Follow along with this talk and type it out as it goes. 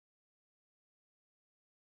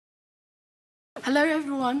Hello,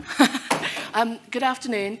 everyone. Good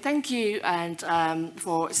afternoon. Thank you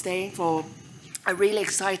for staying for a really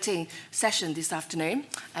exciting session this afternoon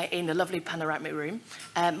in the lovely panoramic room.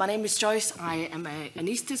 My name is Joyce. I am an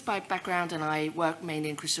anaesthetist by background, and I work mainly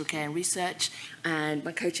in critical care and research. And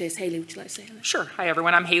my co-chair is Haley. Would you like to say hello? Sure. Hi,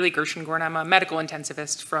 everyone. I'm Haley Gershengorn. I'm a medical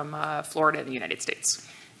intensivist from Florida in the United States.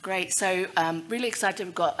 Great. So really excited.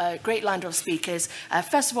 We've got a great lineup of speakers.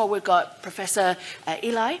 First of all, we've got Professor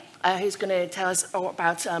Ely, who's going to tell us all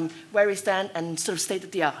about where we stand and sort of state of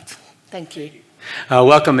the art. Thank you.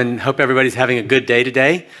 Welcome, and hope everybody's having a good day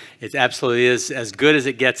today. It absolutely is as good as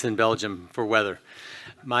it gets in Belgium for weather.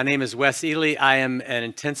 My name is Wes Ely. I am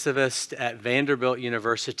an intensivist at Vanderbilt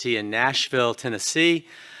University in Nashville, Tennessee.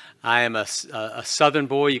 I am a Southern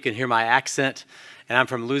boy. You can hear my accent, and I'm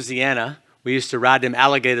from Louisiana. We used to ride them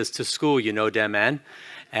alligators to school, you know them, man.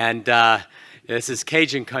 And this is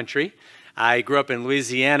Cajun country. I grew up in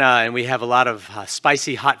Louisiana, and we have a lot of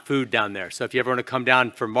spicy hot food down there. So if you ever want to come down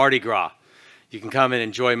for Mardi Gras, you can come and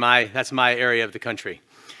enjoy that's my area of the country.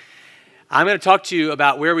 I'm going to talk to you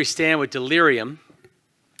about where we stand with delirium.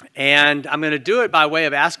 And I'm going to do it by way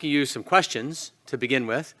of asking you some questions to begin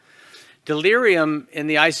with. Delirium in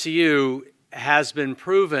the ICU has been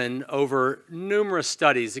proven over numerous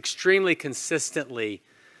studies extremely consistently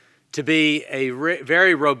to be a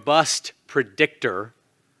very robust predictor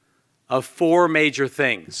of four major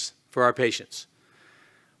things for our patients.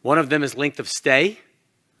 One of them is length of stay.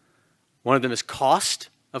 One of them is cost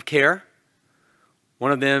of care.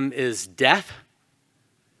 One of them is death.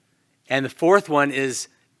 And the fourth one is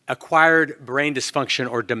acquired brain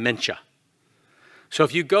dysfunction or dementia. So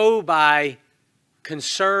if you go by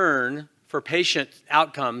concern for patient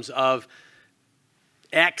outcomes of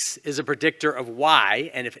X is a predictor of Y,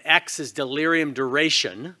 and if X is delirium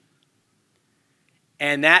duration,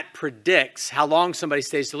 and that predicts how long somebody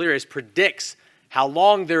stays delirious, predicts how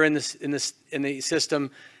long they're in the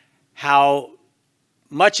system, how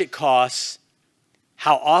much it costs,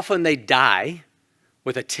 how often they die,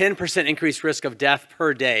 with a 10% increased risk of death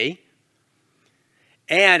per day,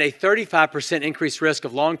 and a 35% increased risk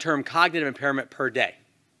of long-term cognitive impairment per day.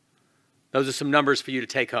 Those are some numbers for you to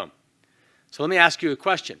take home. So let me ask you a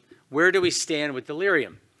question. Where do we stand with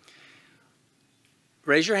delirium?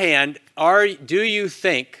 Raise your hand. Do you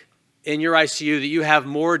think in your ICU that you have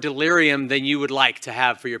more delirium than you would like to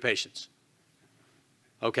have for your patients?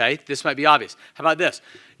 Okay, this might be obvious. How about this?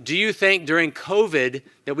 Do you think during COVID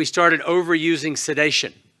that we started overusing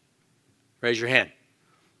sedation? Raise your hand.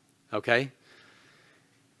 Okay.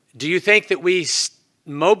 Do you think that we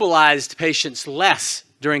mobilized patients less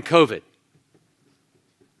during COVID?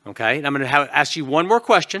 Okay, and I'm going to ask you one more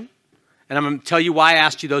question, and I'm going to tell you why I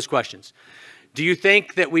asked you those questions. Do you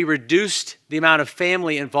think that we reduced the amount of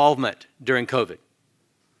family involvement during COVID?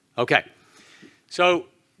 Okay, so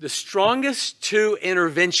the strongest two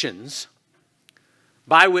interventions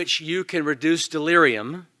by which you can reduce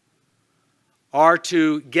delirium are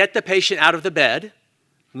to get the patient out of the bed.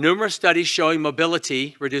 Numerous studies showing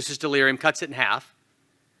mobility reduces delirium, cuts it in half.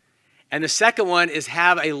 And the second one is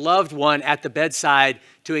have a loved one at the bedside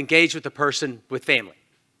to engage with the person with family.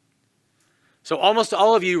 So almost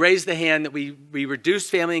all of you raised the hand that we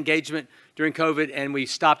reduced family engagement during COVID and we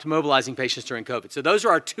stopped mobilizing patients during COVID. So those are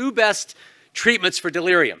our two best treatments for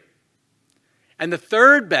delirium. And the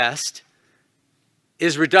third best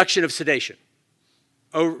is reduction of sedation,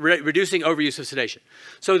 reducing overuse of sedation.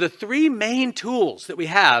 So the three main tools that we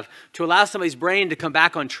have to allow somebody's brain to come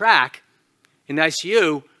back on track in the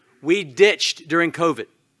ICU, we ditched during COVID.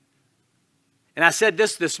 And I said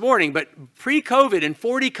this morning, but pre-COVID in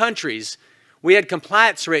 40 countries, we had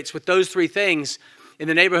compliance rates with those three things in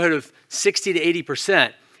the neighborhood of 60 to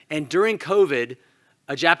 80%. And during COVID,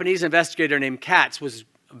 a Japanese investigator named Katz was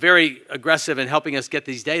very aggressive in helping us get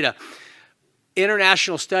these data.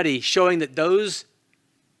 International study showing that those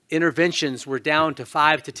interventions were down to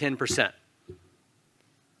 5 to 10%.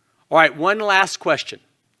 All right, one last question,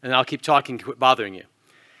 and I'll keep talking to quit bothering you.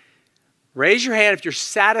 Raise your hand if you're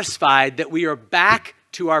satisfied that we are back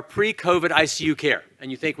to our pre-COVID ICU care, and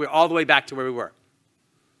you think we're all the way back to where we were.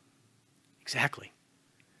 Exactly.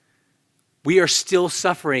 We are still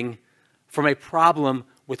suffering from a problem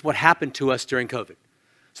with what happened to us during COVID.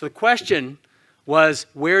 So the question was,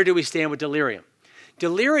 where do we stand with delirium?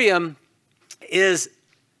 Delirium is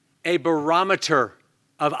a barometer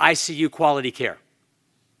of ICU quality care.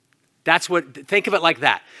 Think of it like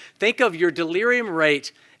that. Think of your delirium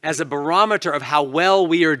rate as a barometer of how well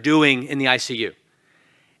we are doing in the ICU.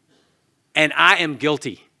 And I am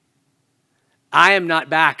guilty. I am not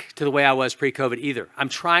back to the way I was pre-COVID either. I'm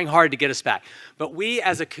trying hard to get us back. But we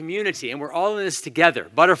as a community, and we're all in this together,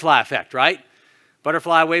 butterfly effect, right?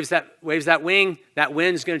 Butterfly waves that wing, that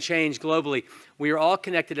wind's going to change globally. We are all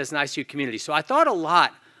connected as an ICU community. So I thought a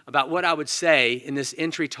lot about what I would say in this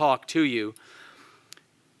entry talk to you.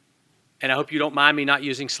 And I hope you don't mind me not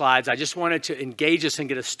using slides. I just wanted to engage us and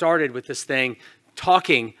get us started with this thing,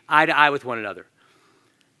 talking eye to eye with one another.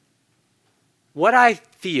 What I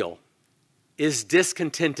feel is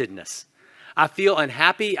discontentedness. I feel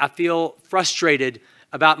unhappy. I feel frustrated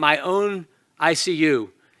about my own ICU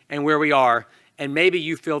and where we are, and maybe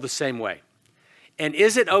you feel the same way. And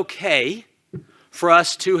is it okay for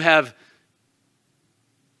us to have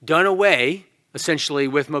done away, essentially,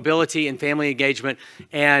 with mobility and family engagement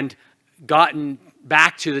and gotten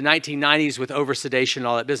back to the 1990s with oversedation and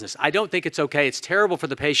all that business? I don't think it's okay. It's terrible for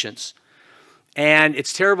the patients. And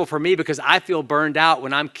it's terrible for me because I feel burned out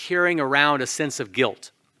when I'm carrying around a sense of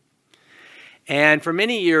guilt. And for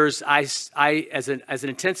many years, as an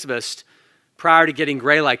intensivist, prior to getting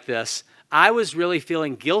gray like this, I was really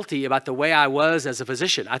feeling guilty about the way I was as a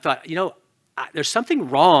physician. I thought, you know, there's something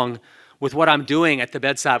wrong with what I'm doing at the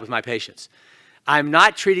bedside with my patients. I'm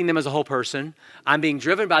not treating them as a whole person. I'm being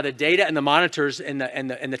driven by the data and the monitors and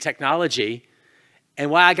the technology. And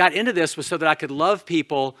why I got into this was so that I could love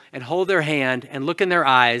people and hold their hand and look in their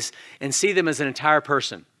eyes and see them as an entire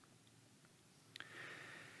person.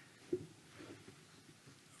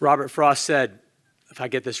 Robert Frost said, if I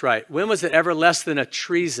get this right, when was it ever less than a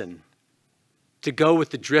treason to go with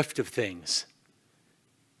the drift of things,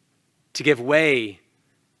 to give way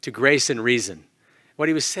to grace and reason? What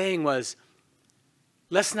he was saying was,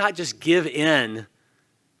 let's not just give in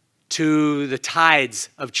to the tides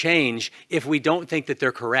of change if we don't think that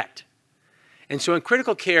they're correct. And so in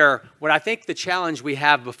critical care, what I think the challenge we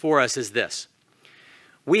have before us is this.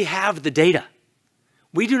 We have the data.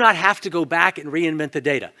 We do not have to go back and reinvent the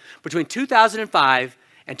data. Between 2005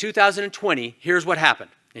 and 2020, here's what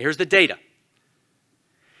happened. Here's the data.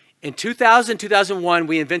 In 2000, 2001,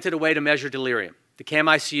 we invented a way to measure delirium, the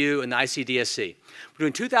CAM-ICU and the ICDSC.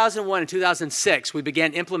 Between 2001 and 2006, we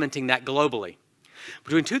began implementing that globally.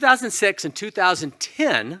 Between 2006 and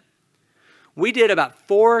 2010, we did about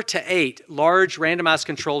 4 to 8 large randomized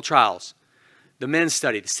controlled trials. The MENS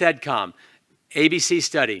study, the SEDCOM, ABC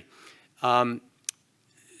study,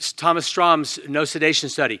 Thomas Strom's no sedation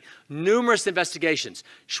study, numerous investigations,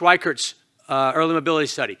 Schweikert's early mobility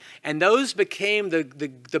study. And those became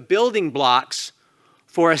the building blocks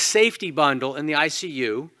for a safety bundle in the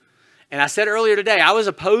ICU. And I said earlier today, I was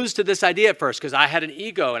opposed to this idea at first because I had an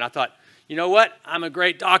ego and I thought, you know what? I'm a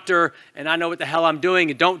great doctor and I know what the hell I'm doing,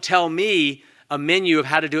 and don't tell me a menu of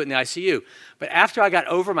how to do it in the ICU. But after I got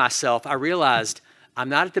over myself, I realized I'm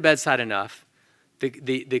not at the bedside enough.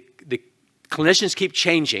 The clinicians keep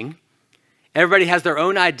changing. Everybody has their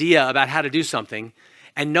own idea about how to do something,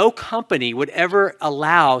 and no company would ever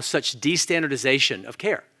allow such destandardization of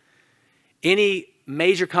care. Any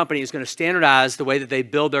major company is going to standardize the way that they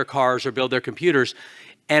build their cars or build their computers,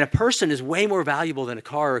 and a person is way more valuable than a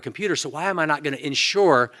car or a computer, so why am I not going to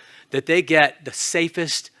ensure that they get the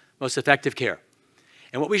safest, most effective care?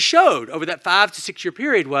 And what we showed over that 5 to 6 year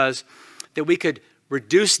period was that we could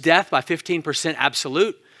reduce death by 15%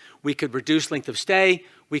 absolute, we could reduce length of stay,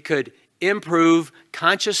 we could improve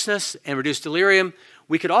consciousness and reduce delirium,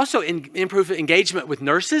 we could also improve engagement with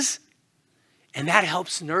nurses, and that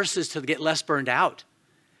helps nurses to get less burned out.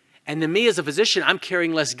 And then me as a physician, I'm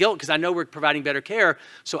carrying less guilt because I know we're providing better care,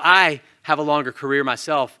 so I have a longer career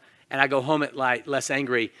myself, and I go home at night less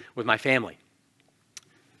angry with my family,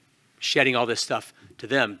 shedding all this stuff to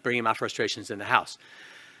them, bringing my frustrations in the house.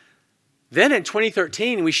 Then in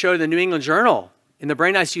 2013, we showed in the New England Journal in the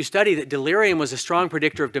brain ICU study that delirium was a strong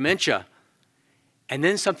predictor of dementia. And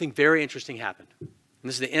then something very interesting happened. And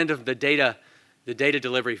this is the end of the data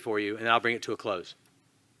delivery for you, and I'll bring it to a close.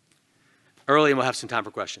 Early, and we'll have some time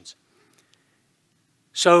for questions.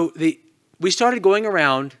 So we started going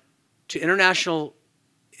around to international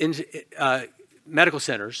medical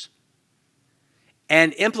centers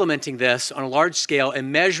and implementing this on a large scale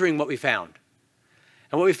and measuring what we found.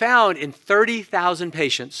 And what we found in 30,000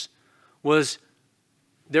 patients was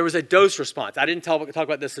there was a dose response. I didn't talk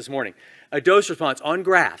about this morning. A dose response on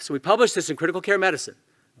graphs. So we published this in Critical Care Medicine.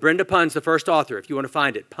 Brenda Punn's the first author, if you want to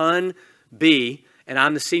find it. Pun B, and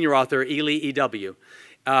I'm the senior author, Ely, E.W.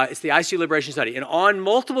 It's the ICU Liberation Study. And on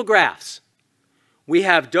multiple graphs, we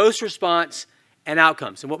have dose response and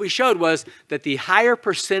outcomes. And what we showed was that the higher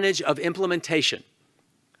percentage of implementation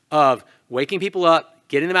of waking people up,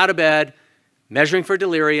 getting them out of bed, measuring for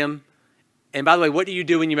delirium. And by the way, what do you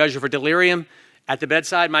do when you measure for delirium? At the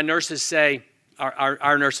bedside, my nurses say,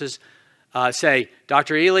 our nurses say,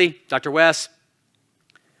 Dr. Ely, Dr. Wes,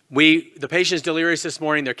 The patient's delirious this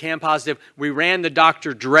morning, they're CAM positive. We ran the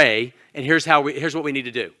Dr. Dre, and here's what we need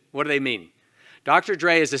to do. What do they mean? Dr.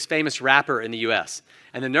 Dre is this famous rapper in the US,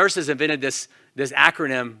 and the nurses invented this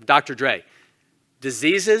acronym, Dr. Dre.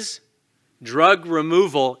 Diseases, drug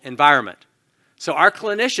removal, environment. So our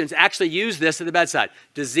clinicians actually use this at the bedside.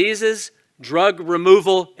 Diseases, drug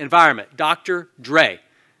removal, environment. Dr. Dre,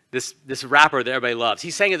 this rapper that everybody loves.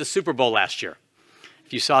 He sang at the Super Bowl last year,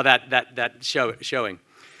 if you saw that showing.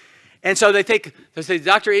 And so they say,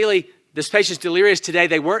 Dr. Ely, this patient's delirious today.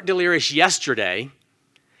 They weren't delirious yesterday.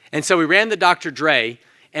 And so we ran the Dr. Dre,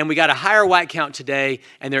 and we got a higher white count today,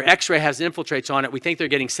 and their x-ray has infiltrates on it. We think they're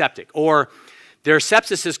getting septic. Or their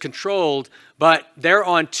sepsis is controlled, but they're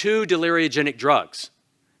on 2 deliriogenic drugs,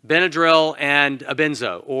 Benadryl and a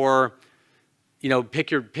benzo, or pick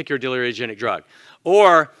your deliriogenic drug.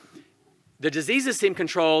 Or the diseases seem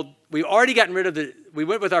controlled. We already gotten rid of we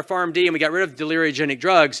went with our PharmD and we got rid of the deliriogenic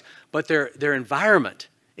drugs, but their environment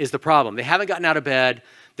is the problem. They haven't gotten out of bed.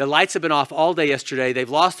 The lights have been off all day yesterday. They've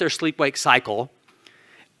lost their sleep-wake cycle.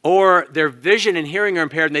 Or their vision and hearing are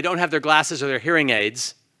impaired and they don't have their glasses or their hearing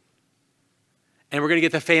aids. And we're going to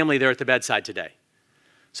get the family there at the bedside today.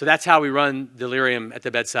 So that's how we run delirium at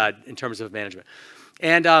the bedside in terms of management.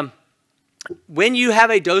 And when you have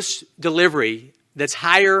a dose delivery that's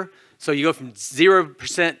higher, so you go from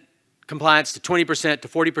 0% compliance to 20% to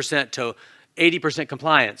 40% to 80%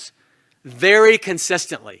 compliance, very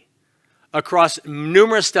consistently across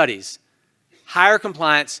numerous studies, higher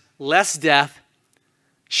compliance, less death,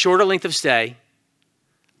 shorter length of stay,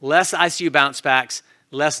 less ICU bounce backs,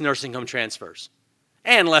 less nursing home transfers,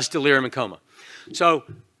 and less delirium and coma. So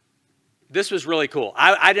this was really cool.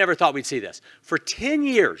 I never thought we'd see this. For 10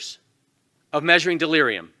 years of measuring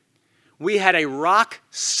delirium, we had a rock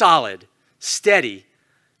solid, steady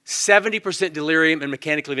 70% delirium in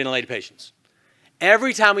mechanically ventilated patients.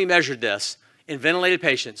 Every time we measured this in ventilated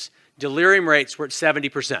patients, delirium rates were at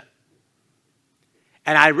 70%.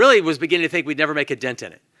 And I really was beginning to think we'd never make a dent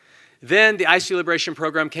in it. Then the ICU Liberation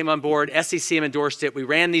Program came on board, SECM endorsed it, we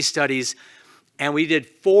ran these studies, and we did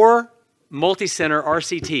 4 multi-center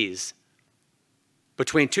RCTs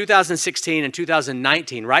between 2016 and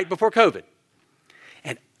 2019, right before COVID.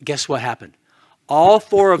 And guess what happened? All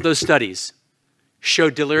 4 of those studies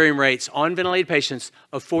showed delirium rates on ventilated patients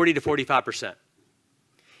of 40 to 45%.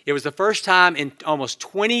 It was the first time in almost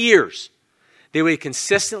 20 years that we had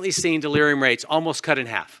consistently seen delirium rates almost cut in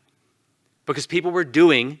half because people were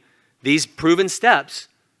doing these proven steps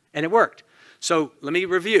and it worked. So let me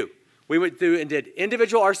review. We went through and did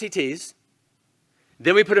individual RCTs,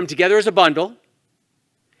 then we put them together as a bundle,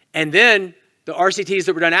 and then the RCTs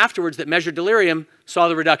that were done afterwards that measured delirium saw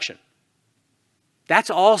the reduction.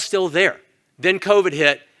 That's all still there. Then COVID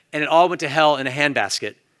hit, and it all went to hell in a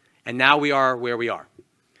handbasket, and now we are where we are.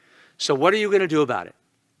 So what are you going to do about it?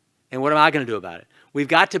 And what am I going to do about it? We've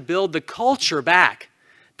got to build the culture back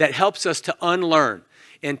that helps us to unlearn.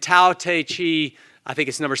 In Tao Te Chi, I think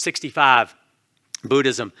it's number 65,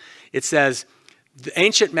 Buddhism, it says, the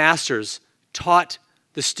ancient masters taught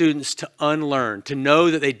the students to unlearn, to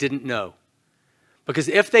know that they didn't know. Because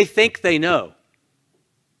if they think they know,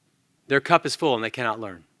 their cup is full and they cannot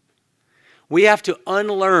learn. We have to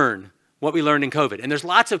unlearn what we learned in COVID. And there's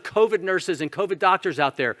lots of COVID nurses and COVID doctors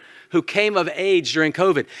out there who came of age during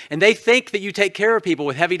COVID. And they think that you take care of people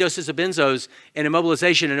with heavy doses of benzos and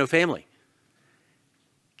immobilization and no family.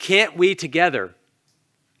 Can't we together,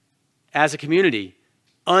 as a community,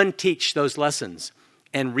 unteach those lessons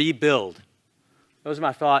and rebuild? Those are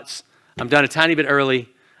my thoughts. I'm done a tiny bit early.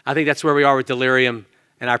 I think that's where we are with delirium,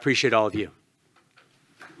 and I appreciate all of you.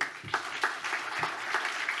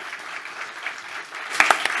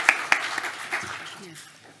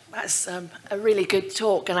 That's a really good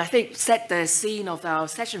talk, and I think set the scene of our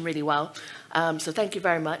session really well. So thank you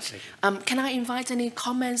very much. Can I invite any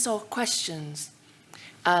comments or questions?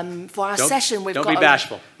 For our session, we've got don't be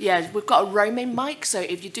bashful. We've got a roaming mic, so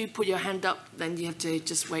if you do put your hand up, then you have to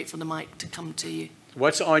just wait for the mic to come to you.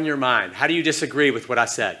 What's on your mind? How do you disagree with what I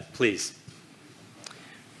said? Please.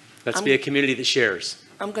 Let's be a community that shares.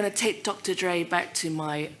 I'm going to take Dr. Dre back to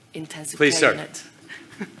my intensive care unit.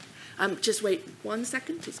 Just wait 1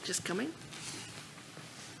 second. It's just coming.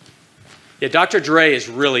 Yeah, Dr. Dre is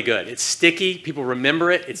really good. It's sticky. People remember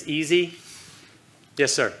it. It's easy.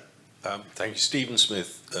 Yes, sir. Thank you. Stephen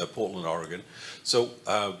Smith, Portland, Oregon. So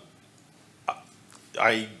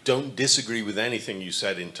I don't disagree with anything you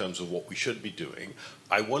said in terms of what we should be doing.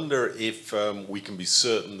 I wonder if we can be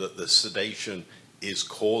certain that the sedation is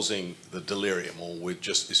causing the delirium, or it's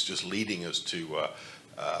just leading us to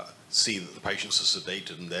see that the patients are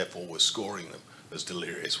sedated and therefore we're scoring them as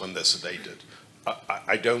delirious when they're sedated.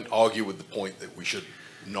 I don't argue with the point that we should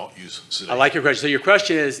not use sedation. I like your question. So your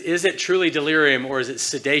question is it truly delirium or is it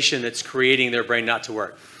sedation that's creating their brain not to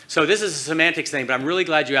work? So this is a semantics thing, but I'm really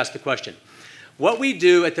glad you asked the question. What we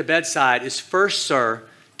do at the bedside is first, sir,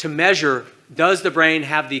 to measure, does the brain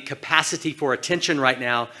have the capacity for attention right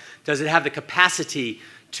now? Does it have the capacity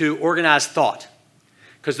to organize thought?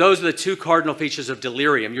 Because those are the two cardinal features of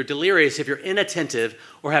delirium. You're delirious if you're inattentive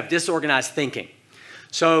or have disorganized thinking.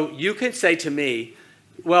 So you can say to me,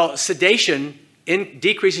 well, sedation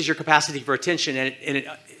decreases your capacity for attention and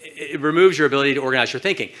it removes your ability to organize your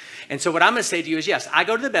thinking. And so what I'm going to say to you is, yes, I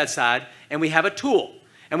go to the bedside and we have a tool.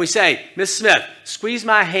 And we say, Miss Smith, squeeze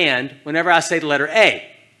my hand whenever I say the letter A.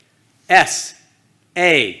 S,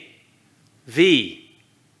 A, V,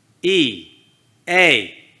 E,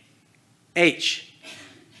 A, H,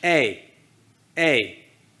 A,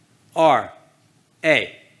 R,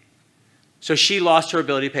 A. So she lost her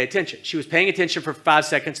ability to pay attention. She was paying attention for 5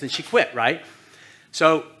 seconds, then she quit, right?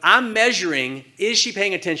 So I'm measuring, is she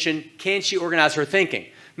paying attention? Can she organize her thinking?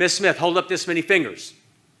 Miss Smith, hold up this many fingers.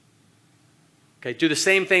 Okay, do the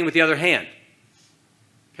same thing with the other hand.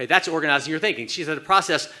 Okay, that's organizing your thinking. She said the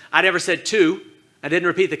process, I never said two. I didn't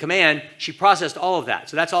repeat the command. She processed all of that.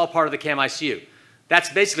 So that's all part of the CAM ICU. That's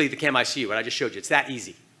basically the CAM ICU, what I just showed you. It's that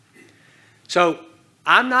easy. So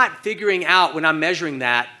I'm not figuring out when I'm measuring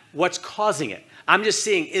that what's causing it. I'm just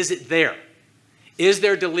seeing, is it there? Is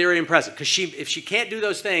there delirium present? Because if she can't do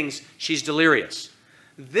those things, she's delirious.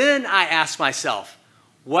 Then I ask myself,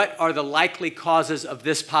 what are the likely causes of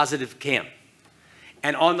this positive CAM?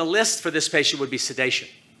 And on the list for this patient would be sedation.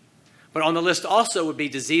 But on the list also would be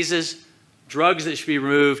diseases, drugs that should be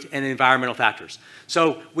removed, and environmental factors.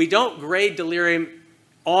 So we don't grade delirium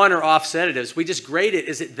on or off sedatives. We just grade it,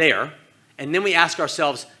 is it there? And then we ask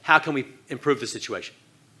ourselves, how can we improve the situation?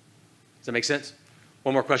 Does that make sense?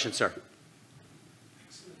 One more question, sir.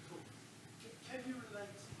 Excellent. Cool. Can you relate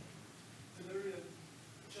delirium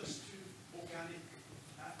just to organic?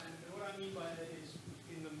 And what I mean by that is,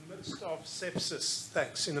 in the midst of sepsis,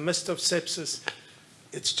 thanks, in the midst of sepsis,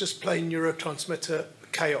 it's just plain neurotransmitter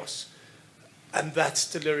chaos. And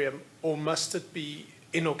that's delirium, or must it be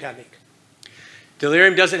inorganic?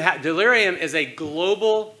 Delirium delirium is a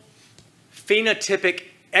global phenotypic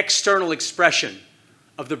external expression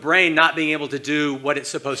of the brain not being able to do what it's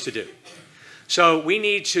supposed to do. So we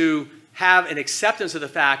need to have an acceptance of the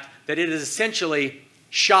fact that it is essentially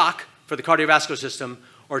shock for the cardiovascular system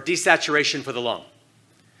or desaturation for the lung.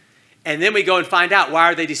 And then we go and find out,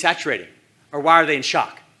 why are they desaturating? Or why are they in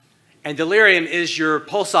shock? And delirium is your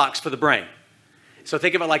pulse ox for the brain. So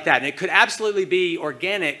think of it like that. And it could absolutely be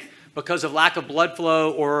organic because of lack of blood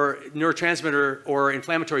flow or neurotransmitter or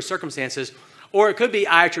inflammatory circumstances, or it could be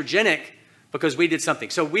iatrogenic because we did something.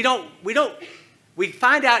 So we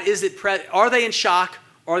find out, are they in shock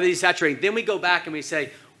or are they desaturating? Then we go back and we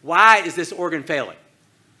say, why is this organ failing?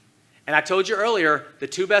 And I told you earlier, the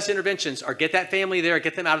two best interventions are get that family there,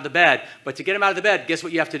 get them out of the bed. But to get them out of the bed, guess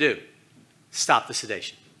what you have to do? Stop the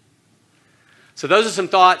sedation. So those are some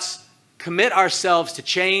thoughts. Commit ourselves to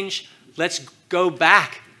change. Let's go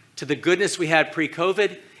back to the goodness we had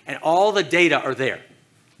pre-COVID, and all the data are there.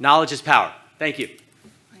 Knowledge is power. Thank you.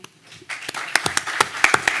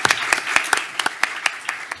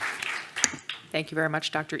 Thank you very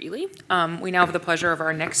much, Dr. Ely. We now have the pleasure of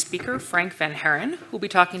our next speaker, Frank van Haren, who will be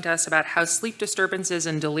talking to us about how sleep disturbances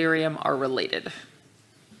and delirium are related.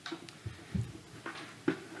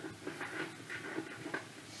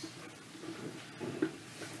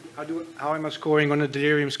 How am I scoring on the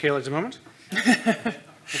delirium scale at the moment? I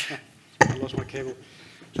lost my cable.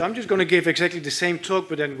 So I'm just going to give exactly the same talk,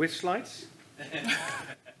 but then with slides.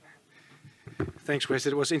 Thanks, Wes.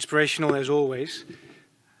 It was inspirational as always.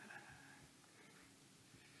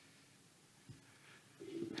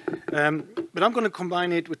 But I'm going to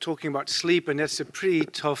combine it with talking about sleep, and that's a pretty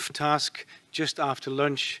tough task just after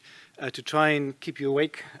lunch to try and keep you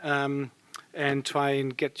awake and try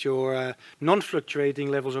and get your non-fluctuating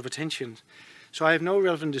levels of attention. So I have no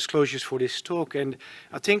relevant disclosures for this talk, and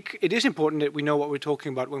I think it is important that we know what we're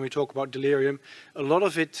talking about when we talk about delirium. A lot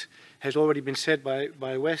of it has already been said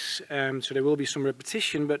by Wes, so there will be some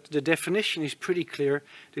repetition, but the definition is pretty clear.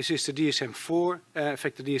 This is the DSM-4, in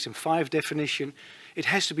fact the DSM-5 definition. It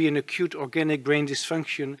has to be an acute organic brain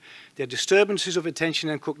dysfunction. There are disturbances of attention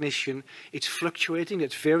and cognition. It's fluctuating,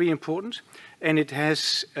 that's very important. And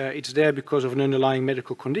it's there because of an underlying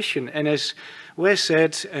medical condition. And as Wes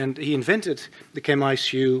said, and he invented the CAM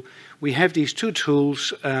ICU, we have these two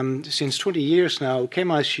tools since 20 years now, CAM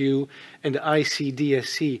ICU and the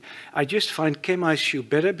ICDSC. I just find chem-ICU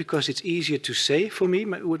better because it's easier to say for me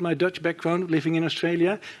with my Dutch background living in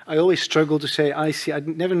Australia. I always struggle to say IC. I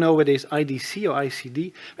never know whether it's IDC or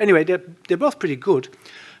ICD. Anyway, they're both pretty good,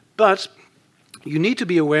 but you need to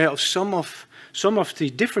be aware of some of the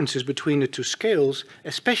differences between the two scales,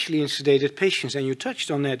 especially in sedated patients, and you touched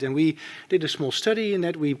on that. And we did a small study in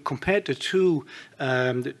that. We compared the two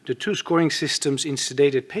scoring systems in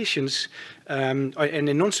sedated patients and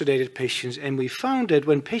in non-sedated patients, and we found that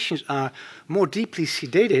when patients are more deeply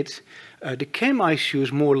sedated, the chem-ICU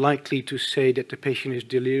is more likely to say that the patient is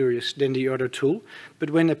delirious than the other tool. But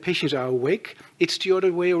when the patients are awake, it's the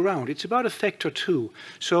other way around. It's about a factor 2.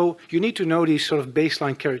 So you need to know these sort of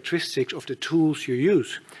baseline characteristics of the tools you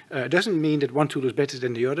use. It doesn't mean that one tool is better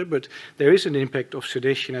than the other, but there is an impact of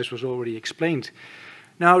sedation, as was already explained.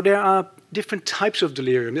 Now, there are different types of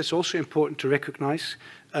delirium. That's also important to recognize.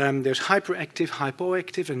 There's hyperactive,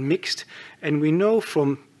 hypoactive, and mixed. And we know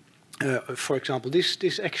from for example,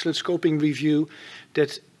 this excellent scoping review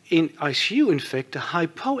that in ICU, in fact, the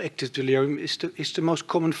hypoactive delirium is the most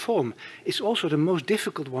common form. It's also the most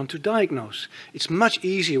difficult one to diagnose. It's much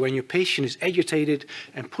easier when your patient is agitated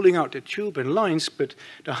and pulling out the tube and lines, but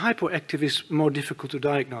the hypoactive is more difficult to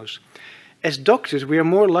diagnose. As doctors, we are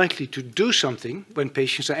more likely to do something when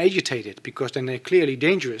patients are agitated, because then they're clearly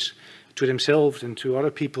dangerous to themselves and to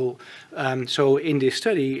other people. So in this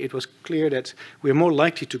study, it was clear that we're more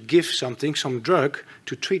likely to give something, some drug,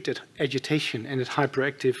 to treat that agitation and that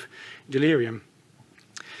hyperactive delirium.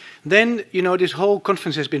 Then, you know, this whole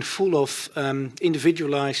conference has been full of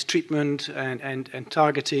individualized treatment and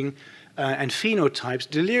targeting and phenotypes.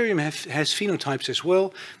 Delirium has phenotypes as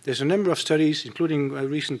well. There's a number of studies, including a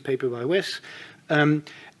recent paper by Wes.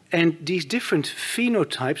 And these different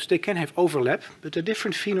phenotypes, they can have overlap, but the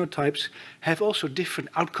different phenotypes have also different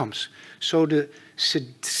outcomes. So the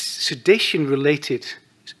sedation-related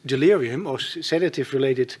delirium or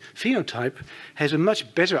sedative-related phenotype has a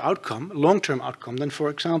much better outcome, long-term outcome, than, for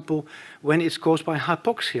example, when it's caused by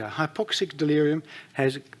hypoxia. Hypoxic delirium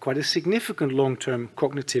has quite a significant long-term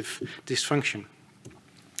cognitive dysfunction.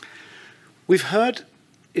 We've heard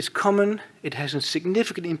it's common, it has a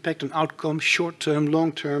significant impact on outcomes, short-term,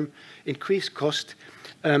 long-term, increased cost.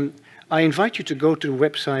 I invite you to go to the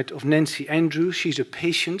website of Nancy Andrews. She's a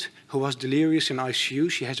patient who was delirious in ICU.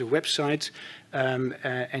 She has a website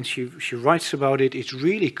and she writes about it. It's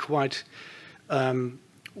really quite,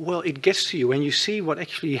 well, it gets to you when you see what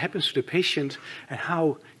actually happens to the patient and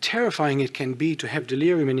how terrifying it can be to have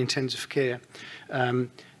delirium in intensive care.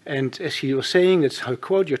 And as she was saying, that's her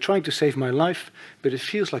quote, "You're trying to save my life, but it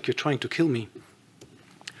feels like you're trying to kill me."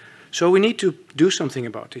 So we need to do something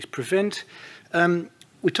about this, prevent.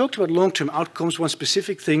 We talked about long-term outcomes. One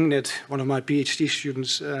specific thing that one of my PhD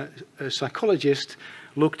students, a psychologist,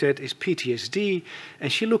 looked at is PTSD.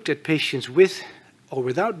 And she looked at patients with or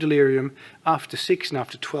without delirium after 6 and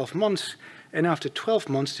after 12 months. And after 12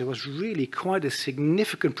 months, there was really quite a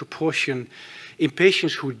significant proportion in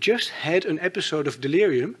patients who just had an episode of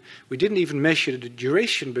delirium. We didn't even measure the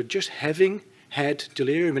duration, but just having had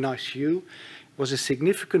delirium in ICU was a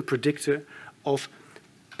significant predictor of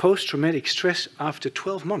post-traumatic stress after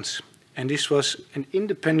 12 months. And this was an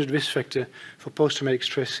independent risk factor for post-traumatic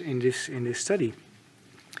stress in this study.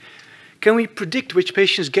 Can we predict which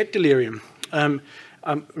patients get delirium? I'm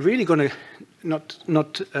really going to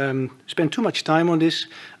not spend too much time on this,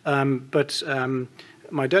 but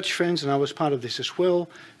my Dutch friends, and I was part of this as well,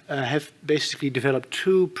 have basically developed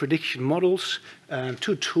 2 prediction models,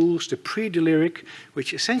 2 tools, the pre-deliric,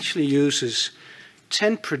 which essentially uses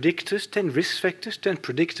 10 predictors, 10 risk factors, 10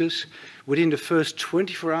 predictors within the first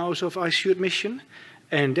 24 hours of ICU admission,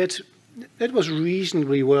 and that was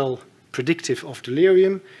reasonably well predictive of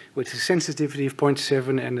delirium with a sensitivity of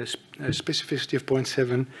 0.7 and a specificity of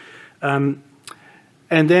 0.7.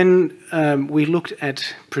 And then we looked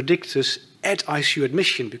at predictors at ICU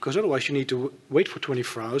admission, because otherwise you need to wait for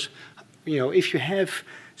 24 hours. You know, if you have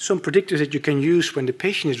some predictors that you can use when the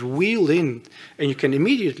patient is wheeled in, and you can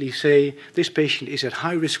immediately say this patient is at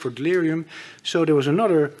high risk for delirium. So there was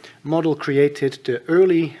another model created, the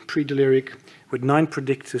early pre-deliric, with 9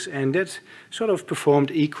 predictors, and that sort of performed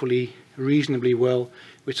equally reasonably well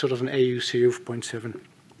with sort of an AUC of 0.7.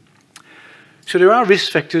 So there are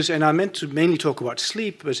risk factors, and I meant to mainly talk about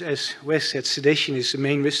sleep, but as Wes said, sedation is the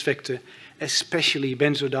main risk factor, especially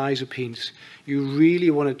benzodiazepines. You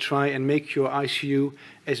really want to try and make your ICU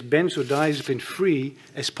as benzodiazepine-free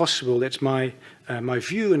as possible. That's my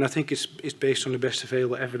view, and I think it's based on the best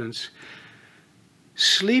available evidence.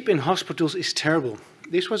 Sleep in hospitals is terrible.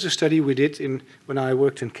 This was a study we did when I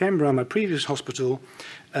worked in Canberra, my previous hospital,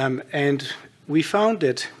 and we found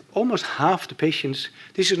that almost half the patients,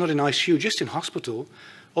 this is not in ICU, just in hospital,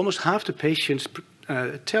 almost half the patients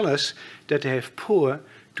tell us that they have poor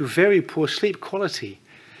to very poor sleep quality.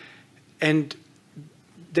 And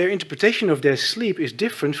their interpretation of their sleep is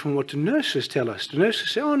different from what the nurses tell us. The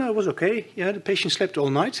nurses say, oh no, it was okay. Yeah, the patient slept all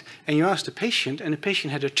night. And you ask the patient, and the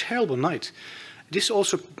patient had a terrible night. This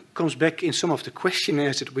also comes back in some of the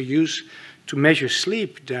questionnaires that we use to measure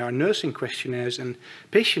sleep. There are nursing questionnaires and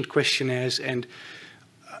patient questionnaires. And,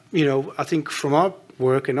 you know, I think from our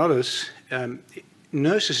work and others,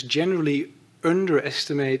 nurses generally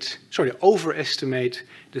overestimate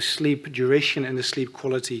the sleep duration and the sleep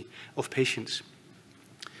quality of patients.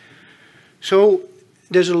 So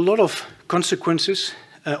there's a lot of consequences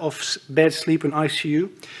of bad sleep in ICU.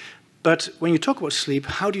 But when you talk about sleep,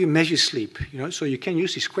 how do you measure sleep? You know, so you can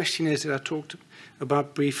use these questionnaires that I talked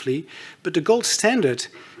about briefly. But the gold standard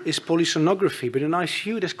is polysomnography. But in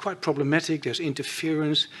ICU, that's quite problematic. There's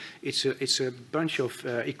interference. It's a bunch of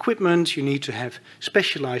equipment. You need to have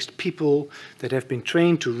specialized people that have been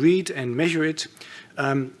trained to read and measure it.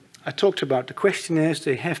 I talked about the questionnaires.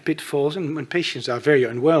 They have pitfalls, and when patients are very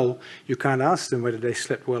unwell, you can't ask them whether they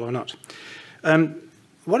slept well or not.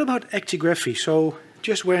 What about actigraphy? So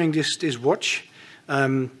just wearing this watch,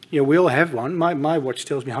 you know, we all have one. My watch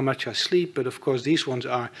tells me how much I sleep, but of course these ones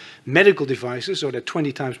are medical devices, so they're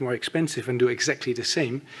 20 times more expensive and do exactly the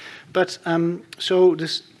same. But so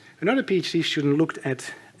another PhD student looked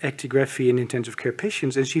at actigraphy in intensive care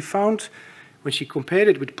patients, and she found, when she compared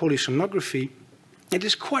it with polysomnography, it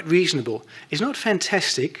is quite reasonable. It's not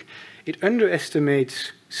fantastic. It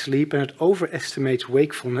underestimates sleep and it overestimates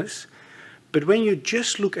wakefulness. But when you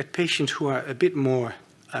just look at patients who are a bit more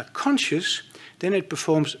conscious, then it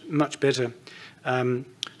performs much better. Yeah,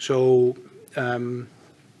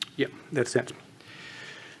 that's that.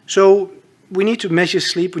 So we need to measure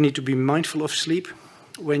sleep. We need to be mindful of sleep.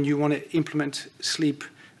 When you want to implement sleep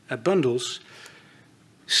bundles,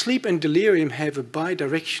 sleep and delirium have a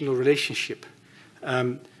bidirectional relationship.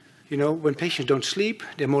 You know, when patients don't sleep,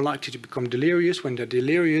 they're more likely to become delirious. When they're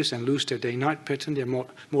delirious and lose their day-night pattern, they're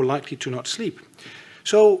more likely to not sleep.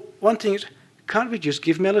 So one thing is, can't we just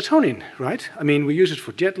give melatonin, right? I mean, we use it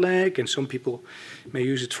for jet lag, and some people may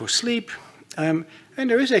use it for sleep. And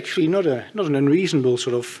there is actually not an unreasonable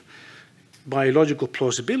sort of biological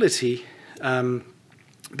plausibility,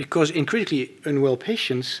 because in critically unwell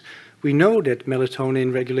patients, we know that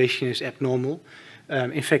melatonin regulation is abnormal.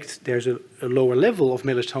 In fact, there's a lower level of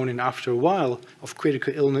melatonin after a while of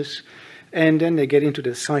critical illness, and then they get into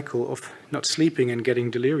the cycle of not sleeping and getting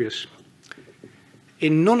delirious.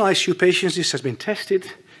 In non-ICU patients, this has been tested.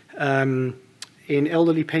 In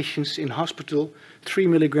elderly patients in hospital, 3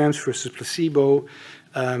 milligrams versus placebo,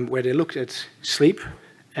 where they looked at sleep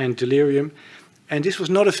and delirium, and this was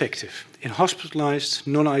not effective. In hospitalized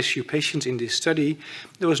non-ICU patients in this study,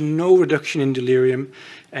 there was no reduction in delirium,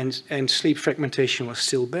 and sleep fragmentation was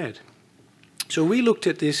still bad. So we looked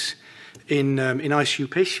at this in ICU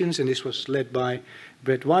patients, and this was led by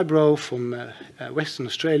Brett Wybrow from Western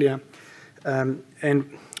Australia.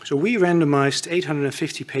 And so we randomized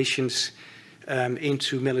 850 patients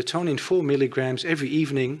into melatonin 4 milligrams every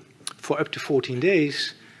evening for up to 14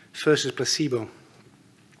 days versus placebo.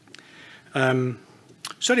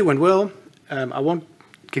 Study went well. I won't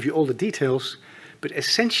give you all the details, but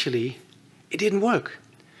essentially it didn't work.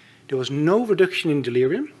 There was no reduction in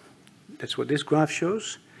delirium. That's what this graph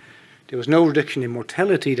shows. There was no reduction in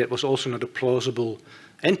mortality. That was also not a plausible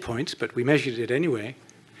endpoint, but we measured it anyway.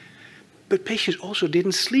 But patients also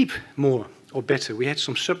didn't sleep more or better. We had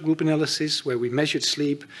some subgroup analysis where we measured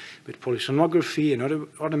sleep with polysomnography and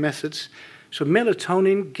other methods. So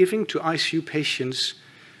melatonin giving to ICU patients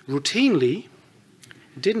routinely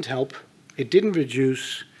didn't help. It didn't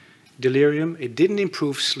reduce delirium. It didn't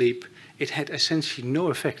improve sleep. It had essentially no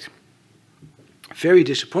effect. Very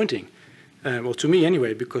disappointing. Well, to me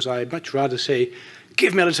anyway, because I'd much rather say,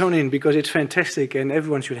 give melatonin because it's fantastic and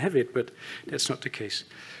everyone should have it, but that's not the case.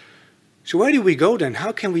 So where do we go then?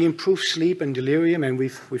 How can we improve sleep and delirium? And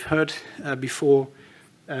we've heard before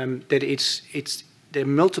that there are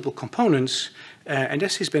multiple components, and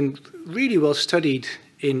this has been really well studied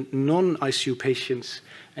in non-ICU patients.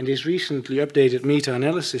 And this recently updated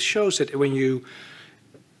meta-analysis shows that when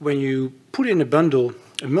you put in a bundle,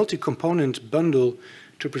 a multi-component bundle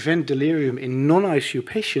to prevent delirium in non-ICU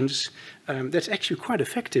patients, that's actually quite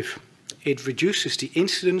effective. It reduces the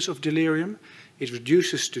incidence of delirium. It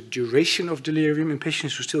reduces the duration of delirium in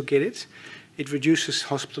patients who still get it. It reduces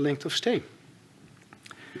hospital length of stay.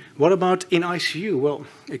 What about in ICU? Well,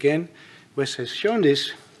 again, Wes has shown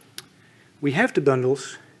this. We have the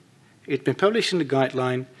bundles. It's been published in the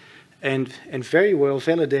guideline. and very well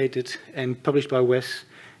validated and published by Wes.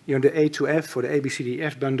 You know, the A to F, or the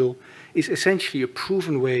ABCDEF bundle, is essentially a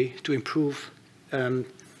proven way to improve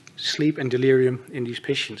sleep and delirium in these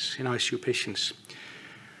patients, in ICU patients.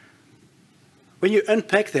 When you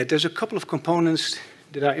unpack that, there's a couple of components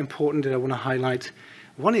that are important that I want to highlight.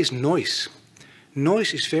 One is noise.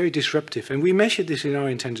 Noise is very disruptive, and we measured this in our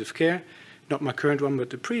intensive care, not my current one, but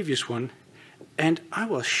the previous one, and I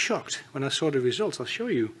was shocked when I saw the results. I'll show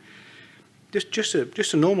you. Just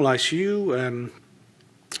a normal ICU.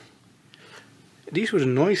 These were the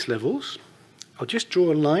noise levels. I'll just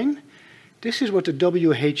draw a line. This is what the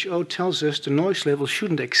WHO tells us the noise level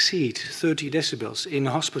shouldn't exceed 30 decibels in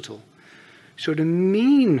a hospital. So the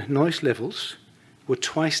mean noise levels were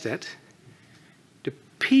twice that. The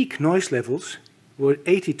peak noise levels were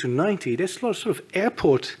 80 to 90. That's sort of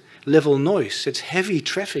airport level noise. It's heavy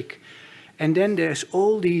traffic. And then there's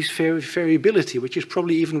all these variability, which is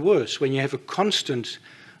probably even worse. When you have a constant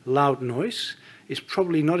loud noise, it's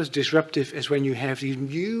probably not as disruptive as when you have these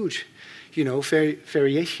huge, you know,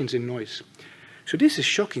 variations in noise. So this is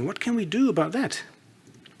shocking. What can we do about that?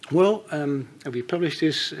 Well, we published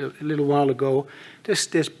this a little while ago.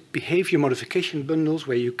 There's behavior modification bundles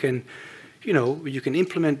where you can, you know, you can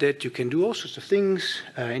implement that. You can do all sorts of things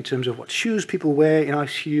in terms of what shoes people wear in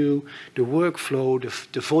ICU, the workflow,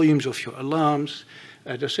 the volumes of your alarms.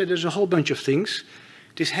 There's a whole bunch of things.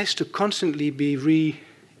 This has to constantly be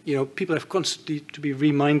people have constantly to be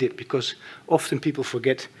reminded, because often people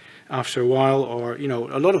forget after a while, or, you know,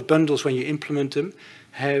 a lot of bundles, when you implement them,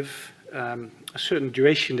 have a certain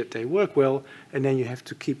duration that they work well, and then you have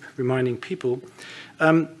to keep reminding people.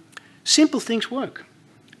 Simple things work.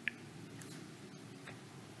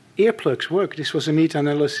 Earplugs work. This was a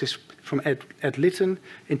meta-analysis from Ed Litton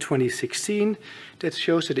in 2016 that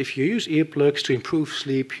shows that if you use earplugs to improve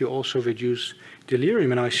sleep, you also reduce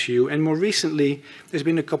delirium in ICU. And more recently, there's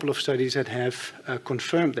been a couple of studies that have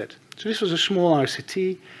confirmed that. So this was a small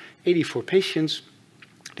RCT, 84 patients.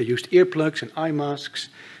 They used earplugs and eye masks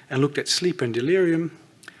and looked at sleep and delirium.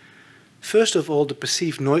 First of all, the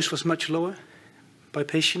perceived noise was much lower by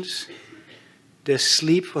patients. Their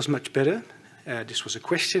sleep was much better. This was a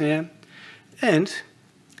questionnaire. And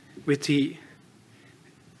with the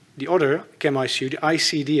other CAM ICU, the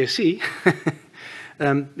ICDSE,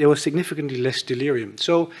 there was significantly less delirium.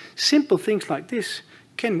 So simple things like this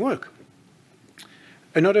can work.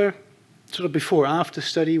 Another sort of before-after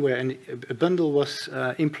study where a bundle was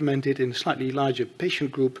implemented in a slightly larger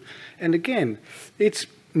patient group. And again, it's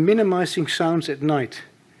minimizing sounds at night,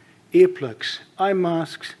 earplugs, eye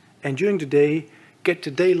masks, and during the day, get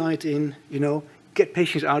the daylight in, you know, get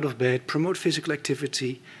patients out of bed, promote physical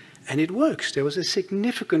activity, and it works. There was a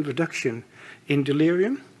significant reduction in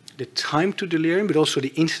delirium, the time to delirium, but also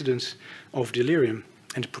the incidence of delirium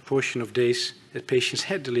and the proportion of days that patients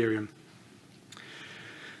had delirium.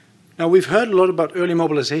 Now, we've heard a lot about early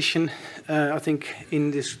mobilization, I think,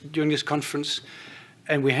 during this conference,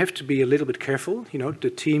 and we have to be a little bit careful. You know, the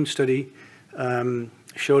team study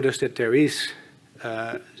showed us that there is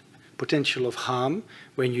potential of harm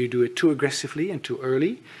when you do it too aggressively and too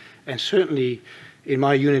early. And certainly, in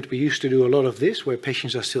my unit, we used to do a lot of this, where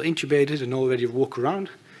patients are still intubated and already walk around.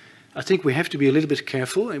 I think we have to be a little bit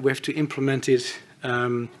careful, and we have to implement it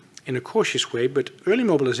in a cautious way. But early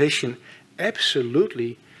mobilization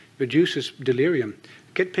absolutely reduces delirium.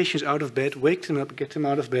 Get patients out of bed, wake them up, get them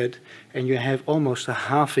out of bed, and you have almost a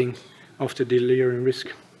halving of the delirium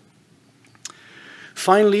risk.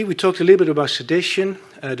 Finally, we talked a little bit about sedation.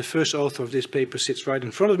 The first author of this paper sits right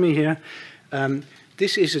in front of me here.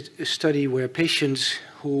 This is a study where patients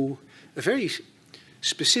a very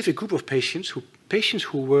specific group of patients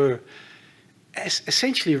who were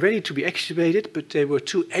essentially ready to be extubated, but they were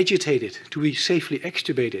too agitated to be safely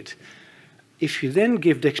extubated. If you then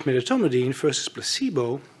give dexmedetomidine versus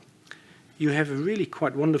placebo, you have a really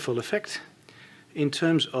quite wonderful effect in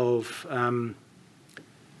terms of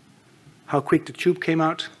how quick the tube came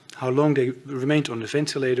out, how long they remained on the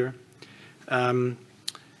ventilator,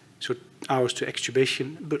 so hours to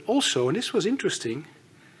extubation, but also, and this was interesting,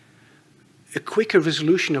 a quicker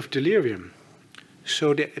resolution of delirium.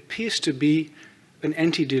 So there appears to be an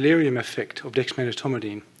anti-delirium effect of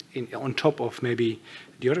dexmedetomidine on top of maybe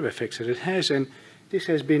the other effects that it has. And this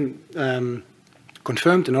has been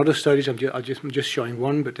confirmed in other studies. I'm just showing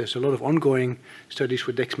one, but there's a lot of ongoing studies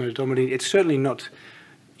with dexmedetomidine. It's certainly not,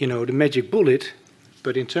 you know, the magic bullet,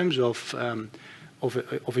 but in terms of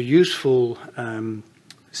a useful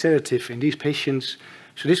sedative in these patients.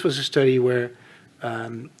 So this was a study where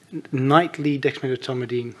nightly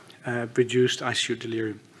dexmedetomidine reduced ICU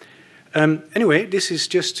delirium. Anyway, this is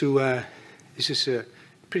just to this is a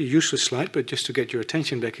pretty useless slide, but just to get your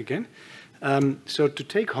attention back again. So to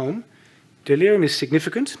take home, delirium is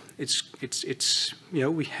significant. It's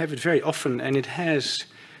we have it very often, and it has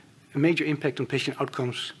a major impact on patient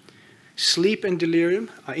outcomes. Sleep and delirium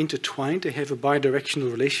are intertwined. They have a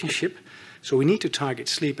bidirectional relationship, so we need to target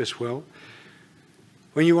sleep as well.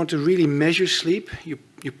 When you want to really measure sleep, you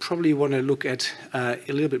probably want to look at a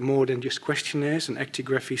little bit more than just questionnaires, and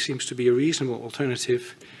actigraphy seems to be a reasonable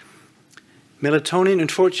alternative. Melatonin,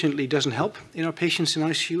 unfortunately, doesn't help in our patients in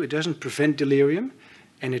ICU. It doesn't prevent delirium,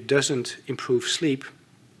 and it doesn't improve sleep.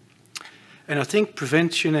 And I think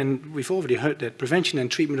prevention, and we've already heard that, prevention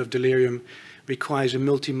and treatment of delirium requires a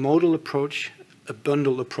multimodal approach, a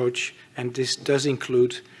bundle approach, and this does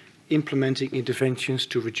include implementing interventions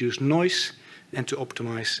to reduce noise and to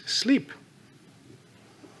optimize sleep.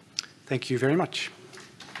 Thank you very much.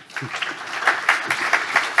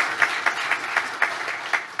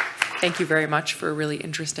 Thank you very much for a really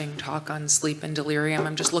interesting talk on sleep and delirium.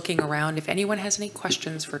 I'm just looking around if anyone has any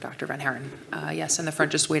questions for Dr. van Haren. Yes, in the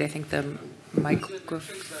front, just wait. I think the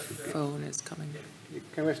microphone is coming.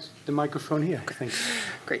 Can we have the microphone here? Okay. Thanks.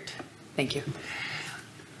 Great. Thank you.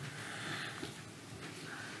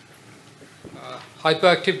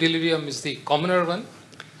 Hyperactive delirium is the commoner one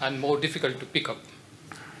and more difficult to pick up.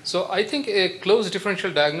 So I think a close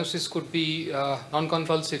differential diagnosis could be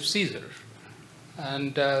non-convulsive seizure,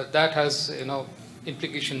 and that has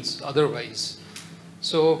implications otherwise.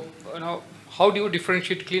 So how do you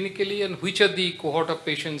differentiate clinically, and which are the cohort of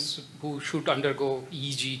patients who should undergo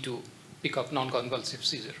EEG to pick up non-convulsive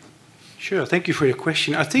seizure? Sure. Thank you for your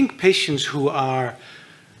question. I think patients who are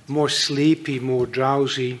more sleepy, more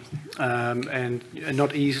drowsy, and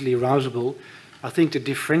not easily arousable, I think the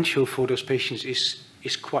differential for those patients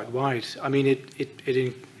is quite wide. I mean,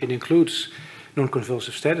 it includes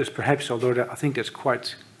non-convulsive status, perhaps, although I think that's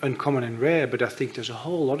quite uncommon and rare, but I think there's a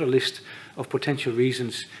whole other list of potential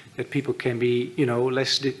reasons that people can be,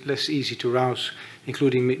 less easy to rouse,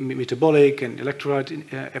 including metabolic and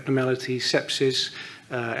electrolyte abnormalities, sepsis,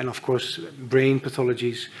 and of course brain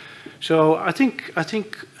pathologies. So I think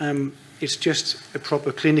it's just a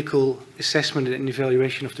proper clinical assessment and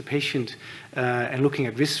evaluation of the patient, and looking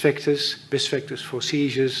at risk factors for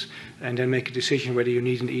seizures, and then make a decision whether you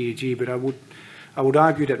need an EEG. But I would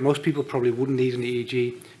argue that most people probably wouldn't need an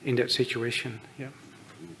EEG in that situation. Yeah.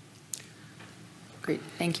 Great.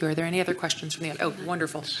 Thank you. Are there any other questions from the audience? Oh,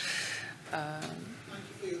 wonderful.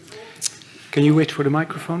 Can you wait for the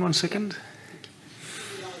microphone 1 second?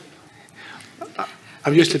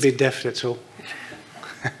 I'm just a bit deaf, that's all.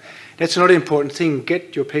 That's another important thing.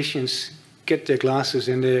 Get your patients, get their glasses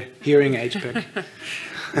and their hearing aids back.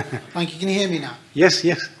 Thank you. Can you hear me now? Yes,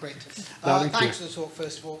 yes. Great. Thanks for the talk,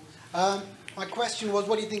 first of all. My question was,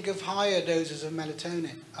 what do you think of higher doses of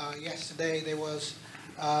melatonin? Yesterday there was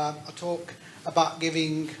a talk about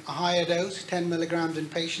giving a higher dose, 10 milligrams in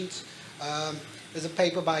patients. There's a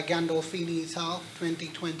paper by Gandolfini et al.,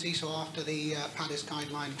 2020, so after the PADIS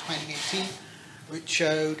guideline 2018, which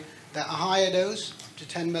showed that a higher dose, up to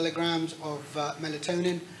 10 milligrams of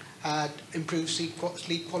melatonin, had improved sleep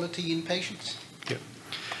quality in patients. Yeah,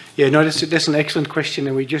 yeah. No, that's an excellent question,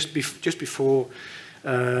 and we just before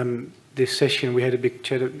this session we had a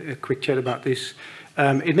quick chat about this.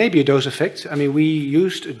 It may be a dose effect. I mean, we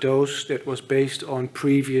used a dose that was based on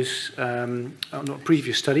previous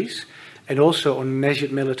studies, and also on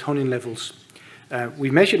measured melatonin levels.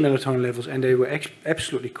 We measured melatonin levels, and they were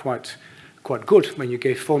absolutely quite good. When you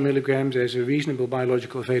gave 4 milligrams, there's a reasonable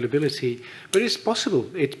biological availability. But it's possible.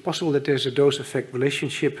 It's possible that there's a dose-effect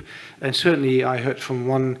relationship. And certainly, I heard from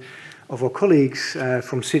one of our colleagues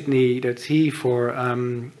from Sydney that he,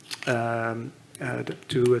 to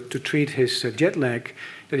treat his jet lag,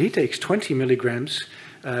 that he takes 20 milligrams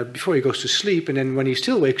before he goes to sleep, and then when he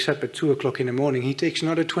still wakes up at 2 o'clock in the morning, he takes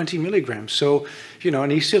another 20 milligrams. So,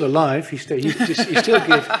 and he's still alive. He still gave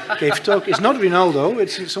talk. It's not Rinaldo,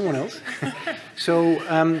 it's someone else. So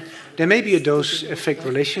there may be a dose-effect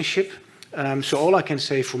relationship. So all I can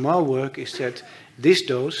say from our work is that this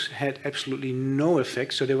dose had absolutely no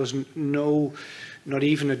effect. So there was not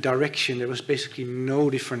even a direction. There was basically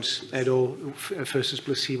no difference at all versus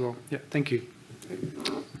placebo. Yeah, thank you.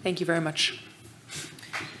 Thank you very much.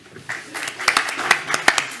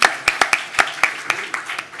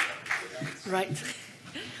 Right.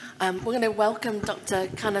 We're going to welcome Dr.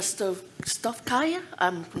 Karnatovskaia.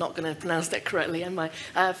 I'm not going to pronounce that correctly, am I?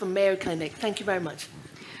 From Mayo Clinic. Thank you very much.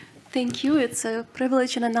 Thank you. It's a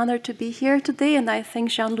privilege and an honor to be here today, and I thank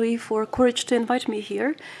Jean-Louis for courage to invite me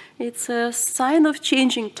here. It's a sign of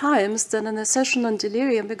changing times that in a session on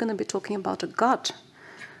delirium, we're going to be talking about a god.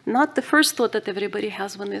 Not the first thought that everybody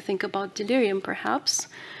has when they think about delirium, perhaps,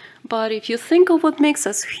 but if you think of what makes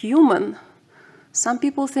us human, some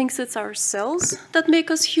people think it's our cells that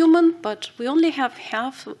make us human, but we only have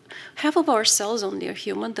half of our cells only are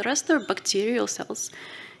human. The rest are bacterial cells.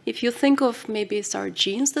 If you think of maybe it's our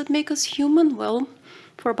genes that make us human, well,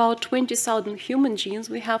 for about 20,000 human genes,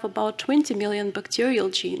 we have about 20 million bacterial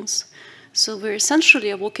genes. So we're essentially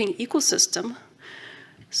a walking ecosystem.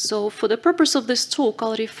 So for the purpose of this talk,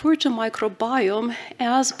 I'll refer to microbiome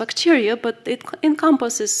as bacteria, but it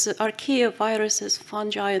encompasses archaea, viruses,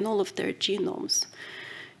 fungi, and all of their genomes.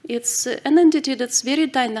 It's an entity that's very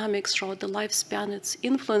dynamic throughout the lifespan. It's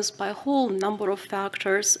influenced by a whole number of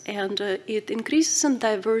factors, and it increases in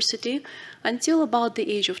diversity until about the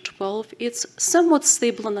age of 12. It's somewhat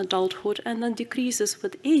stable in adulthood and then decreases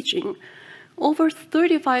with aging. Over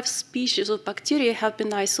 35 species of bacteria have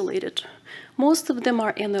been isolated. Most of them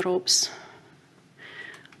are anaerobes.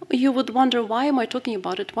 You would wonder, why am I talking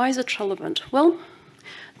about it? Why is it relevant? Well,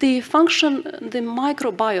 the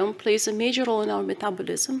microbiome plays a major role in our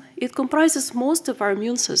metabolism. It comprises most of our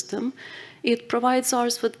immune system. It provides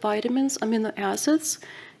us with vitamins, amino acids,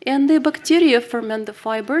 and the bacteria ferment the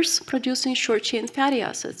fibers, producing short-chain fatty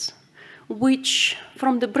acids, which,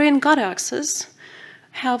 from the brain-gut axis,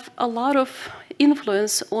 have a lot of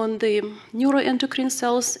influence on the neuroendocrine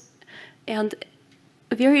cells and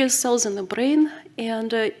various cells in the brain.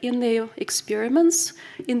 And in the experiments,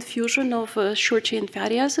 infusion of short-chain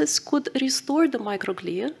fatty acids could restore the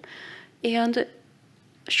microglia. And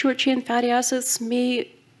short-chain fatty acids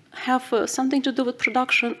may have something to do with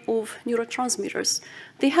production of neurotransmitters.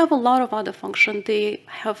 They have a lot of other functions. They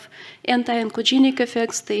have anti-oncogenic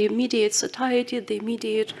effects. They mediate satiety. They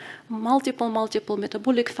mediate multiple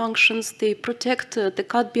metabolic functions. They protect the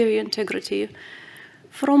gut barrier integrity.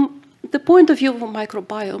 From the point of view of a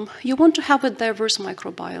microbiome, you want to have a diverse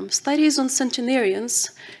microbiome. Studies on centenarians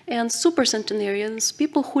and supercentenarians,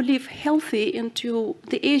 people who live healthy into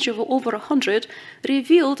the age of over 100,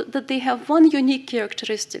 revealed that they have one unique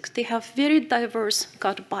characteristic. They have very diverse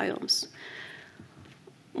gut biomes.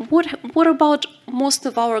 What about most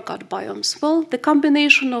of our gut biomes? Well, the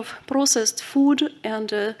combination of processed food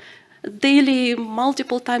and daily,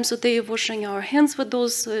 multiple times a day, washing our hands with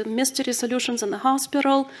those mystery solutions in the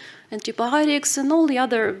hospital, antibiotics, and all the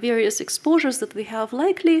other various exposures that we have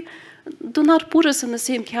likely do not put us in the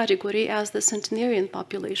same category as the centenarian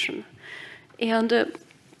population. And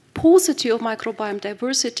paucity of microbiome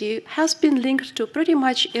diversity has been linked to pretty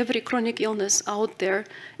much every chronic illness out there,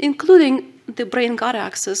 including the brain-gut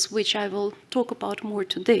axis, which I will talk about more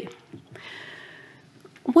today.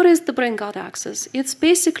 What is the brain-gut axis? It's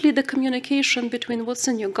basically the communication between what's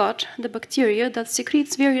in your gut, the bacteria that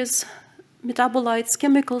secretes various metabolites,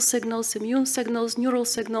 chemical signals, immune signals, neural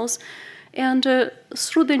signals, and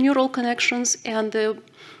through the neural connections and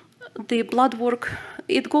the blood work,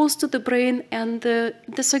 it goes to the brain and the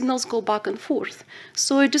signals go back and forth.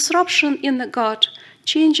 So a disruption in the gut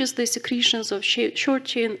changes the secretions of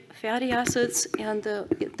short-chain fatty acids and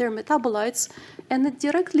their metabolites, and it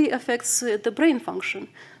directly affects the brain function.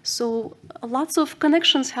 So lots of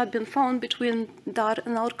connections have been found between that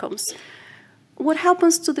and outcomes. What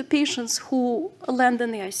happens to the patients who land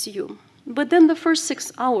in the ICU? Within the first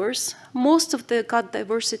 6 hours, most of the gut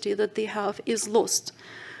diversity that they have is lost.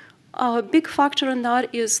 A big factor in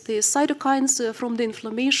that is the cytokines from the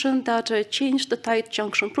inflammation that change the tight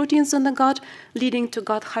junction proteins in the gut, leading to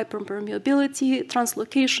gut hyperpermeability,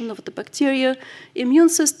 translocation of the bacteria, immune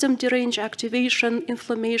system deranged activation,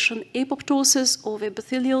 inflammation, apoptosis of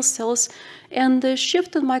epithelial cells, and the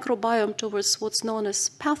shift in microbiome towards what's known as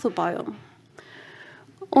pathobiome.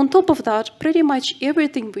 On top of that, pretty much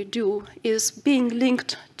everything we do is being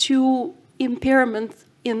linked to impairment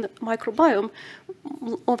in microbiome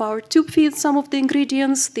of our tube feed, some of the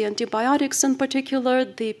ingredients, the antibiotics in particular,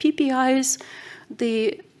 the PPIs,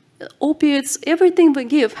 the opiates, everything we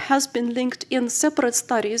give has been linked in separate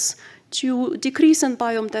studies to decrease in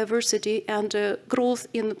biome diversity and growth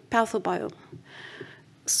in pathobiome.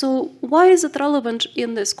 So why is it relevant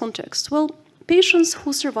in this context? Well, patients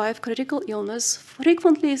who survive critical illness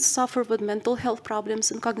frequently suffer with mental health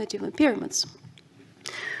problems and cognitive impairments.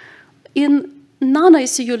 In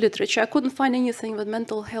non-ICU literature, I couldn't find anything with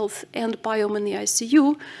mental health and biome in the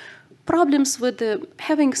ICU. Problems with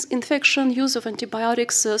having infection, use of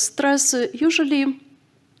antibiotics, stress usually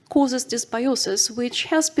causes dysbiosis, which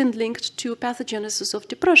has been linked to pathogenesis of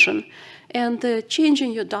depression. And change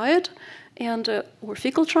in your diet and or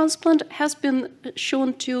fecal transplant has been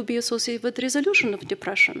shown to be associated with resolution of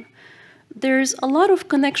depression. There's a lot of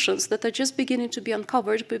connections that are just beginning to be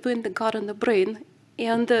uncovered between the gut and the brain.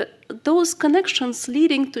 And those connections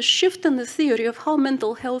leading to shift in the theory of how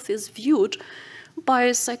mental health is viewed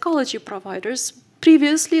by psychology providers.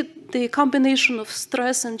 Previously, the combination of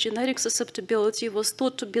stress and genetic susceptibility was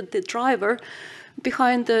thought to be the driver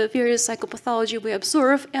behind the various psychopathology we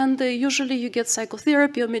observe, and usually you get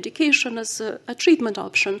psychotherapy or medication as a treatment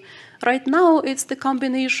option. Right now, it's the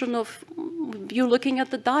combination of you're looking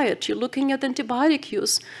at the diet, you're looking at antibiotic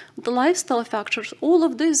use, the lifestyle factors. All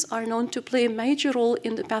of these are known to play a major role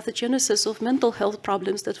in the pathogenesis of mental health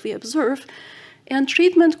problems that we observe, and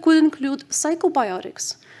treatment could include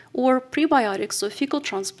psychobiotics or prebiotics or fecal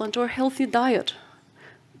transplant or healthy diet.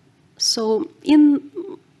 So in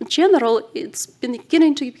general, it's been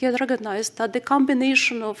beginning to get recognized that the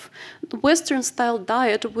combination of the Western-style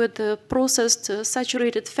diet with the processed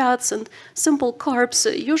saturated fats and simple carbs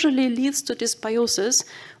usually leads to dysbiosis,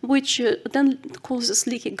 which then causes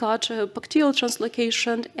leaky gut, bacterial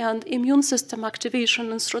translocation, and immune system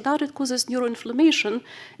activation, and through that it causes neuroinflammation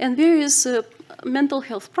and various mental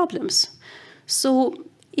health problems. So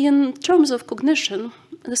in terms of cognition,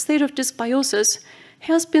 the state of dysbiosis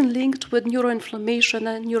has been linked with neuroinflammation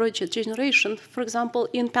and neurodegeneration, for example,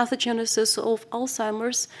 in pathogenesis of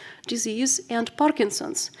Alzheimer's disease and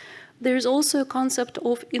Parkinson's. There's also a concept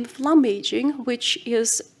of inflammaging, which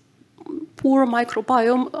is poor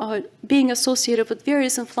microbiome being associated with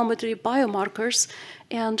various inflammatory biomarkers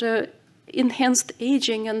and enhanced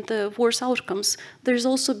aging and worse outcomes. There's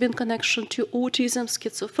also been connection to autism,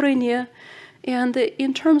 schizophrenia, and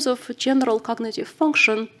in terms of general cognitive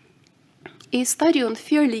function, a study on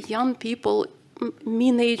fairly young people,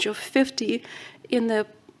 mean age of 50, in a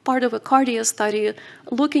part of a cardia study,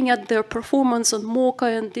 looking at their performance on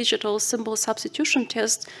MoCA and digital symbol substitution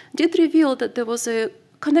tests, did reveal that there was a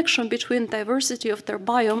connection between diversity of their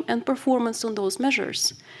biome and performance on those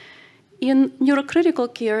measures. In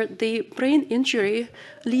neurocritical care, the brain injury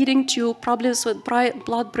leading to problems with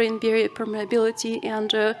blood-brain barrier permeability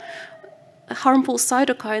and harmful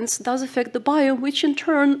cytokines does affect the biome, which in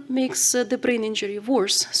turn makes the brain injury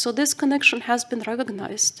worse. So this connection has been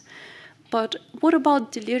recognized. But what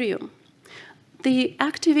about delirium? The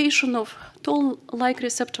activation of toll-like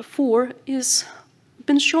receptor 4 is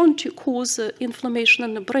been shown to cause inflammation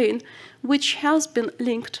in the brain, which has been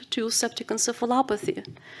linked to septic encephalopathy.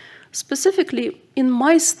 Specifically, in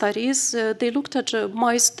mice studies, they looked at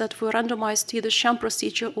mice that were randomized to either sham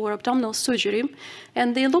procedure or abdominal surgery,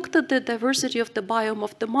 and they looked at the diversity of the biome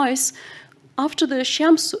of the mice after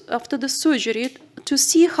the surgery to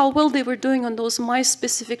see how well they were doing on those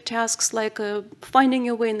mice-specific tasks like finding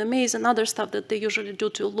a way in the maze and other stuff that they usually do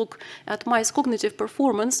to look at mice cognitive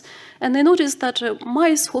performance. And they noticed that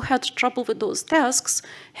mice who had trouble with those tasks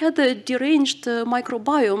had a deranged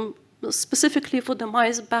microbiome. Specifically for the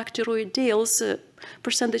mice, bacteroidales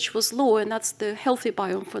percentage was low, and that's the healthy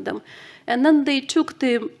biome for them. And then they took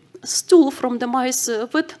the stool from the mice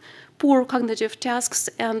with poor cognitive tasks,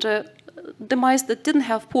 and the mice that didn't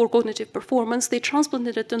have poor cognitive performance, they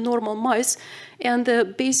transplanted it to normal mice, and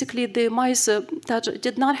basically the mice that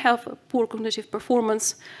did not have poor cognitive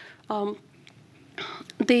performance,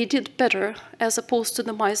 they did better as opposed to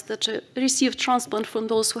the mice that received transplant from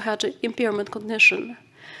those who had impairment cognition.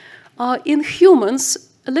 In humans,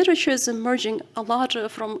 literature is emerging a lot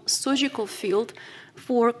from surgical field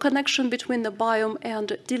for connection between the biome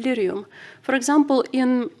and delirium. For example,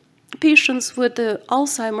 in patients with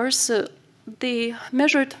Alzheimer's, they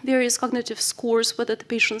measured various cognitive scores, whether the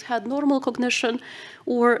patients had normal cognition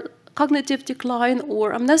or cognitive decline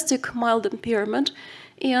or amnestic mild impairment,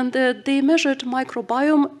 and they measured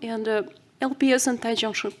microbiome and LPS and tight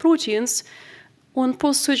junction proteins on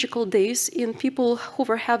post-surgical days in people who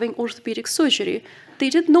were having orthopedic surgery. They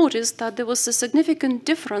did notice that there was a significant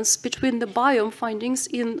difference between the biome findings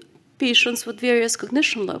in patients with various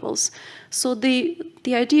cognition levels. So the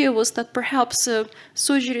idea was that perhaps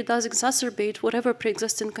surgery does exacerbate whatever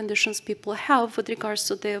pre-existing conditions people have with regards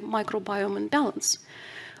to their microbiome imbalance.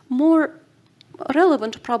 More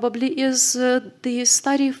relevant probably is the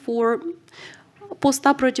study for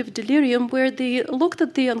postoperative delirium, where they looked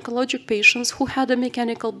at the oncologic patients who had a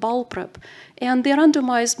mechanical bowel prep, and they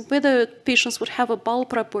randomized whether patients would have a bowel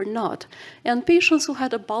prep or not. And patients who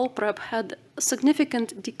had a bowel prep had a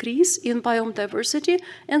significant decrease in biome diversity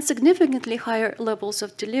and significantly higher levels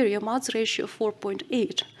of delirium, odds ratio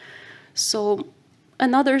 4.8. So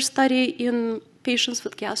another study in patients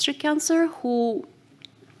with gastric cancer who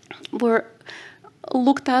were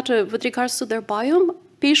looked at with regards to their biome.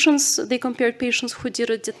 They compared patients who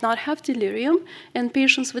did not have delirium, and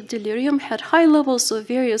patients with delirium had high levels of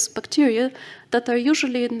various bacteria that are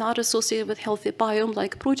usually not associated with healthy biome,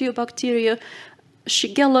 like proteobacteria,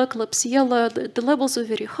 Shigella, Klebsiella, the levels are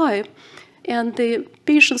very high. And the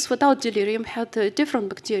patients without delirium had different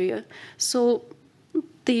bacteria. So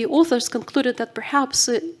the authors concluded that perhaps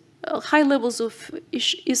high levels of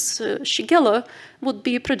Shigella would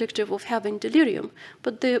be predictive of having delirium.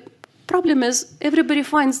 But the problem is everybody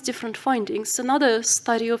finds different findings. Another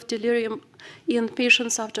study of delirium in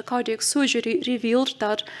patients after cardiac surgery revealed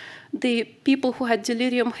that the people who had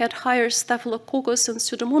delirium had higher Staphylococcus and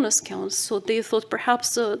Pseudomonas counts, so they thought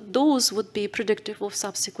perhaps those would be predictive of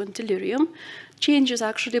subsequent delirium. Changes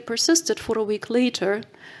actually persisted for a week later,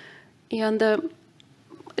 and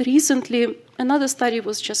recently another study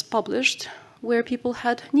was just published where people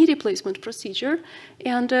had knee replacement procedure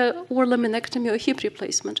and or laminectomy or hip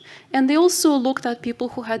replacement. And they also looked at people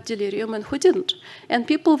who had delirium and who didn't. And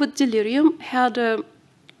people with delirium had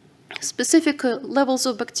specific levels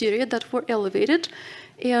of bacteria that were elevated,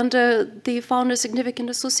 and they found a significant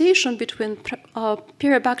association between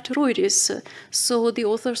Peribacteroides. So the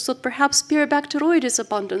authors thought perhaps Peribacteroides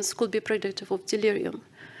abundance could be predictive of delirium.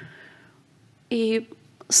 A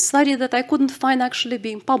study that I couldn't find actually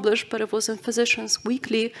being published, but it was in Physicians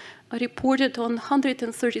Weekly, reported on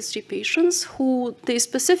 133 patients who they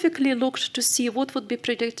specifically looked to see what would be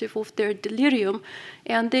predictive of their delirium,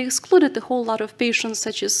 and they excluded a whole lot of patients,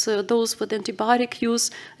 such as those with antibiotic use,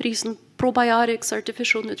 recent probiotics,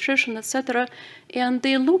 artificial nutrition, etc. And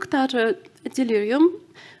they looked at delirium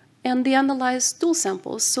and they analyzed stool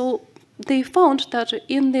samples. So they found that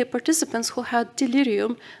in the participants who had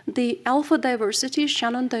delirium, the alpha diversity,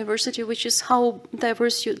 Shannon diversity, which is how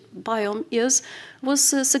diverse your biome is, was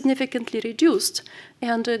significantly reduced.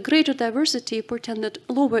 And greater diversity portended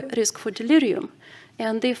lower risk for delirium.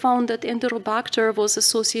 And they found that Enterobacter was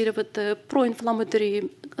associated with the pro-inflammatory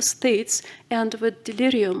states and with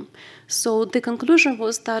delirium. So the conclusion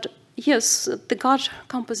was that, yes, the gut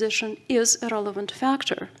composition is a relevant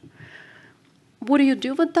factor. What do you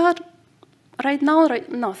do with that? Right now,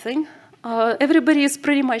 nothing. Everybody is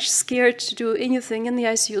pretty much scared to do anything in the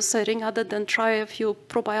ICU setting other than try a few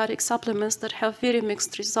probiotic supplements that have very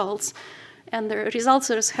mixed results. And the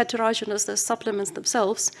results are as heterogeneous as supplements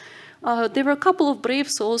themselves. There were a couple of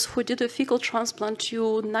brave souls who did a fecal transplant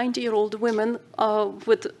to 90-year-old women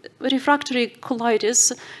with refractory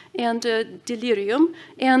colitis and delirium.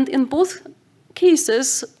 And in both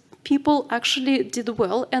cases, people actually did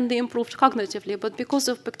well and they improved cognitively, but because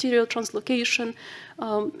of bacterial translocation,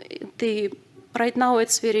 right now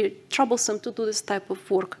it's very troublesome to do this type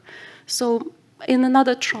of work. So in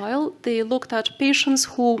another trial, they looked at patients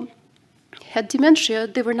who had dementia,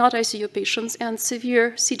 they were not ICU patients, and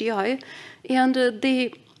severe CDI, and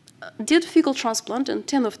they did fecal transplant in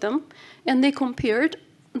 10 of them, and they compared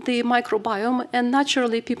the microbiome, and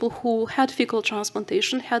naturally people who had fecal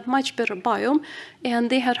transplantation had much better biome, and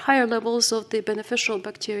they had higher levels of the beneficial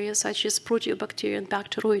bacteria such as Proteobacteria and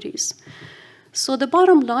Bacteroides. So the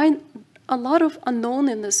bottom line, a lot of unknown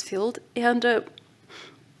in this field, and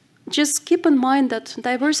just keep in mind that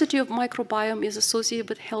diversity of microbiome is associated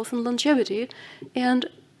with health and longevity, and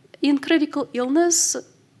in critical illness,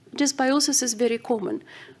 dysbiosis is very common.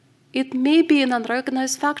 It may be an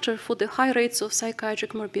unrecognized factor for the high rates of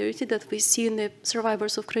psychiatric morbidity that we see in the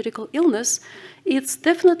survivors of critical illness. It's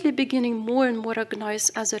definitely beginning more and more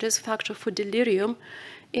recognized as a risk factor for delirium.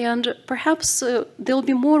 And perhaps there'll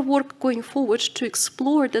be more work going forward to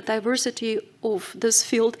explore the diversity of this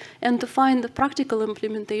field and to find the practical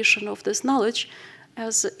implementation of this knowledge.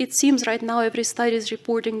 As it seems right now, every study is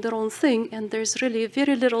reporting their own thing, and there's really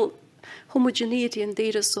very little homogeneity in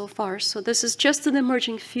data so far. So this is just an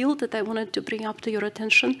emerging field that I wanted to bring up to your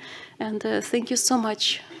attention, and thank you so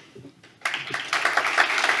much.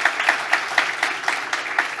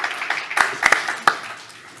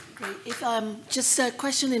 Great. If just a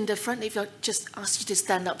question in the front, if I just ask you to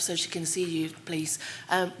stand up so she can see you, please.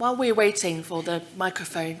 While we're waiting for the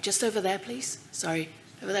microphone, just over there, please. Sorry,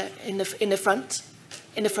 over there in the front.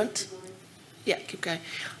 In the front. Yeah, keep going.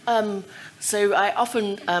 So I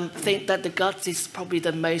often think that the gut is probably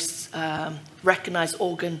the most recognized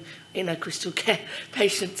organ in a critical care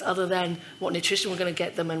patient, other than what nutrition we're going to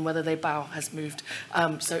get them and whether their bowel has moved.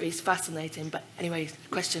 So it's fascinating. But anyway,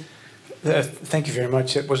 question. Thank you very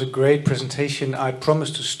much. It was a great presentation. I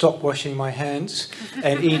promise to stop washing my hands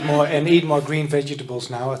and eat more green vegetables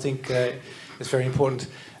now. I think it's very important.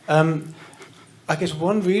 I guess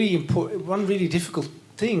one really difficult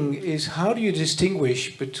thing is, how do you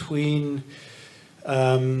distinguish between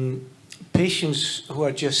patients who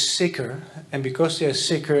are just sicker, and because they're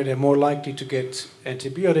sicker, they're more likely to get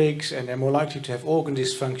antibiotics and they're more likely to have organ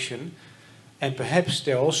dysfunction, and perhaps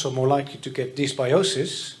they're also more likely to get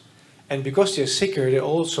dysbiosis, and because they're sicker, they're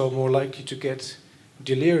also more likely to get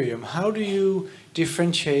delirium. How do you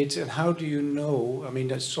differentiate and how do you know, I mean,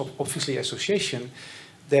 that's obviously association,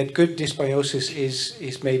 that good dysbiosis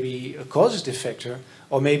is maybe a causative factor,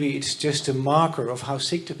 or maybe it's just a marker of how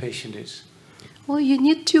sick the patient is? Well, you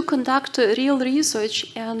need to conduct real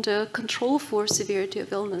research and control for severity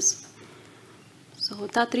of illness. So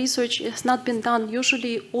that research has not been done.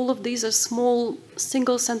 Usually all of these are small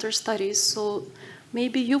single-center studies. So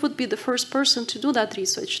maybe you would be the first person to do that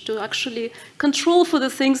research, to actually control for the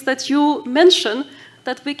things that you mention,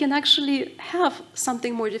 that we can actually have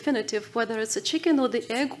something more definitive, whether it's a chicken or the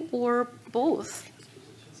egg or both.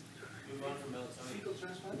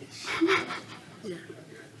 Yeah.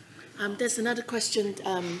 There's another question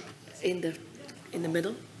in the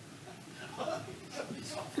middle.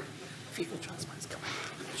 Fecal transplants.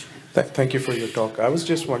 Thank you for your talk. I was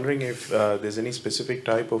just wondering if there's any specific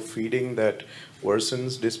type of feeding that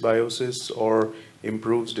worsens dysbiosis or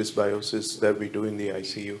improves dysbiosis that we do in the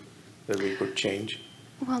ICU that we could change?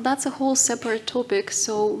 Well, that's a whole separate topic.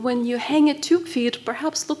 So when you hang a tube feed,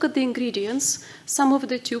 perhaps look at the ingredients. Some of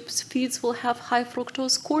the tube feeds will have high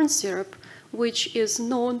fructose corn syrup, which is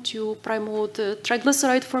known to promote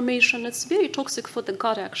triglyceride formation. It's very toxic for the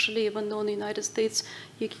gut, actually, even though in the United States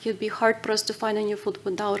you could be hard-pressed to find any food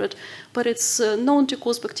without it. But it's known to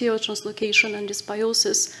cause bacterial translocation and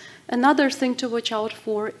dysbiosis. Another thing to watch out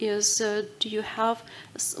for is, do you have,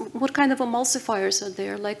 what kind of emulsifiers are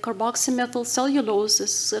there? Like carboxymethyl cellulose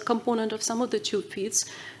is a component of some of the tube feeds,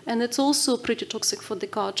 and it's also pretty toxic for the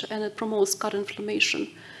gut, and it promotes gut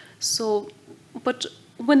inflammation. So, but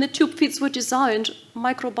when the tube feeds were designed,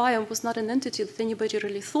 microbiome was not an entity that anybody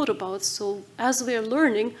really thought about. So as we are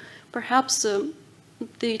learning, perhaps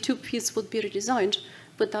the tube feeds would be redesigned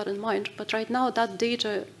with that in mind. But right now, that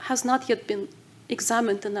data has not yet been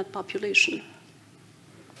examined in that population.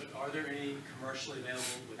 But are there any commercially available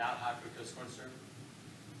without high fructose corn syrup?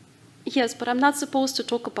 Yes, but I'm not supposed to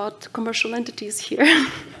talk about commercial entities here.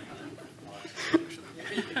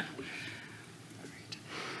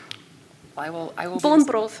 I will Bone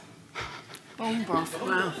broth. Bone broth.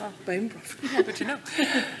 Wow. Bone broth. Yeah, good to know.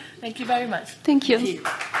 Thank you very much. Thank you. Thank you.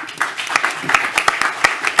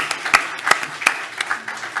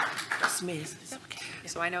 Smears. Okay.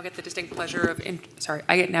 So I now get the distinct pleasure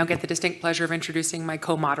of introducing my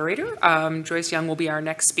co-moderator. Joyce Yeung will be our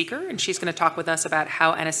next speaker, and she's going to talk with us about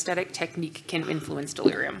how anesthetic technique can influence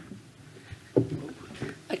delirium.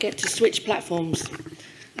 I get to switch platforms.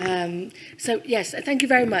 So yes, thank you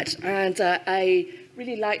very much. And I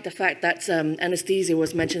really like the fact that anesthesia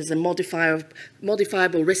was mentioned as a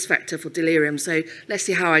modifiable risk factor for delirium. So let's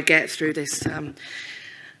see how I get through this.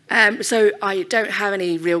 So I don't have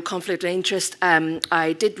any real conflict of interest.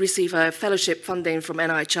 I did receive a fellowship funding from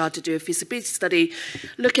NIHR to do a feasibility study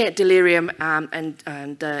looking at delirium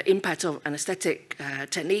and the impact of anesthetic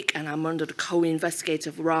technique, and I'm under the co-investigator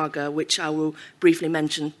of RAGA, which I will briefly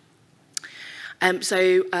mention.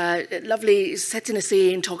 Lovely setting a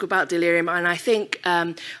scene, talk about delirium, and I think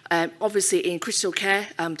obviously in critical care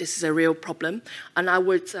this is a real problem, and I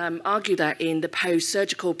would argue that in the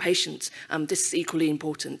post-surgical patients this is equally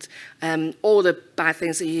important. All the bad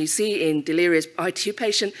things that you see in delirious ITU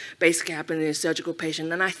patient basically happen in a surgical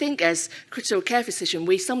patient, and I think as critical care physician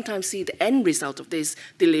we sometimes see the end result of this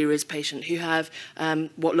delirious patient who have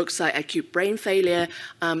what looks like acute brain failure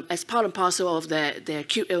as part and parcel of their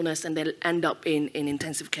acute illness, and they'll end up in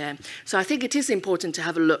intensive care. So I think it is important to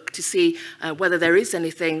have a look to see whether there is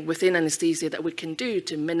anything within anesthesia that we can do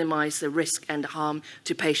to minimize the risk and harm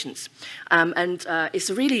to patients. It's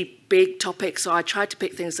a really big topic, so I tried to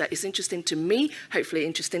pick things that is interesting to me, hopefully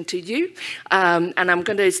interesting to you. And I'm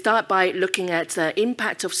going to start by looking at the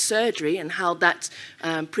impact of surgery and how that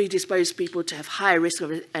predisposes people to have higher risk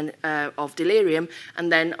of delirium.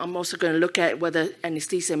 And then I'm also going to look at whether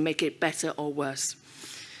anesthesia make it better or worse.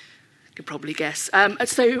 You can probably guess.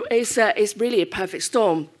 So it's really a perfect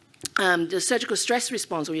storm. The surgical stress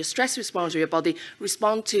response, or your stress response of your body,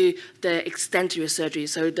 respond to the extent of your surgery.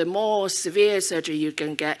 So the more severe surgery you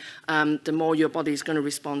can get, the more your body is going to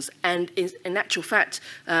respond. And in actual fact,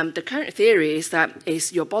 the current theory is that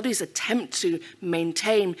it's your body's attempt to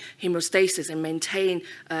maintain hemostasis and maintain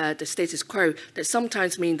the status quo that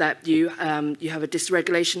sometimes mean that you have a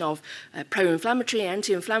dysregulation of pro-inflammatory,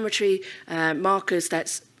 anti-inflammatory markers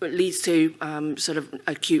that leads to sort of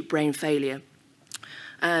acute brain failure.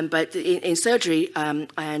 But in surgery,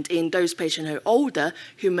 and in those patients who are older,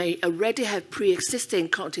 who may already have pre-existing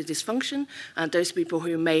cognitive dysfunction, and those people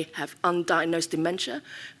who may have undiagnosed dementia,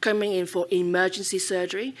 coming in for emergency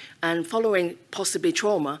surgery, and following possibly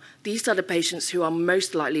trauma, these are the patients who are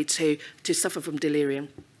most likely to suffer from delirium.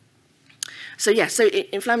 So yeah, so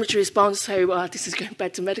inflammatory response, so this is going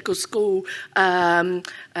back to medical school,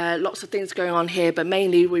 lots of things going on here, but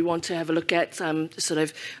mainly we want to have a look at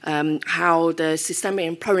how the systemic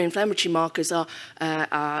and pro-inflammatory markers are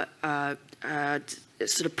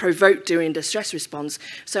sort of provoked during the stress response.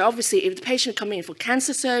 So obviously, if the patient coming in for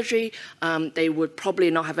cancer surgery, they would probably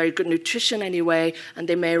not have very good nutrition anyway, and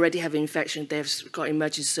they may already have an infection. They've got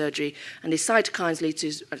emergency surgery, and the cytokines lead to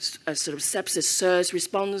a sort of sepsis SIRS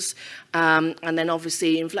response. And then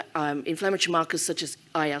obviously, inflammatory markers such as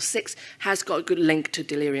IL-6 has got a good link to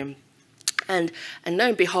delirium. And lo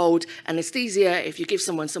and behold, anesthesia, if you give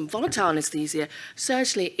someone some volatile anesthesia,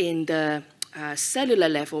 certainly in the cellular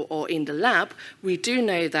level or in the lab, we do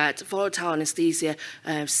know that volatile anesthesia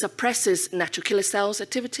suppresses natural killer cells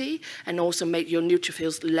activity and also make your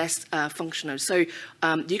neutrophils less functional. So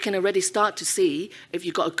you can already start to see if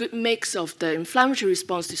you've got a good mix of the inflammatory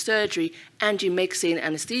response to surgery and you mix in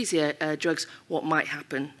anesthesia drugs, what might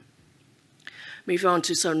happen. Moving on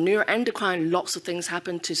to sort of neuroendocrine, lots of things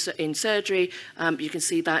happen in surgery. You can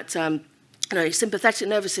see that your sympathetic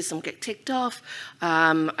nervous system get ticked off,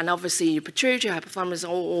 and obviously your pituitary, your hypothalamus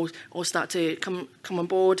all start to come on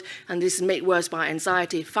board, and this is made worse by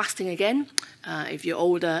anxiety, fasting again, if you're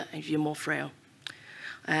older, if you're more frail.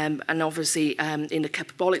 And obviously in the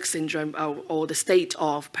catabolic syndrome or the state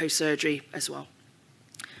of post-surgery as well.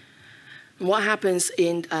 And what happens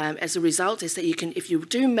as a result is that you can, if you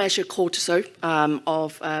do measure cortisol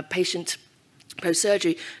of patient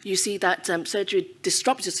post-surgery, you see that surgery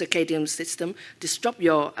disrupts your circadian system, disrupt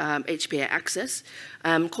your HPA axis.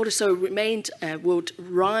 Cortisol would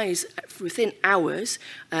rise within hours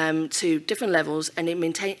to different levels, and it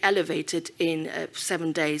maintain elevated in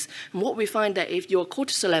 7 days. And what we find that if your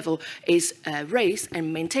cortisol level is raised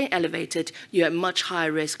and maintain elevated, you're at much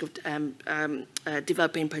higher risk of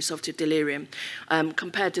developing post-operative delirium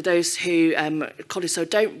compared to those who cortisol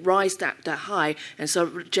don't rise that high and sort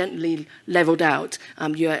of gently leveled out,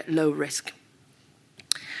 you're at low risk.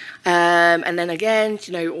 And then again,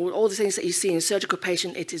 all the things that you see in a surgical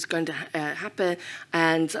patient, it is going to happen.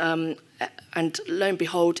 And lo and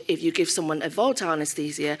behold, if you give someone a volatile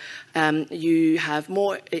anesthesia, you have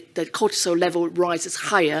more, the cortisol level rises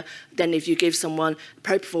higher than if you give someone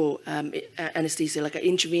propofol anesthesia, like an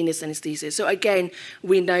intravenous anesthesia. So again,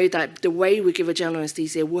 we know that the way we give a general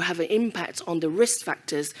anesthesia will have an impact on the risk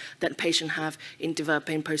factors that patients have in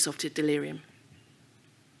developing postoperative delirium.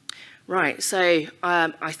 Right, so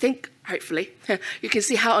I think, hopefully, you can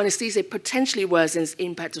see how anesthesia potentially worsens the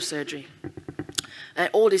impact of surgery.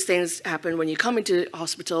 All these things happen when you come into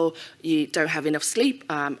hospital, you don't have enough sleep.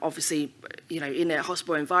 Obviously, in a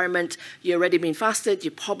hospital environment, you've already been fasted,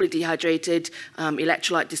 you're probably dehydrated,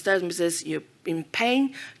 electrolyte disturbances, you're in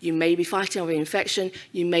pain, you may be fighting with an infection,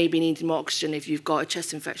 you may be needing more oxygen if you've got a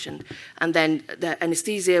chest infection. And then the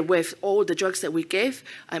anesthesia with all the drugs that we give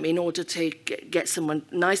in order to get someone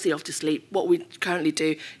nicely off to sleep, what we currently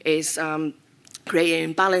do is create an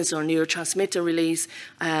imbalance on neurotransmitter release,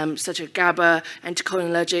 such as GABA,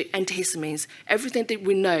 anticholinergic, antihistamines. Everything that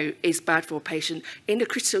we know is bad for a patient. In the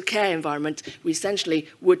critical care environment, we essentially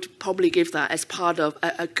would probably give that as part of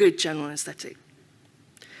a good general anesthetic.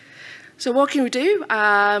 So what can we do?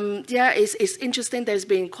 It's interesting. There's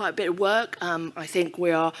been quite a bit of work. I think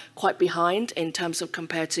we are quite behind in terms of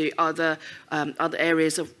compared to other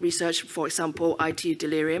areas of research, for example, ITU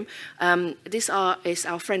delirium. This is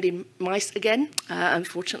our friendly mice again.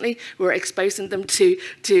 Unfortunately, we're exposing them to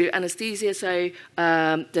anesthesia. So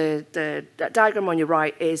the diagram on your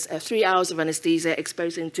right is 3 hours of anesthesia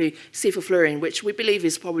exposing to sevoflurane, which we believe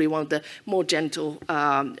is probably one of the more gentle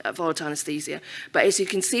volatile anesthesia. But as you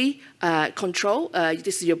can see, control,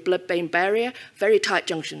 this is your blood-brain barrier, very tight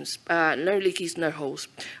junctions, no leakies, no holes.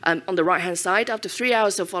 On the right-hand side, after 3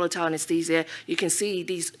 hours of volatile anesthesia, you can see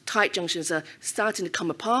these tight junctions are starting to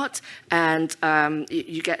come apart, and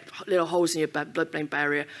you get little holes in your blood-brain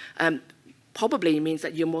barrier. Probably means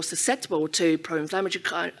that you're more susceptible to pro-inflammatory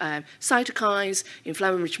cytokines,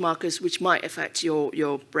 inflammatory markers, which might affect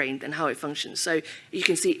your brain and how it functions. So you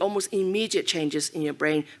can see almost immediate changes in your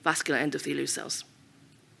brain vascular endothelial cells.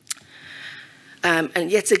 And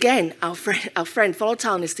yet again, our friend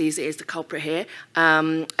volatile anesthesia is the culprit here,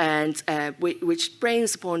 which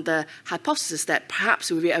brings upon the hypothesis that perhaps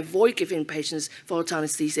if we avoid giving patients volatile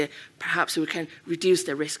anesthesia, perhaps we can reduce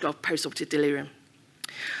the risk of postoperative delirium.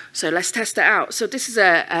 So let's test that out. So this is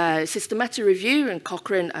a systematic review in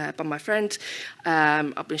Cochrane by my friend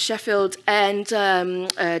up in Sheffield. And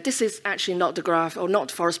this is actually not the graph or not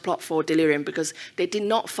the forest plot for delirium, because they did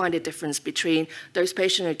not find a difference between those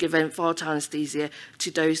patients who are given volatile anesthesia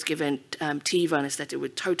to those given TEVA anesthetic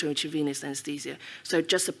with total intravenous anesthesia. So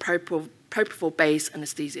just a propofol propofol-based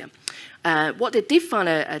anesthesia. What they did find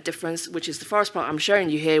a difference, which is the forest plot I'm showing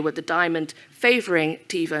you here with the diamond favoring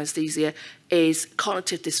TEVA anesthesia, is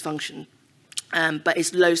cognitive dysfunction. But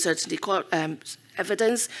it's low certainty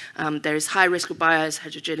evidence. There is high risk of bias,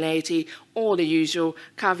 heterogeneity, all the usual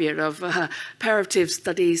caveat of comparative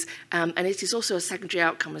studies, and it is also a secondary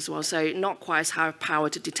outcome as well, so not quite as high power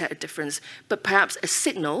to detect a difference, but perhaps a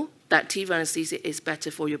signal that TEVA anesthesia is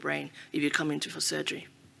better for your brain if you come into for surgery.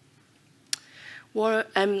 Well,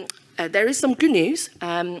 there is some good news.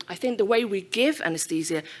 I think the way we give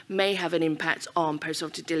anesthesia may have an impact on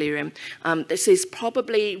postoperative delirium. This is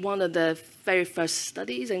probably one of the very first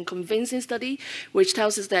studies and convincing study, which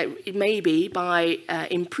tells us that it may be by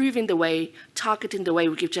improving the way, targeting the way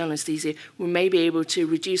we give general anesthesia, we may be able to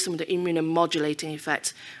reduce some of the immunomodulating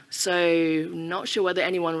effects. So not sure whether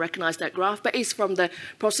anyone recognized that graph, but it's from the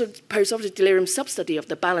postoperative delirium sub-study of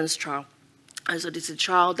the BALANCE trial. So this is a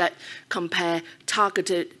trial that compare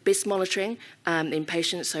targeted BIS monitoring in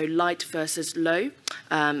patients, so light versus low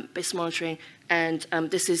BIS monitoring. And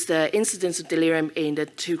this is the incidence of delirium in the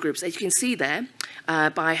two groups. As you can see there,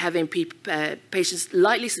 by having patients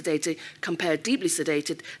lightly sedated compared deeply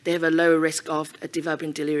sedated, they have a lower risk of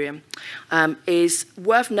developing delirium. It's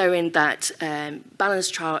worth knowing that BALANCE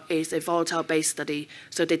trial is a volatile-based study,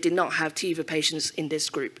 so they did not have TEVA patients in this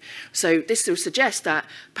group. So this will suggest that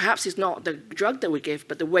perhaps it's not the drug that we give,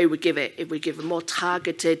 but the way we give it. If we give a more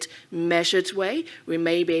targeted, measured way, we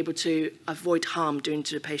may be able to avoid harm doing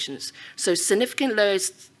to the patients. So significant lower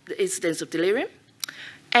incidence of delirium,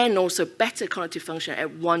 and also better cognitive function at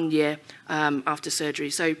 1 year after surgery.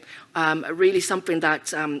 So really something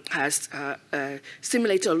that has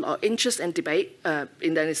stimulated a lot of interest and debate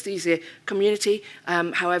in the anesthesia community.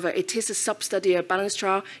 However, it is a sub-study of BALANCE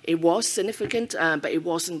trial. It was significant, but it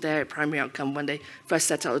wasn't their primary outcome when they first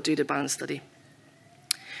set out to do the BALANCE study.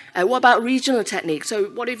 What about regional technique? So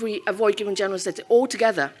what if we avoid giving general anesthetic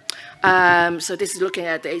altogether? So this is looking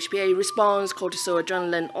at the HPA response, cortisol,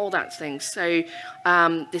 adrenaline, all that things. So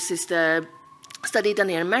this is the study done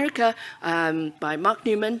in America by Mark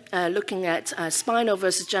Newman, looking at spinal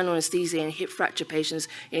versus general anesthesia in hip fracture patients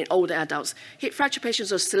in older adults. Hip fracture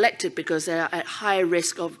patients are selected because they are at higher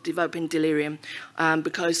risk of developing delirium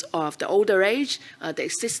because of the older age, the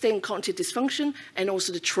existing cognitive dysfunction, and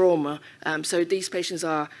also the trauma. So these patients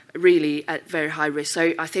are really at very high risk.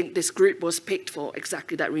 So I think this group was picked for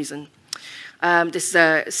exactly that reason. This is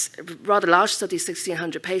a rather large study,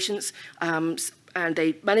 1,600 patients. And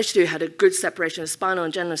they managed to have a good separation of spinal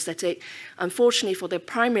and general anesthetic. Unfortunately, for their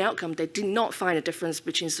primary outcome, they did not find a difference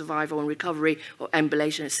between survival and recovery or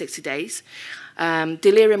ambulation at 60 days.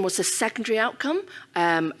 Delirium was a secondary outcome,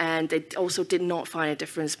 and they also did not find a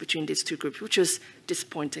difference between these two groups, which was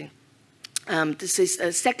disappointing. This is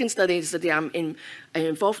a second study that I'm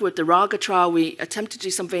involved with, the RAGA trial. We attempted to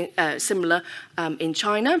do something similar in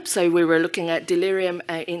China. So we were looking at delirium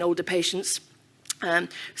in older patients.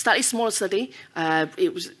 Slightly smaller study.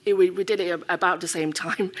 We did it about the same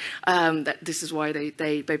time. This is why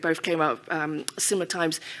they both came out similar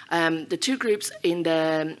times. The two groups in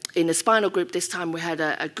the spinal group this time we had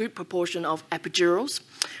a good proportion of epidurals.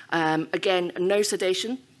 Again, no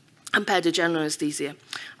sedation compared to general anesthesia.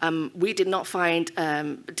 We did not find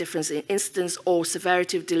a difference in incidence or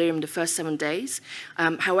severity of delirium in the first 7 days.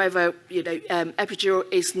 However, epidural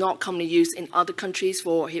is not commonly used in other countries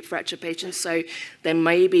for hip fracture patients, so there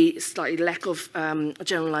may be slightly lack of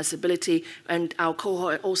generalizability, and our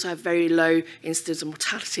cohort also have very low incidence of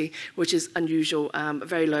mortality, which is unusual,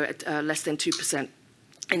 very low at less than 2%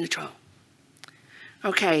 in the trial.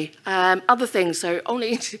 Okay, other things. So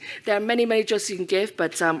there are many drugs you can give,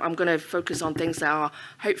 but I'm going to focus on things that are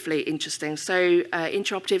hopefully interesting. So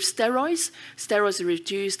intraoperative steroids. Steroids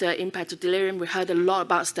reduce the impact of delirium. We heard a lot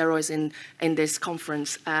about steroids in this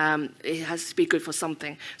conference. It has to be good for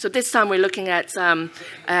something. So this time we're looking at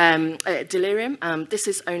delirium. This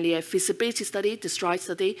is only a feasibility study, the STRIDE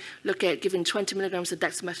study. Look at giving 20 milligrams of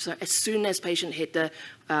dexamethasone as soon as patient hit the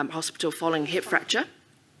hospital following hip fracture.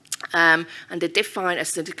 And they did find a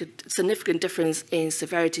significant difference in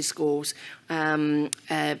severity scores,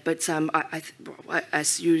 but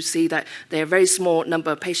as you see that there are a very small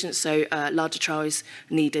number of patients, so larger trial is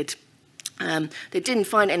needed. They didn't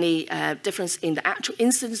find any difference in the actual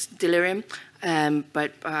incidence of delirium,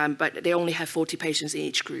 but they only have 40 patients in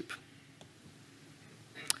each group.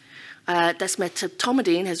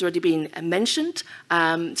 Desmetanide has already been mentioned,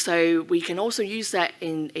 so we can also use that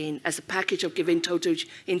as a package of giving total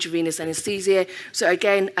intravenous anesthesia. So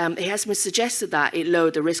again, it has been suggested that it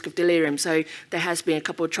lowered the risk of delirium, so there has been a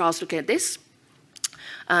couple of trials looking at this.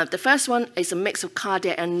 The first one is a mix of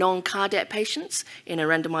cardiac and non-cardiac patients in a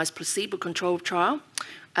randomized placebo-controlled trial.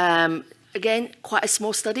 Again, quite a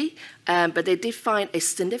small study, but they did find a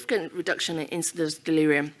significant reduction in incidence of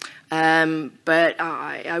delirium. But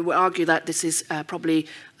I would argue that this is probably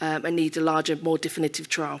needs a larger, more definitive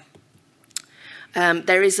trial.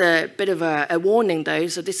 There is a bit of a warning, though.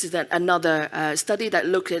 So this is another study that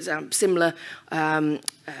looked at similar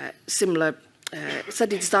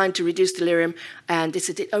study designed to reduce delirium, and this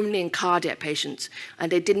is only in cardiac patients. And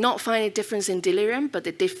they did not find a difference in delirium, but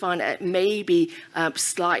they did find maybe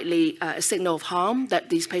slightly a signal of harm, that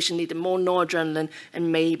these patients needed more noradrenaline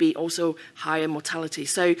and maybe also higher mortality.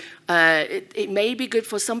 So it may be good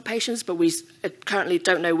for some patients, but we currently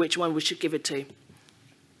don't know which one we should give it to.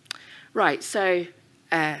 Right, so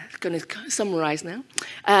going to summarize now.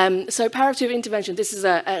 So palliative intervention, this is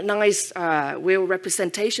a nice real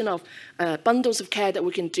representation of bundles of care that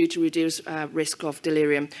we can do to reduce risk of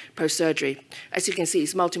delirium post-surgery. As you can see,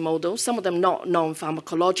 it's multimodal, some of them not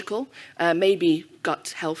non-pharmacological, maybe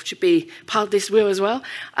gut health should be part of this wheel as well,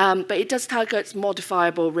 but it does target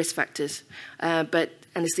modifiable risk factors, but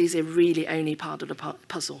anesthesia is really only part of the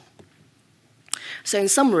puzzle. So in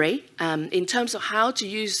summary, in terms of how to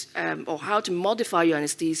use or how to modify your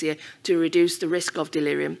anesthesia to reduce the risk of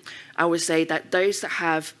delirium, I would say that those that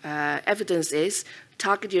have evidence is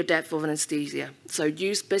target your depth of anesthesia. So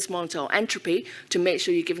use BIS monitor or entropy to make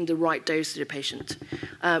sure you're giving the right dose to the patient.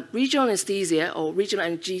 Regional anesthesia or regional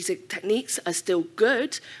analgesic techniques are still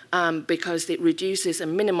good because it reduces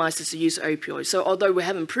and minimizes the use of opioids. So although we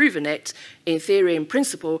haven't proven it, in theory and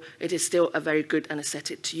principle, it is still a very good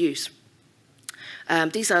anesthetic to use.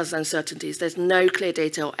 These are the uncertainties. There's no clear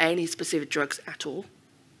data or any specific drugs at all.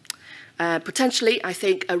 Potentially, I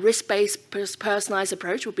think a risk-based, personalized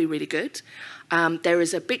approach would be really good. There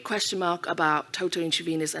is a big question mark about total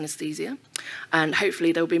intravenous anesthesia, and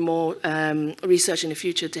hopefully there will be more research in the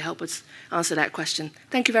future to help us answer that question.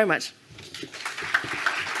 Thank you very much.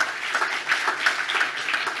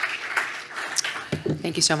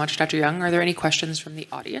 Thank you so much, Dr. Yeung. Are there any questions from the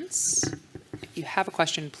audience? If you have a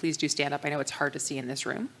question, please do stand up. I know it's hard to see in this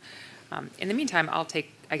room. In the meantime, I'll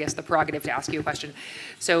take, I guess, the prerogative to ask you a question.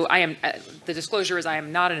 So I am, the disclosure is I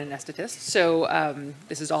am not an anesthetist, so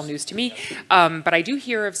this is all news to me. But I do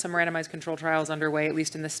hear of some randomized control trials underway, at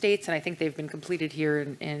least in the States, and I think they've been completed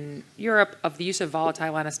here in Europe, of the use of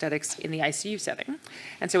volatile anesthetics in the ICU setting.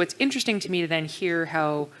 And so it's interesting to me to then hear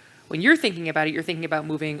how, when you're thinking about it, you're thinking about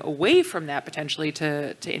moving away from that potentially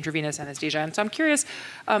to intravenous anesthesia. And so I'm curious,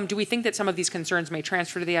 do we think that some of these concerns may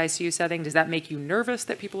transfer to the ICU setting? Does that make you nervous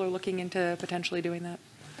that people are looking into potentially doing that?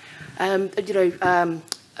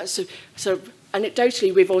 So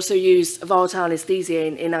anecdotally, we've also used volatile anesthesia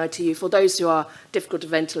in ITU for those who are difficult to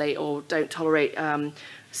ventilate or don't tolerate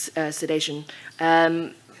sedation.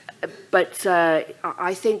 But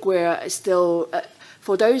I think we're still...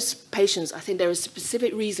 for those patients, I think there is a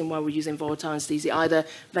specific reason why we're using volatile anesthesia, either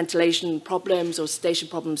ventilation problems or sedation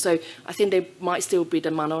problems. So I think they might still be the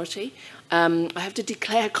minority. I have to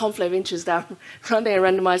declare a conflict of interest that I'm running a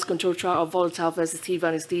randomized controlled trial of volatile versus TIVA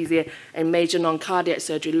anesthesia and major non-cardiac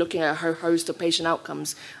surgery, looking at a whole host of patient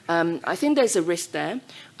outcomes. I think there's a risk there.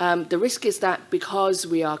 The risk is that because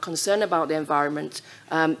we are concerned about the environment,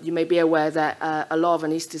 you may be aware that a lot of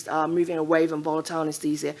anesthetists are moving away from volatile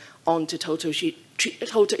anesthesia onto total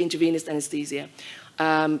intravenous anesthesia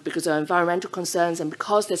because of environmental concerns and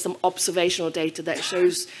because there's some observational data that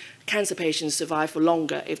shows cancer patients survive for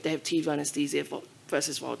longer if they have TIVA anesthesia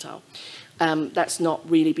versus volatile. That's not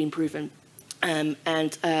really been proven. And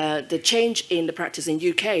the change in the practice in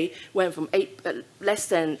UK went from less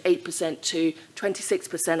than 8% to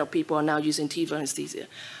 26% of people are now using TIVA anesthesia.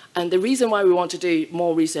 And the reason why we want to do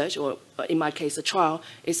more research, or in my case, a trial,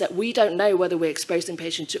 is that we don't know whether we're exposing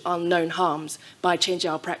patients to unknown harms by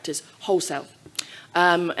changing our practice wholesale.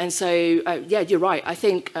 And so, yeah, you're right. I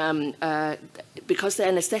think because the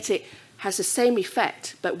anesthetic has the same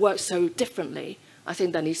effect but works so differently, I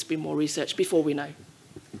think there needs to be more research before we know.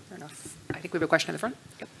 Fair enough. I think we have a question in the front.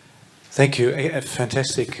 Yep. Thank you.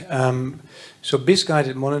 Fantastic. So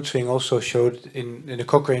BIS-guided monitoring also showed in a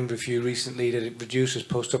Cochrane review recently that it reduces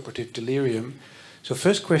postoperative delirium. So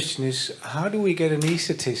first question is, how do we get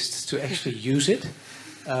anesthetists to actually use it?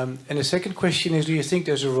 And the second question is, do you think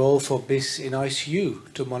there's a role for BIS in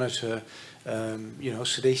ICU to monitor,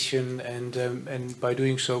 sedation and by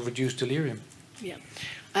doing so reduce delirium? Yeah.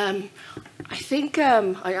 I think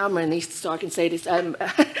I'm an anaesthetist, so I can say this.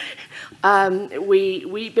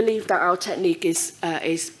 We believe that our technique is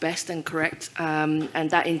best and correct, and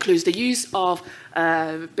that includes the use of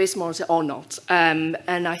BIS monitor or not. And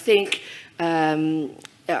I think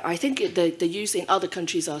I think the use in other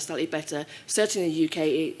countries are slightly better. Certainly in the UK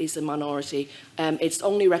it is a minority. It's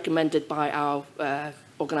only recommended by our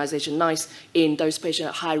organisation, NICE, in those patients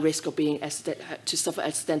at high risk of being to suffer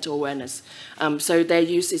accidental awareness. So their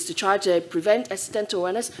use is to try to prevent accidental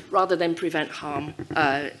awareness rather than prevent harm,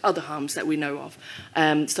 other harms that we know of.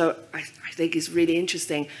 So I think it's really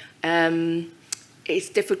interesting. It's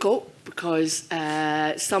difficult because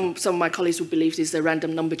some of my colleagues would believe this is a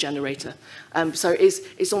random number generator. So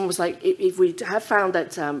it's almost like if we have found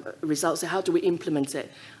that results, how do we implement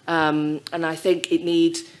it? And I think it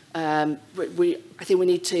needs, I think we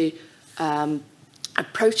need to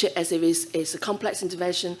approach it as if it's a complex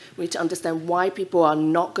intervention. We need to understand why people are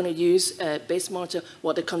not going to use base monitor,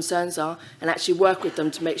 what the concerns are, and actually work with them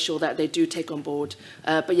to make sure that they do take on board.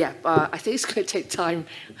 But yeah, I think it's going to take time.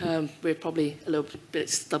 We're probably a little bit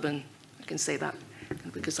stubborn, I can say that,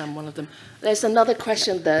 because I'm one of them. There's another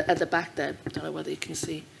question there at the back there. I don't know whether you can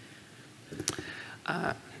see.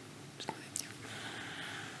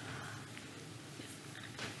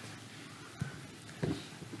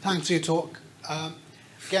 Thanks for your talk.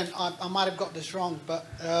 Again, I might have got this wrong, but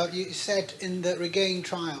you said in the REGAIN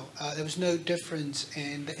trial there was no difference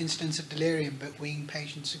in the incidence of delirium between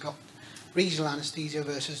patients who got regional anesthesia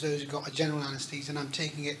versus those who got a general anesthesia, and I'm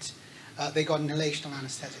taking it they got inhalational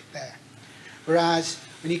anesthetic there. Whereas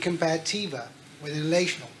when you compare TIVA with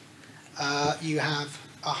inhalational, you have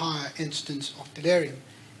a higher incidence of delirium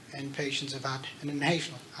in patients who've had an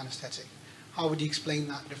inhalational anesthetic. How would you explain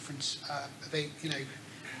that difference?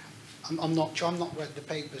 I'm not sure. I'm not read the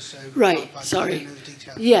papers, so right. I Sorry. don't know the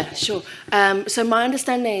details. Yeah, sure. So my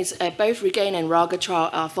understanding is both REGAIN and RAGA trial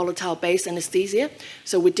are volatile-based anesthesia.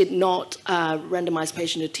 So we did not randomize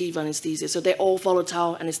patients to TIVA anesthesia. So they're all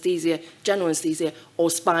volatile anesthesia, general anesthesia, or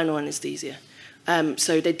spinal anesthesia.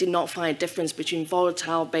 So they did not find a difference between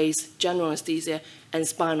volatile-based general anesthesia and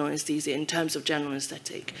spinal anesthesia in terms of general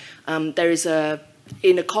anesthetic. There is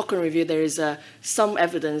in the Cochrane review, there is some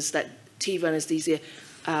evidence that TIVA anesthesia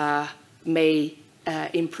may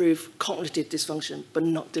improve cognitive dysfunction, but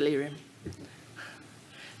not delirium.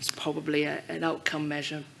 It's probably an outcome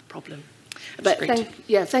measure problem. But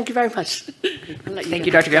thank you very much. Thank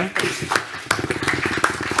you, Dr. Yeung.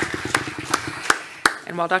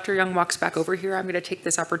 And while Dr. Yeung walks back over here, I'm going to take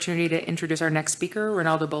this opportunity to introduce our next speaker,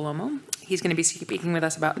 Rinaldo Bellomo. He's going to be speaking with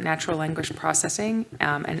us about natural language processing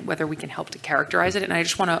and whether we can help to characterize it. And I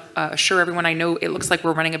just want to assure everyone, I know it looks like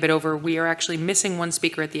we're running a bit over. We are actually missing one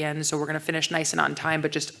speaker at the end, so we're going to finish nice and on time,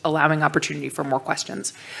 but just allowing opportunity for more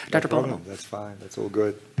questions. Dr. Bellomo. That's fine. That's all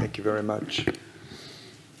good. Thank you very much.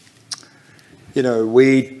 You know,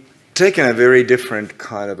 we've taken a very different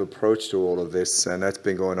kind of approach to all of this, and that's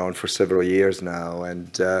been going on for several years now.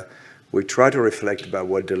 And we try to reflect about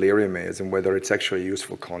what delirium is and whether it's actually a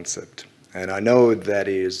useful concept. And I know that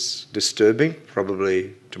is disturbing,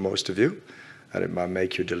 probably to most of you, and it might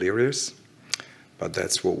make you delirious, but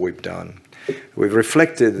that's what we've done. We've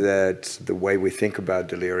reflected that the way we think about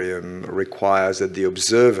delirium requires that the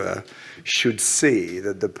observer should see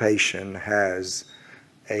that the patient has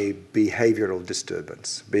a behavioral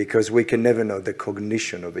disturbance, because we can never know the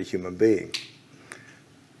cognition of a human being.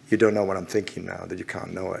 You don't know what I'm thinking now, that you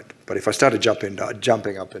can't know it. But if I started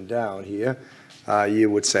jumping up and down here, you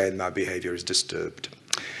would say my behavior is disturbed.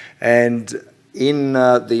 And in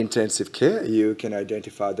the intensive care, you can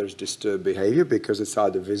identify there's disturbed behavior because it's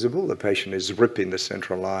either visible, the patient is ripping the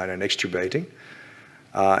central line and extubating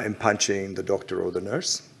and punching the doctor or the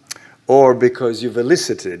nurse, or because you've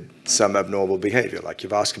elicited some abnormal behavior, like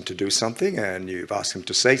you've asked them to do something and you've asked them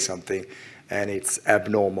to say something and it's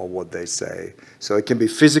abnormal what they say. So it can be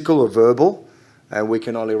physical or verbal, and we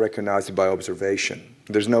can only recognize it by observation.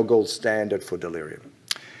 There's no gold standard for delirium.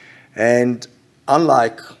 And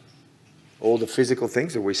unlike all the physical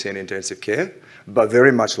things that we see in intensive care, but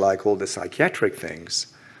very much like all the psychiatric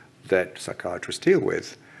things that psychiatrists deal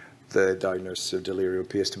with, the diagnosis of delirium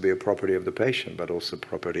appears to be a property of the patient, but also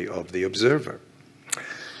property of the observer.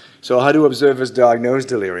 So how do observers diagnose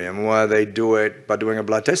delirium? Well, they do it by doing a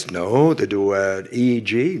blood test? No. They do an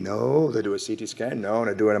EEG? No. They do a CT scan? No.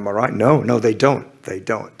 They do an MRI? No, they don't. They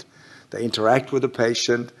don't. They interact with the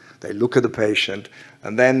patient, they look at the patient,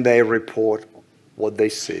 and then they report what they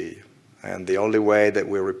see. And the only way that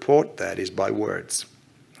we report that is by words.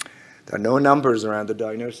 There are no numbers around the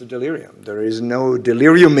diagnosis of delirium. There is no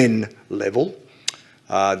deliriumin level.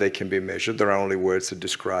 They can be measured. There are only words that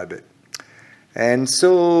describe it. And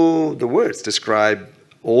so the words describe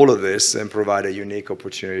all of this and provide a unique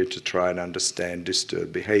opportunity to try and understand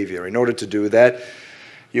disturbed behavior. In order to do that,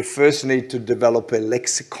 you first need to develop a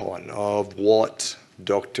lexicon of what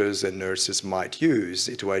doctors and nurses might use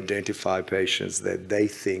to identify patients that they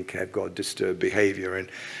think have got disturbed behavior. And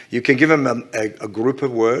you can give them a group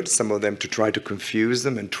of words, some of them to try to confuse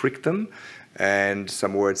them and trick them, and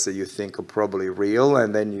some words that you think are probably real,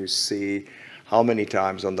 and then you see how many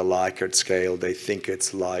times on the Likert scale they think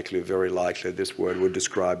it's likely, very likely, this word would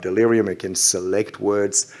describe delirium. You can select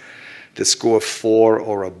words that score 4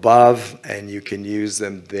 or above, and you can use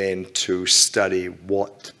them then to study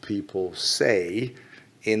what people say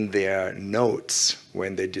in their notes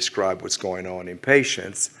when they describe what's going on in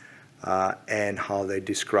patients and how they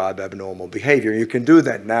describe abnormal behavior. You can do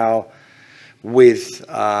that now with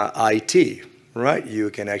IT, right? You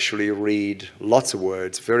can actually read lots of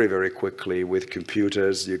words very, very quickly with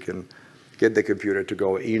computers. You can get the computer to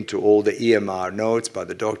go into all the EMR notes by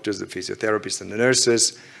the doctors, the physiotherapists, and the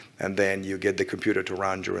nurses, and then you get the computer to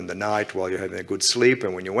run during the night while you're having a good sleep,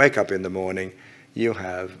 and when you wake up in the morning, you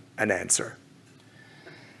have an answer.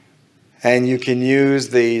 And you can use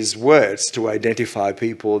these words to identify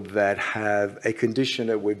people that have a condition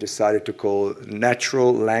that we've decided to call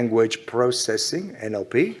natural language processing,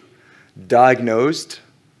 NLP, diagnosed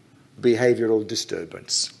behavioral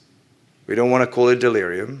disturbance. We don't want to call it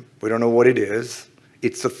delirium. We don't know what it is.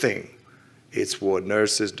 It's a thing. It's what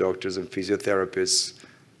nurses, doctors, and physiotherapists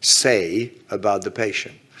say about the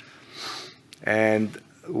patient. And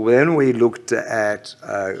when we looked at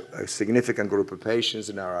a significant group of patients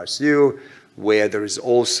in our ICU, where there is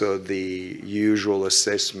also the usual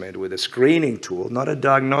assessment with a screening tool, not a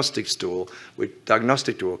diagnostic tool, with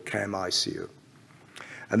diagnostic tool, CAM-ICU.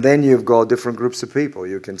 And then you've got different groups of people.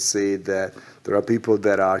 You can see that there are people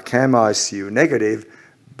that are CAM-ICU negative,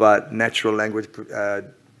 but natural language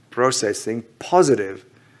processing positive.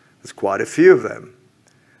 There's quite a few of them.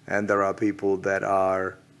 And there are people that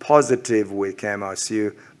are positive with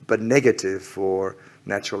CAM-ICU, but negative for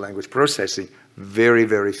natural language processing. Very,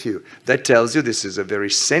 very few. That tells you this is a very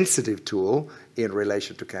sensitive tool in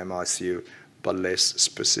relation to CAM-ICU, but less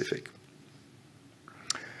specific.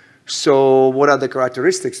 So what are the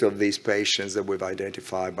characteristics of these patients that we've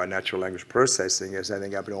identified by natural language processing as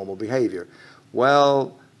having abnormal behavior?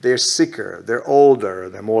 Well, they're sicker, they're older,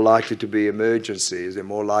 they're more likely to be emergencies, they're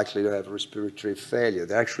more likely to have respiratory failure.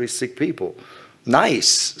 They're actually sick people. Nice,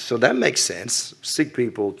 so that makes sense. Sick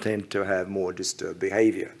people tend to have more disturbed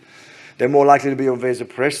behavior. They're more likely to be on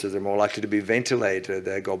vasopressors, they're more likely to be ventilated,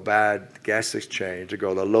 they've got bad gas exchange, they've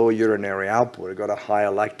got a lower urinary output, they've got a higher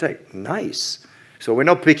lactate. Nice. So we're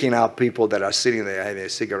not picking out people that are sitting there having a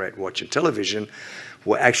cigarette watching television.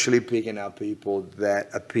 We're actually picking out people that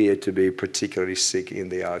appear to be particularly sick in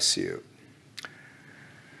the ICU.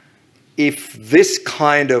 If this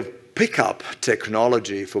kind of pickup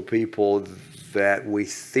technology for people that we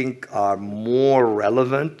think are more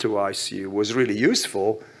relevant to ICU was really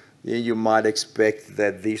useful, you might expect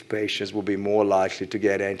that these patients will be more likely to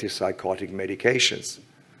get antipsychotic medications.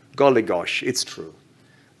 Golly gosh, it's true.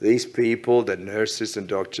 These people that nurses and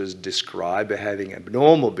doctors describe as having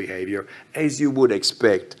abnormal behavior, as you would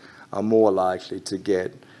expect, are more likely to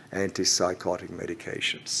get antipsychotic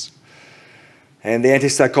medications. And the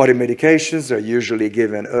antipsychotic medications are usually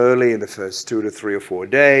given early in the first 2 to 3 or 4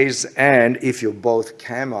 days, and if you're both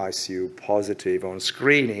CAM-ICU positive on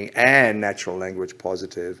screening and natural language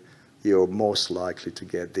positive, you're most likely to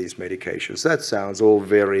get these medications. That sounds all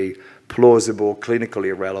very plausible,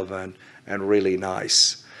 clinically relevant, and really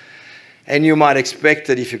nice. And you might expect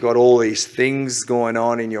that if you've got all these things going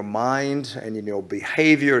on in your mind and in your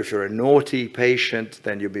behavior, if you're a naughty patient,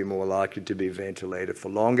 then you'll be more likely to be ventilated for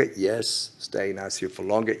longer. Yes. Stay in ICU for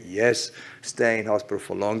longer. Yes. Stay in hospital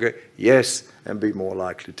for longer. Yes. And be more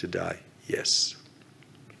likely to die. Yes.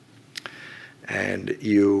 And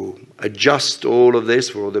you adjust all of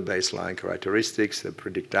this for all the baseline characteristics that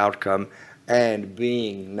predict outcome, and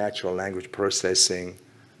being natural language processing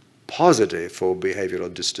positive for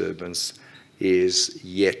behavioral disturbance is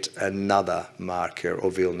yet another marker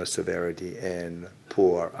of illness severity and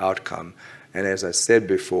poor outcome. And as I said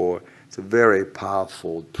before, it's a very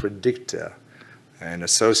powerful predictor and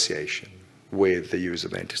association with the use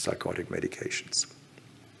of antipsychotic medications.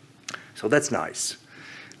 So that's nice.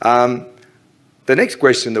 The next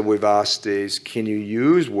question that we've asked is, can you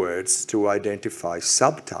use words to identify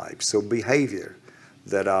subtypes of behavior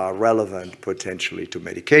that are relevant potentially to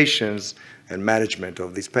medications and management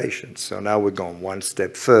of these patients? So now we're going one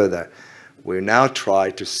step further. We now try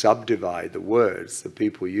to subdivide the words that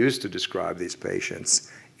people use to describe these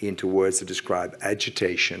patients into words that describe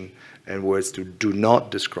agitation and words that do not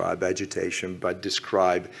describe agitation but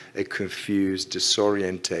describe a confused,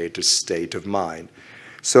 disorientated state of mind.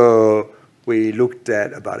 So We looked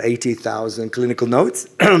at about 80,000 clinical notes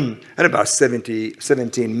and about 17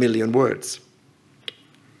 million words.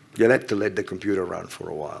 You had to let the computer run for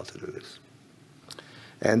a while to do this.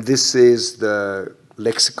 And this is the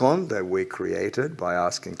lexicon that we created by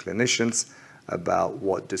asking clinicians about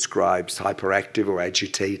what describes hyperactive or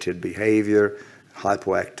agitated behavior,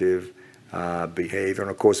 hypoactive behavior.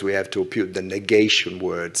 And of course, we have to put the negation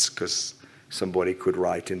words because somebody could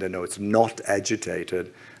write in the notes, not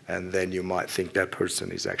agitated, and then you might think that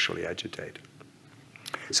person is actually agitated.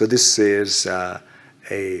 So this is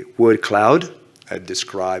a word cloud that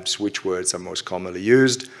describes which words are most commonly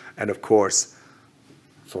used. And of course,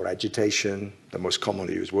 for agitation, the most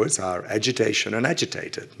commonly used words are agitation and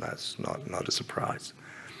agitated. That's not a surprise.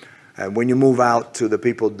 And when you move out to the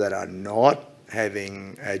people that are not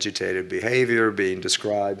having agitated behavior being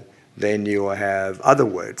described, then you have other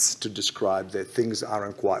words to describe that things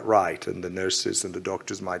aren't quite right. And the nurses and the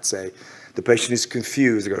doctors might say, the patient is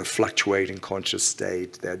confused, they've got a fluctuating conscious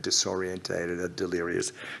state, they're disorientated, they're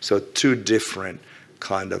delirious. So two different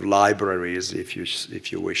kind of libraries, if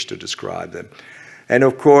you wish to describe them. And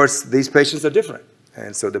of course, these patients are different.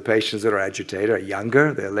 And so the patients that are agitated are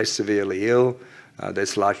younger, they're less severely ill, they're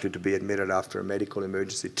likely to be admitted after a medical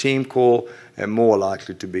emergency team call, and more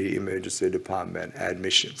likely to be emergency department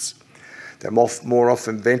admissions. They're more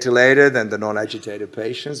often ventilated than the non-agitated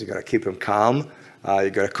patients. You've got to keep them calm.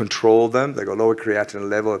 You've got to control them. They've got lower creatinine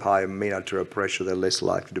level, higher mean arterial pressure. They're less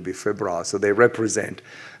likely to be febrile. So they represent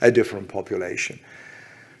a different population.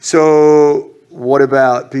 So what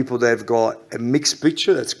about people that have got a mixed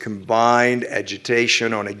picture that's combined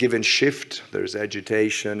agitation on a given shift? There's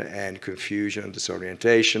agitation and confusion and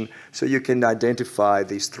disorientation. So you can identify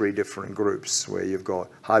these three different groups where you've got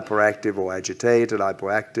hyperactive or agitated,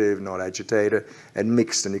 hypoactive, not agitated, and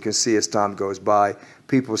mixed. And you can see as time goes by,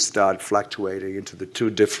 people start fluctuating into the two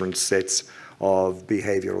different sets of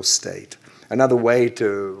behavioral state. Another way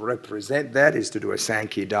to represent that is to do a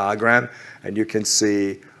Sankey diagram, and you can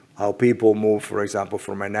see how people move, for example,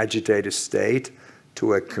 from an agitated state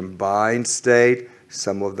to a combined state.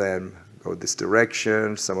 Some of them go this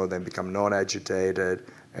direction, some of them become non-agitated,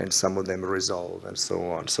 and some of them resolve, and so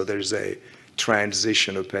on. So there's a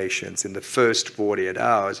transition of patients in the first 48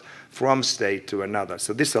 hours from state to another.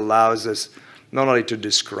 So this allows us not only to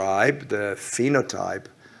describe the phenotype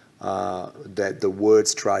that the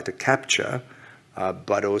words try to capture,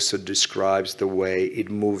 but also describes the way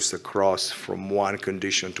it moves across from one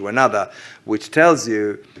condition to another, which tells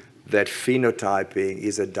you that phenotyping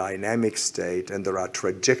is a dynamic state and there are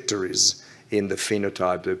trajectories in the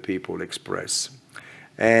phenotype that people express.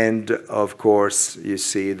 And of course, you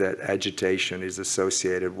see that agitation is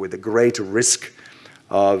associated with a greater risk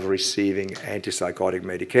of receiving antipsychotic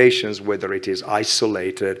medications, whether it is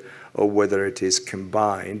isolated or whether it is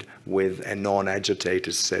combined with a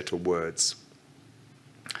non-agitated set of words.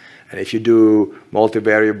 And if you do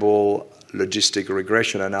multivariable logistic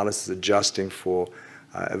regression analysis adjusting for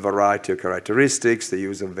a variety of characteristics, the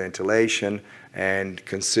use of ventilation, and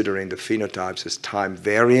considering the phenotypes as time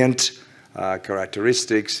variant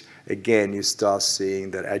characteristics, again, you start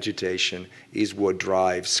seeing that agitation is what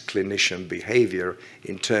drives clinician behavior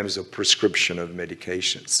in terms of prescription of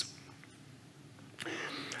medications.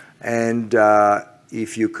 And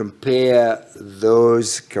if you compare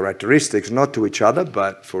those characteristics, not to each other,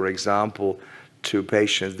 but for example, to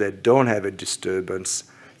patients that don't have a disturbance,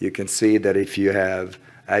 you can see that if you have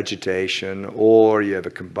agitation or you have a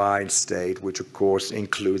combined state, which of course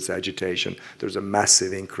includes agitation, there's a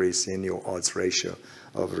massive increase in your odds ratio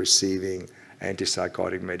of receiving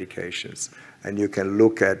antipsychotic medications. And you can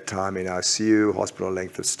look at time in ICU, hospital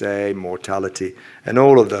length of stay, mortality, and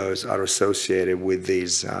all of those are associated with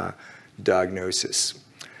these diagnosis.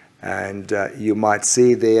 And you might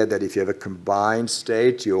see there that if you have a combined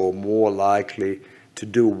state, you're more likely to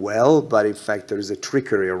do well, but in fact there is a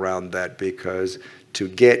trickery around that because to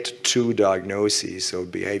get two diagnoses of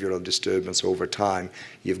behavioral disturbance over time,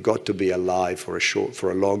 you've got to be alive for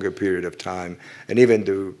a longer period of time. And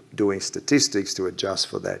even doing statistics to adjust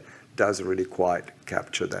for that doesn't really quite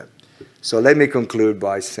capture that. So let me conclude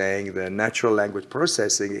by saying that natural language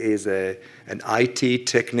processing is an IT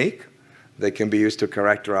technique that can be used to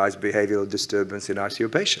characterize behavioral disturbance in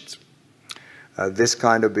ICU patients. This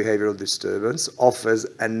kind of behavioral disturbance offers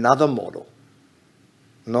another model,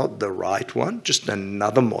 not the right one, just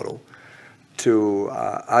another model to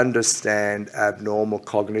understand abnormal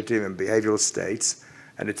cognitive and behavioral states.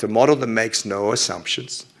 And it's a model that makes no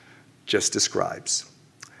assumptions, just describes.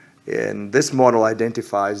 And this model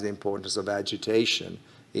identifies the importance of agitation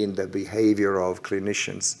in the behavior of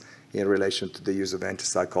clinicians in relation to the use of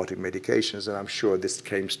antipsychotic medications, and I'm sure this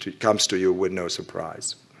comes to you with no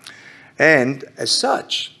surprise. And as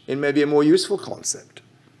such, it may be a more useful concept,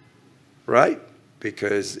 right?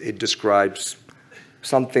 Because it describes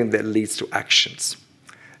something that leads to actions.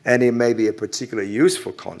 And it may be a particularly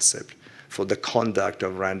useful concept for the conduct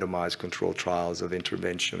of randomized controlled trials of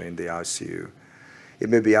intervention in the ICU. It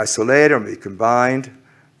may be isolated or may be combined,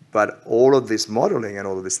 but all of this modeling and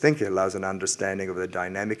all of this thinking allows an understanding of the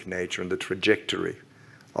dynamic nature and the trajectory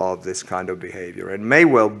of this kind of behavior. It may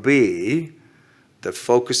well be that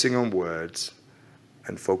focusing on words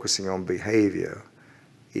and focusing on behavior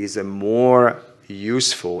is a more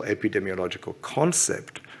useful epidemiological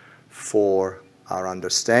concept for our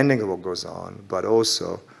understanding of what goes on, but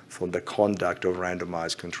also for the conduct of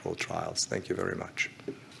randomized controlled trials. Thank you very much.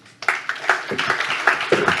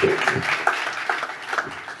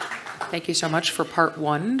 Thank you so much for part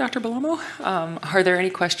one, Dr. Bellomo. Are there any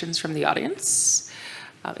questions from the audience?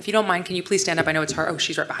 If you don't mind, can you please stand up? I know it's hard. Oh,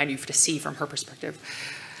 she's right behind you to see from her perspective.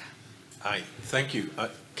 Hi, thank you.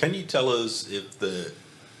 Can you tell us if the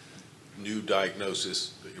new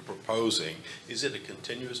diagnosis that you're proposing, is it a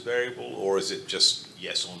continuous variable or is it just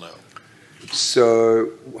yes or no?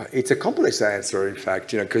 So it's a complex answer, in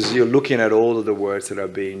fact, because you're looking at all of the words that are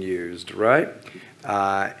being used, right?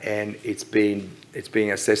 And it's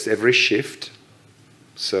being assessed every shift.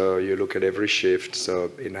 So you look at every shift.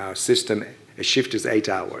 So in our system, a shift is 8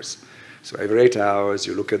 hours. So every 8 hours,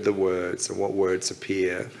 you look at the words and what words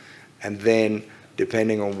appear. And then,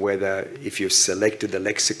 depending on whether, if you've selected the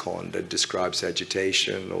lexicon that describes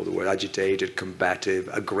agitation, or the word agitated, combative,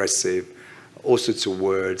 aggressive, all sorts of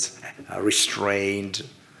words, restrained,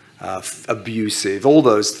 abusive, all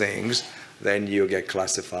those things, then you get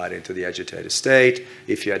classified into the agitated state.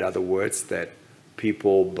 If you had other words that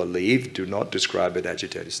people believe do not describe an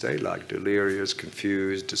agitated state, like delirious,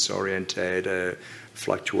 confused, disoriented,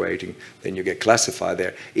 fluctuating, then you get classified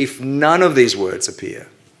there. If none of these words appear,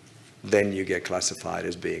 then you get classified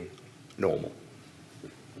as being normal. How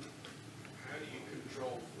do you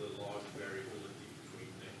control for the large variability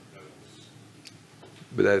between notes?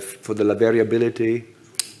 But for the variability,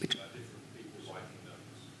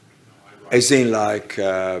 as in like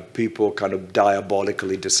people kind of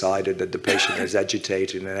diabolically decided that the patient is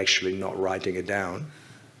agitated and actually not writing it down.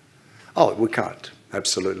 Oh, we can't,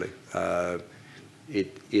 absolutely.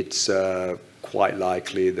 It's quite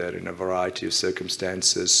likely that in a variety of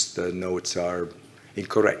circumstances the notes are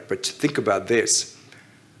incorrect. But think about this.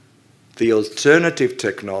 The alternative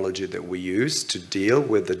technology that we use to deal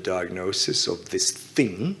with the diagnosis of this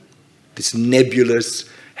thing, this nebulous,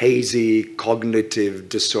 hazy, cognitive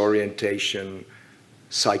disorientation,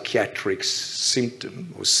 psychiatric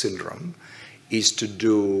symptom or syndrome, is to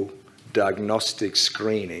do diagnostic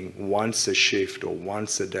screening once a shift or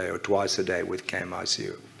once a day or twice a day with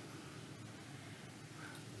CAM-ICU.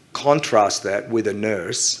 Contrast that with a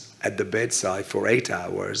nurse at the bedside for 8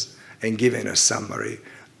 hours and giving a summary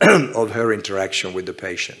of her interaction with the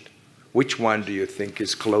patient. Which one do you think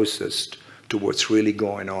is closest to what's really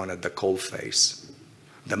going on at the coalface?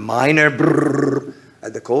 The minor brrr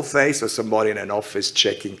at the coalface, or somebody in an office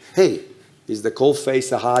checking, hey, is the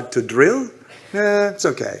coalface hard to drill? It's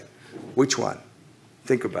okay. Which one?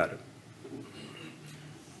 Think about it.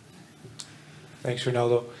 Thanks,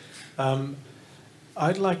 Rinaldo.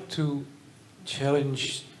 I'd like to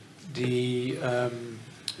challenge the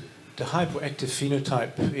hypoactive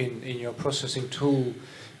phenotype in your processing tool,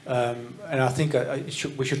 and I think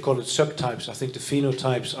we should call it subtypes. I think the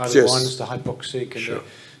phenotypes are the ones, the hypoxic, and sure.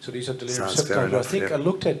 So these are delirium Sounds subtypes. enough, I think I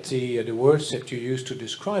looked at the words that you used to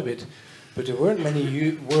describe it, but there weren't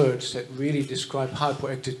many words that really describe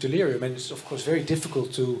hypoactive delirium, and it's of course very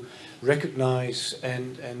difficult to recognize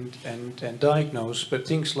and diagnose. But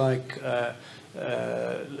things like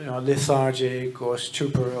lethargic or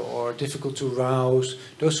stupor or difficult to rouse,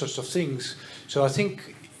 those sorts of things. So I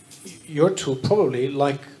think your tool probably,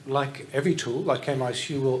 like every tool, like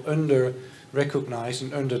CAM-ICU, will under-recognize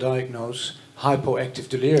and under-diagnose hypoactive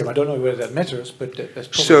delirium. I don't know whether that matters, but that's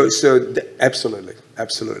probably...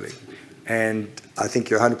 Absolutely. And I think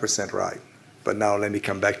you're 100% right. But now let me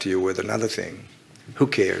come back to you with another thing. Who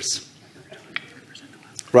cares?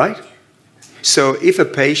 Right? So if a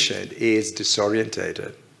patient is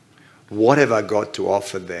disorientated, what have I got to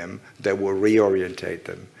offer them that will reorientate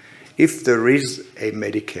them? If there is a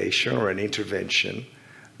medication or an intervention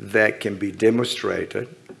that can be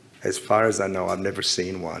demonstrated, as far as I know, I've never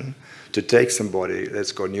seen one, to take somebody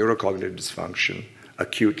that's got neurocognitive dysfunction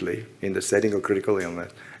acutely in the setting of critical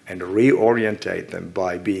illness and reorientate them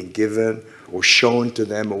by being given or shown to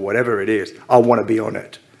them or whatever it is, I want to be on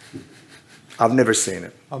it. I've never seen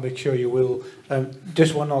it. I'll make sure you will.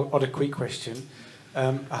 Just one other quick question.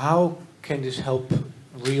 How can this help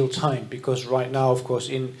real time? Because right now, of course,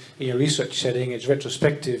 in a research setting, it's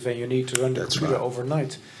retrospective and you need to run the computer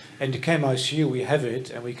overnight. And the CAM ICU, we have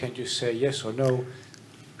it, and we can just say yes or no.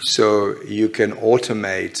 So you can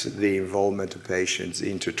automate the involvement of patients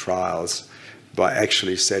into trials by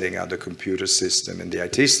actually setting up the computer system and the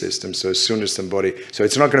IT system. So as soon as somebody, so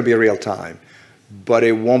it's not going to be real time, but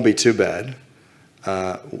it won't be too bad.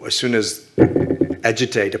 As soon as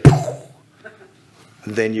agitate,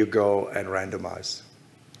 then you go and randomize.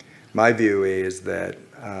 My view is that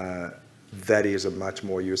that is a much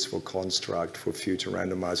more useful construct for future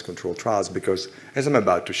randomized controlled trials because, as I'm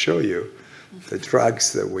about to show you, the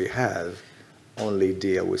drugs that we have only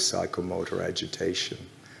deal with psychomotor agitation.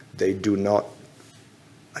 They do not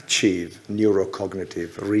achieve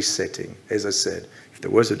neurocognitive resetting. As I said, if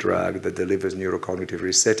there was a drug that delivers neurocognitive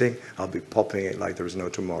resetting, I'll be popping it like there is no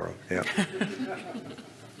tomorrow. Yeah.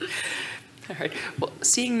 All right. Well,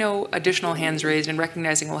 seeing no additional hands raised and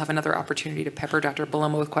recognizing we'll have another opportunity to pepper Dr.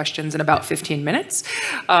 Bellomo with questions in about 15 minutes,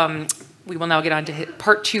 we will now get on to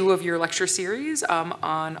part 2 of your lecture series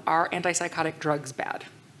on Are Antipsychotic Drugs Bad?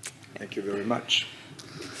 Thank you very much.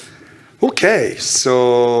 Okay,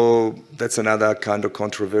 so that's another kind of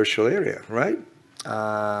controversial area, right?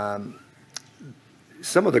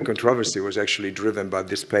 Some of the controversy was actually driven by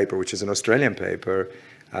this paper, which is an Australian paper,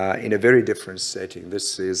 in a very different setting.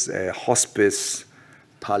 This is a hospice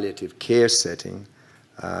palliative care setting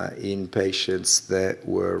in patients that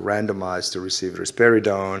were randomized to receive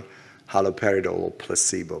risperidone, haloperidol, or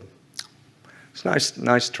placebo. It's a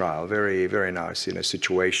nice trial, very, very nice in a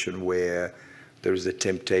situation where there is a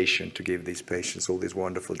temptation to give these patients all these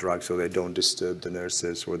wonderful drugs so they don't disturb the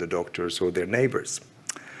nurses or the doctors or their neighbors.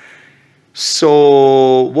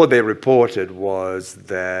 So what they reported was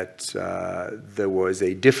that there was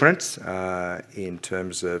a difference in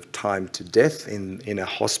terms of time to death in a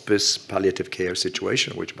hospice palliative care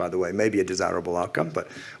situation, which, by the way, may be a desirable outcome, but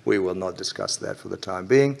we will not discuss that for the time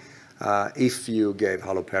being. If you gave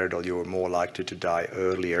haloperidol, you were more likely to die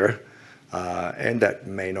earlier, and that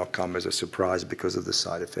may not come as a surprise because of the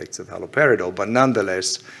side effects of haloperidol, but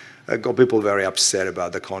nonetheless, got people very upset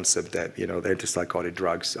about the concept that, the antipsychotic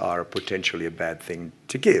drugs are potentially a bad thing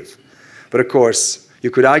to give. But of course, you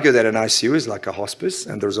could argue that an ICU is like a hospice,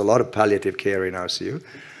 and there's a lot of palliative care in ICU.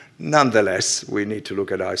 Nonetheless, we need to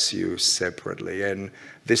look at ICU separately. And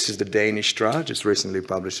this is the Danish trial, just recently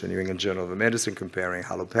published in the New England Journal of Medicine, comparing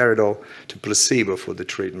haloperidol to placebo for the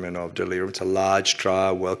treatment of delirium. It's a large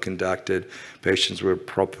trial, well conducted. Patients were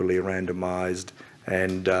properly randomized,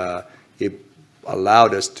 and it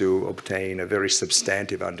allowed us to obtain a very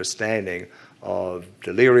substantive understanding of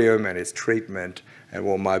delirium and its treatment and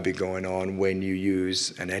what might be going on when you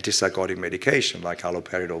use an antipsychotic medication like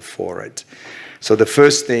haloperidol for it. So the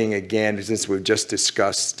first thing, again, since we've just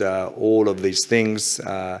discussed all of these things,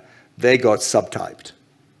 they got subtyped.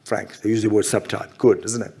 Frank, they use the word subtype. Good,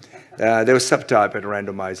 isn't it? They were subtyped at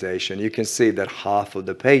randomization. You can see that half of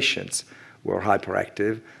the patients were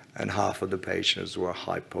hyperactive and half of the patients were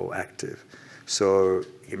hypoactive. So,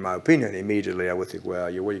 in my opinion, immediately I would think, well, what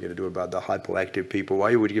are you going to do about the hypoactive people?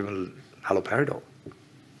 Why would you give them haloperidol?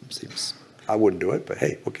 Seems I wouldn't do it, but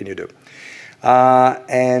hey, what can you do?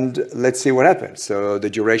 And let's see what happens. So the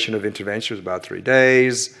duration of intervention is about 3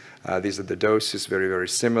 days. These are the doses, very, very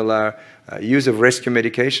similar. Use of rescue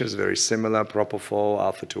medication is very similar. Propofol,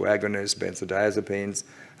 alpha-2 agonists, benzodiazepines,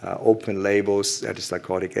 open labels,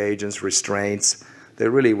 antipsychotic agents, restraints. There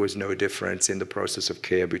really was no difference in the process of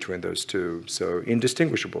care between those two, so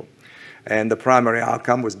indistinguishable. And the primary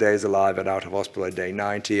outcome was days alive and out of hospital at day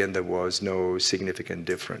 90, and there was no significant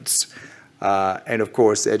difference. And of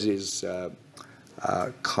course, it is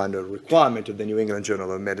kind of requirement of the New England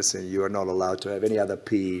Journal of Medicine. You are not allowed to have any other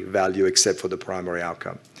p-value except for the primary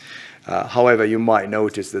outcome. However, you might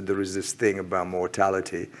notice that there is this thing about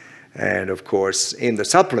mortality. And of course, in the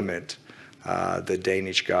supplement, the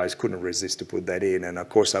Danish guys couldn't resist to put that in. And of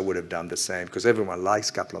course, I would have done the same because everyone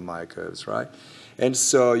likes Kaplan-Meier curves, right? And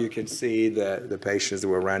so you can see that the patients that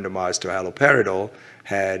were randomized to haloperidol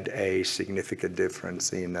had a significant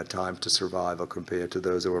difference in the time to survival compared to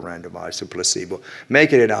those that were randomized to placebo,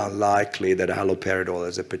 making it unlikely that haloperidol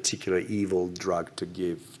is a particular evil drug to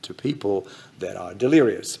give to people that are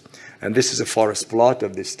delirious. And this is a forest plot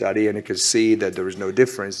of this study, and you can see that there is no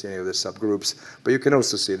difference in any of the subgroups, but you can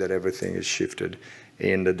also see that everything is shifted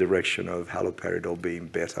in the direction of haloperidol being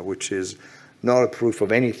better, which is not a proof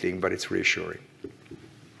of anything, but it's reassuring.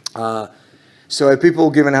 So have people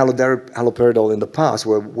given haloperidol in the past?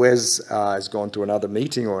 Well, Wes has gone to another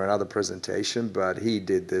meeting or another presentation, but he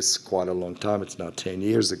did this quite a long time. It's now 10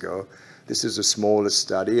 years ago. This is a smaller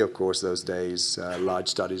study. Of course, those days, large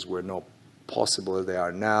studies were not possible as they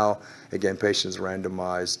are now. Again, patients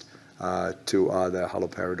randomized to either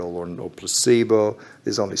haloperidol or placebo.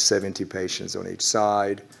 There's only 70 patients on each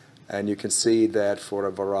side. And you can see that for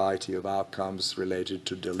a variety of outcomes related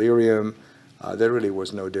to delirium, there really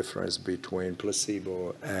was no difference between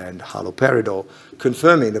placebo and haloperidol,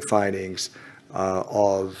 confirming the findings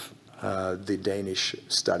of the Danish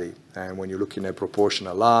study. And when you're looking at proportion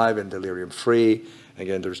alive and delirium-free,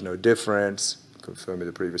 again, there's no difference, confirming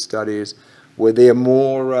the previous studies. Were there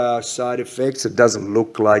more side effects? It doesn't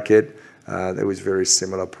look like it. There was very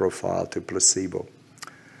similar profile to placebo.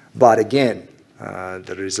 But again,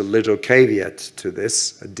 there is a little caveat to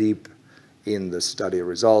this, deep in the study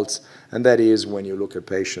results, and that is when you look at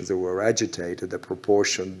patients that were agitated, the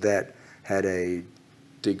proportion that had a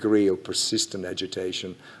degree of persistent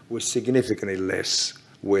agitation was significantly less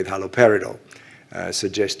with haloperidol,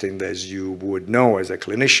 suggesting that, as you would know as a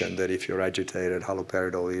clinician, that if you're agitated,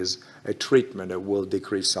 haloperidol is a treatment that will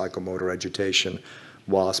decrease psychomotor agitation,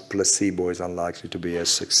 whilst placebo is unlikely to be as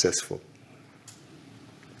successful.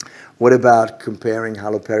 What about comparing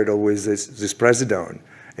haloperidol with zisprazidone?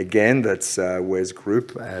 Again, that's Wes'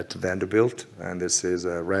 group at Vanderbilt, and this is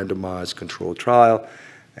a randomized controlled trial,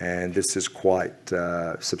 and this is quite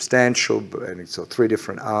substantial, and so 3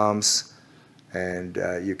 different arms, and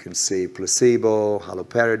you can see placebo,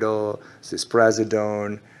 haloperidol,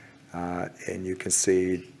 zisprazidone, and you can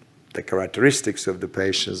see the characteristics of the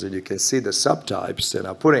patients, and you can see the subtypes, and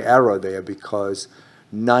I'll put an arrow there because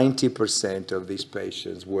 90% of these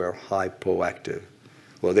patients were hypoactive.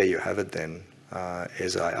 Well, there you have it then.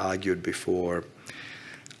 As I argued before,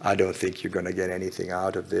 I don't think you're going to get anything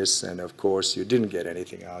out of this. And of course, you didn't get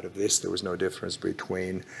anything out of this. There was no difference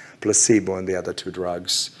between placebo and the other 2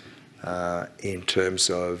 drugs in terms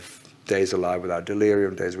of days alive without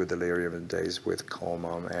delirium, days with delirium, and days with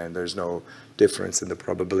coma. And there's no difference in the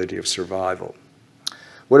probability of survival.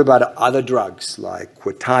 What about other drugs like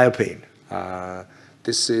quetiapine?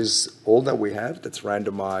 This is all that we have that's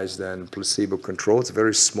randomized and placebo-controlled. It's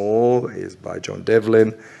very small. It's by John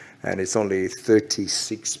Devlin, and it's only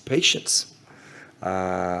 36 patients.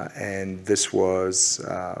 And this was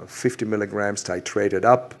 50 milligrams titrated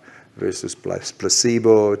up versus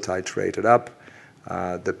placebo titrated up.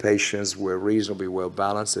 The patients were reasonably well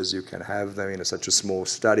balanced, as you can have them in such a small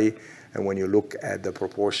study. And when you look at the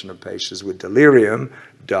proportion of patients with delirium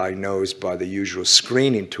diagnosed by the usual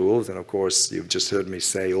screening tools, and of course, you've just heard me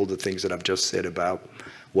say all the things that I've just said about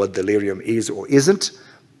what delirium is or isn't,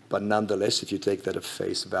 but nonetheless, if you take that at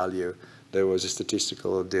face value, there was a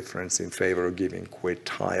statistical difference in favor of giving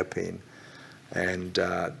quetiapine. And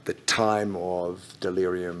the time of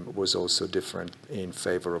delirium was also different in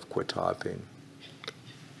favor of quetiapine.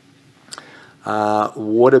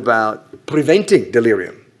 What about preventing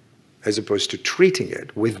delirium as opposed to treating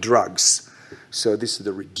it with drugs? So this is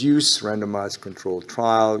the reduced randomized controlled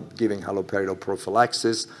trial giving haloperidol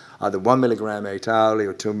prophylaxis, either 1 milligram 8 hourly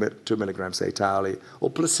or 2 milligrams 8 hourly, or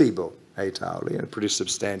placebo 8 hourly, and a pretty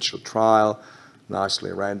substantial trial, nicely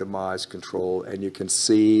randomized control, and you can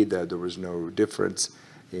see that there was no difference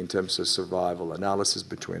in terms of survival analysis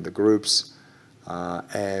between the groups.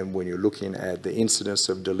 And when you're looking at the incidence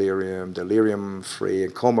of delirium, delirium-free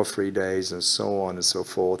and coma-free days, and so on and so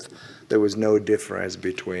forth, there was no difference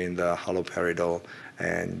between the haloperidol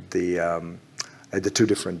and the 2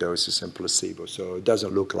 different doses and placebo. So it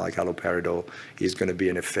doesn't look like haloperidol is going to be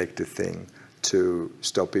an effective thing to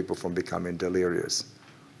stop people from becoming delirious,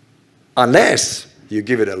 unless you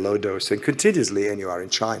give it a low dose and continuously, and you are in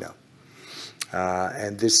China.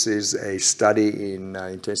 And this is a study in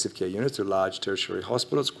intensive care units to large tertiary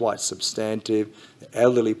hospitals, quite substantive. The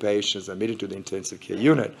elderly patients are admitted to the intensive care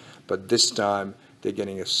unit, but this time they're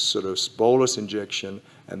getting a sort of bolus injection,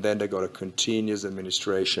 and then they got a continuous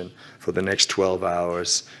administration for the next 12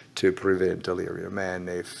 hours to prevent delirium. And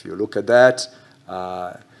if you look at that,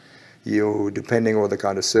 depending on the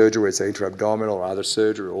kind of surgery, it's intra-abdominal or other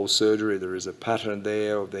surgery, all surgery, there is a pattern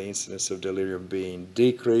there of the incidence of delirium being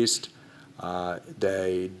decreased.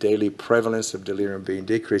 The daily prevalence of delirium being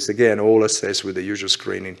decreased, again, all assessed with the usual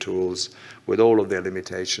screening tools, with all of their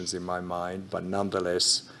limitations in my mind, but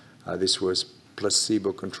nonetheless, this was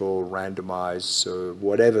placebo-controlled, randomized, so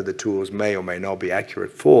whatever the tools may or may not be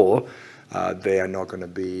accurate for, they are not going to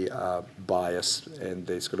be biased, and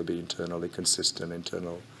there's going to be internally consistent,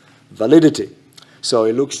 internal validity. So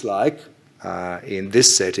it looks like, in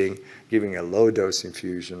this setting, giving a low-dose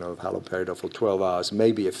infusion of haloperidol for 12 hours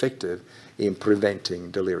may be effective in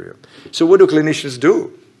preventing delirium. So what do clinicians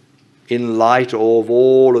do in light of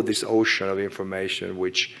all of this ocean of information,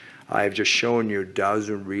 which I've just shown you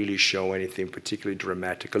doesn't really show anything particularly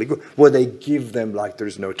dramatically good? Well, they give them like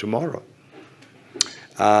there's no tomorrow.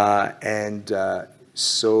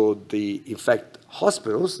 So in fact,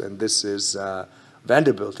 hospitals, and this is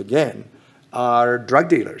Vanderbilt again, are drug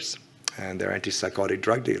dealers, and they're antipsychotic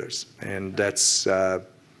drug dealers. And that's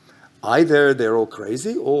either they're all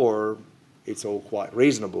crazy or it's all quite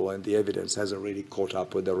reasonable and the evidence hasn't really caught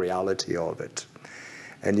up with the reality of it.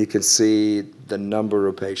 And you can see the number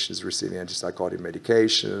of patients receiving antipsychotic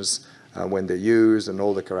medications when they're used and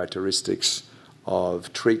all the characteristics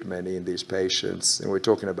of treatment in these patients. And we're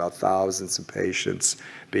talking about thousands of patients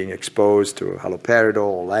being exposed to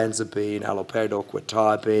haloperidol, olanzapine, haloperidol,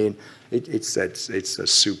 quetiapine. It's a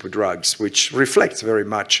super drugs, which reflects very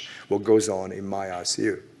much what goes on in my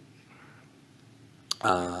ICU.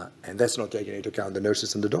 And that's not taking into account the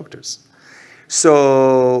nurses and the doctors.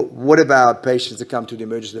 So what about patients that come to the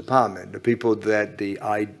emergency department, the people that the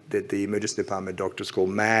emergency department doctors call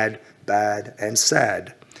mad, bad, and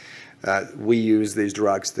sad? We use these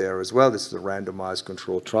drugs there as well. This is a randomized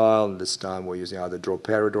controlled trial, and this time we're using either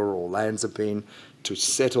droperidol or olanzapine to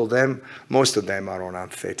settle them. Most of them are on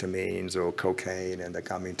amphetamines or cocaine, and they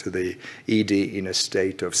come into the ED in a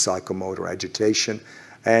state of psychomotor agitation.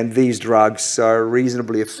 And these drugs are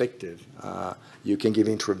reasonably effective. You can give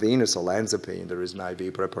intravenous olanzapine. There is an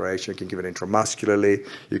IV preparation. You can give it intramuscularly.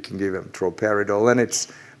 You can give them droperidol, and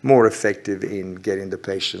it's more effective in getting the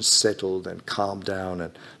patient settled and calmed down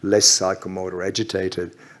and less psychomotor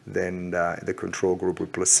agitated than the control group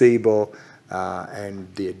with placebo. And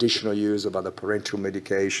the additional use of other parenteral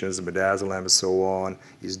medications, midazolam and so on,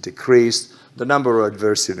 is decreased. The number of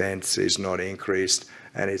adverse events is not increased,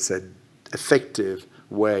 and it's an effective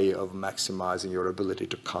way of maximizing your ability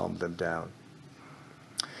to calm them down.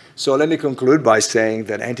 So let me conclude by saying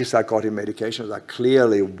that antipsychotic medications are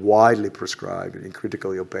clearly widely prescribed in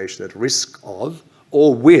critically ill patients at risk of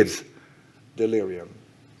or with delirium,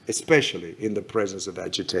 especially in the presence of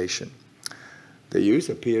agitation. The use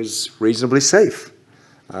appears reasonably safe.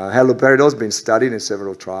 Haloperidol has been studied in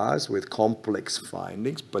several trials with complex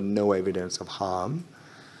findings, but no evidence of harm.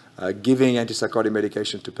 Giving antipsychotic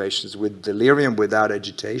medication to patients with delirium without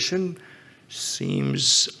agitation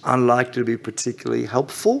seems unlikely to be particularly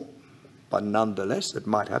helpful, but nonetheless, it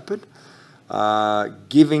might happen.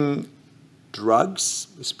 Giving drugs,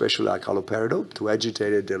 especially like haloperidol, to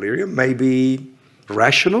agitated delirium may be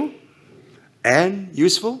rational and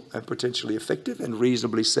useful and potentially effective and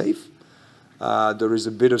reasonably safe. There is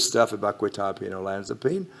a bit of stuff about quetiapine and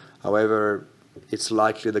olanzapine. However, it's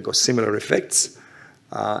likely they've got similar effects.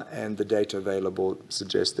 And the data available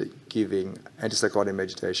suggests that giving antipsychotic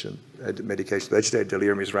medication to agitate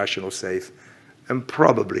delirium is rational, safe, and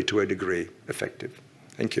probably to a degree effective.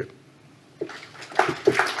 Thank you.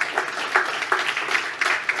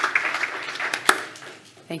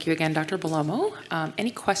 Thank you again, Dr. Bellomo.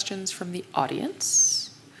 Any questions from the audience?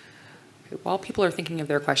 Okay, while people are thinking of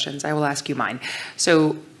their questions, I will ask you mine.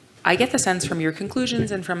 So I get the sense from your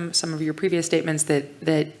conclusions and from some of your previous statements that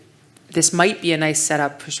this might be a nice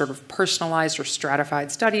setup for sort of personalized or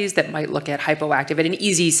stratified studies that might look at hypoactive at an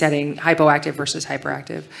easy setting, hypoactive versus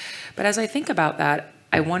hyperactive. But as I think about that,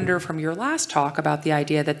 I wonder from your last talk about the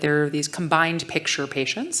idea that there are these combined picture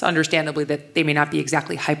patients, understandably that they may not be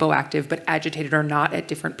exactly hypoactive, but agitated or not at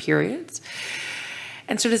different periods.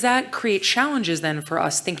 And so does that create challenges then for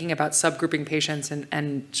us thinking about subgrouping patients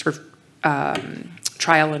and sort of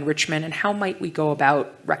trial enrichment, and how might we go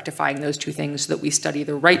about rectifying those two things so that we study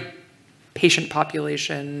the right patient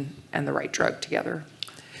population and the right drug together?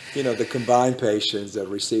 You know, the combined patients that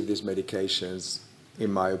receive these medications,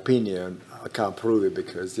 in my opinion, I can't prove it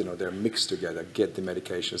because, you know, they're mixed together, get the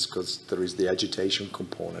medications because there is the agitation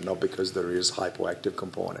component, not because there is hypoactive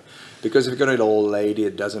component. Because if you've got an old lady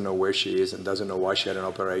that doesn't know where she is and doesn't know why she had an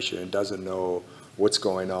operation and doesn't know what's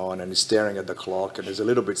going on and is staring at the clock and is a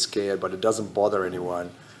little bit scared, but it doesn't bother anyone,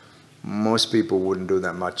 most people wouldn't do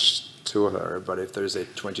that much to her. But if there's a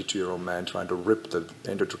 22-year-old man trying to rip the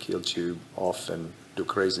endotracheal tube off and do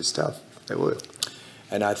crazy stuff, they would.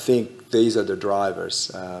 And I think these are the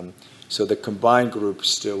drivers. So the combined group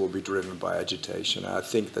still will be driven by agitation. I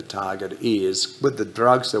think the target is, with the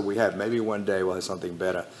drugs that we have, maybe one day we'll have something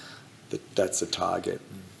better, that's the target.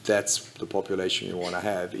 That's the population you want to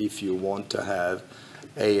have if you want to have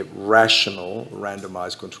a rational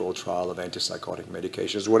randomized controlled trial of antipsychotic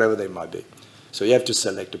medications, whatever they might be. So you have to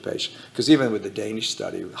select a patient. Because even with the Danish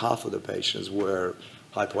study, half of the patients were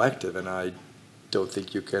hypoactive, and I don't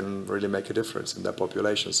think you can really make a difference in that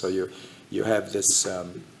population. So you have this,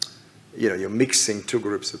 you're mixing two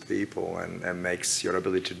groups of people and makes your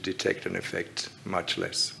ability to detect an effect much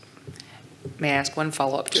less. May I ask one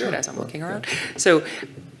follow-up to it as I'm looking around? So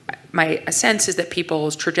my sense is that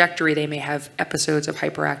people's trajectory, they may have episodes of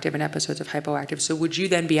hyperactive and episodes of hypoactive. So would you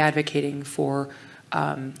then be advocating for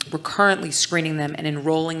recurrently screening them and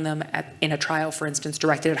enrolling them in a trial, for instance,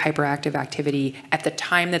 directed at hyperactive activity at the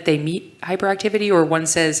time that they meet hyperactivity, or one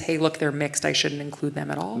says, hey, look, they're mixed, I shouldn't include them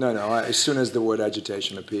at all? No, as soon as the word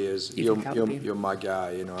agitation appears, you're my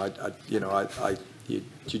guy.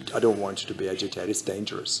 I don't want you to be agitated. It's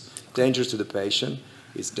dangerous. Dangerous to the patient,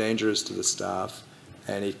 it's dangerous to the staff,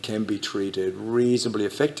 and it can be treated reasonably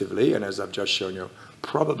effectively, and as I've just shown you,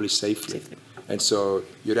 probably safely. And so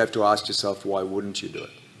you'd have to ask yourself, why wouldn't you do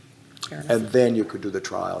it? And then you could do the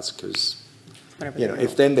trials, because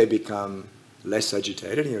if then they become less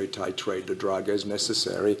agitated, you titrate the drug as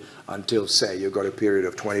necessary until, say, you've got a period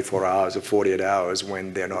of 24 hours or 48 hours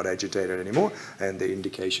when they're not agitated anymore, and the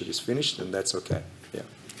indication is finished, and that's okay. Yeah.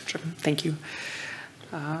 Sure. Thank you.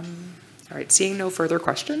 All right, seeing no further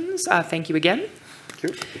questions, thank you again. Thank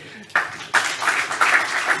you.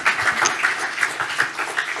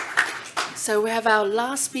 So we have our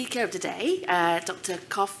last speaker of the day, Dr.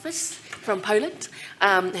 Kotfis from Poland,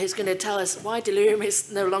 who's going to tell us why delirium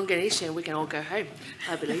is no longer an issue and we can all go home,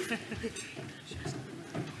 I believe.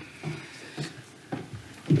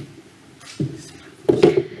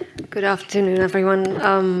 Good afternoon,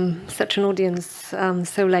 everyone. Such an audience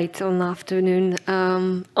so late on the afternoon.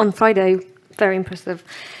 On Friday, very impressive.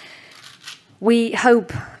 We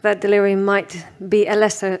hope that delirium might be a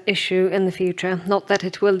lesser issue in the future, not that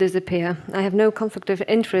it will disappear. I have no conflict of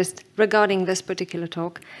interest regarding this particular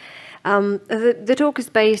talk. The talk is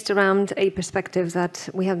based around a perspective that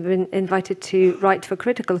we have been invited to write for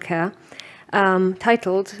critical care,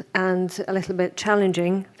 titled and a little bit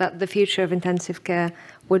challenging, that the future of intensive care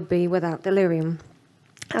would be without delirium.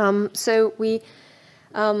 So we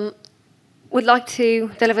would like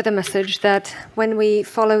to deliver the message that when we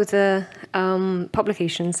follow the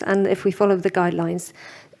publications and if we follow the guidelines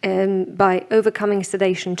by overcoming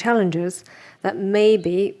sedation challenges, that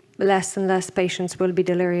maybe less and less patients will be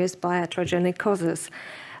delirious by iatrogenic causes.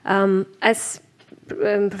 As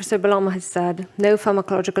Professor Bellomo has said, no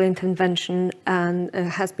pharmacological intervention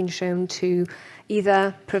has been shown to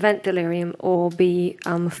either prevent delirium or be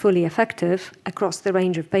fully effective across the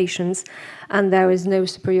range of patients, and there is no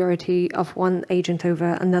superiority of one agent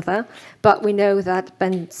over another, but we know that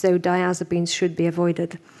benzodiazepines should be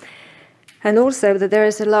avoided. And also that there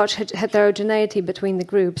is a large heterogeneity between the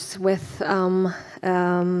groups, with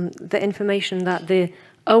the information that the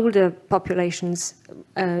older populations,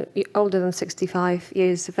 older than 65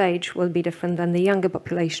 years of age, will be different than the younger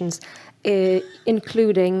populations,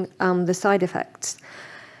 including the side effects.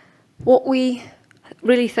 What we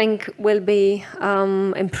really think will be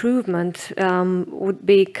improvement would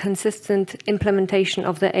be consistent implementation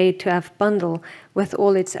of the A to F bundle with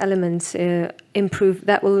all its elements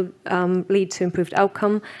that will lead to improved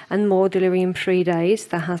outcome and more delirium-free days.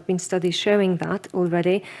 There have been studies showing that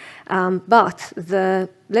already. But the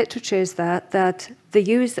literature is that the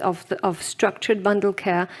use of structured bundle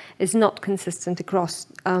care is not consistent across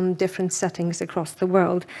different settings across the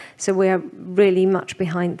world. So we are really much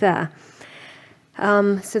behind there.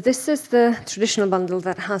 So this is the traditional bundle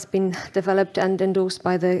that has been developed and endorsed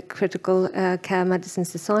by the Critical Care Medicine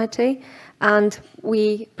Society. And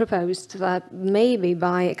we proposed that maybe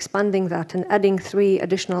by expanding that and adding 3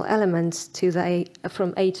 additional elements to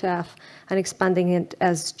from A to F and expanding it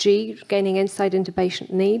as G, gaining insight into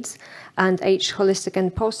patient needs, and H, holistic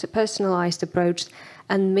and personalized approach,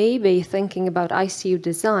 and maybe thinking about ICU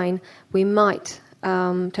design, we might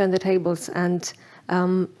turn the tables and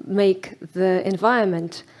make the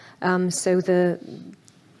environment, so the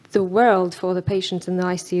world for the patients in the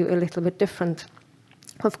ICU a little bit different.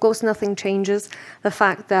 Of course, nothing changes the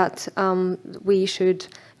fact that we should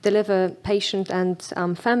deliver patient and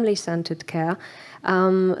family-centered care,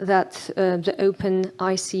 that the open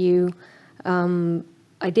ICU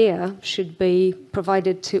idea should be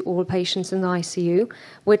provided to all patients in the ICU,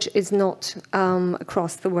 which is not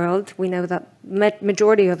across the world. We know that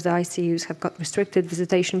majority of the ICUs have got restricted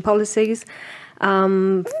visitation policies.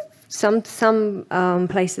 Some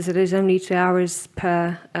places it is only 2 hours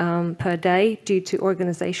per day due to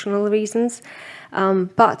organizational reasons.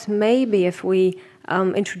 But maybe if we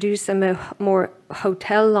introduce a more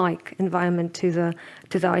hotel-like environment to the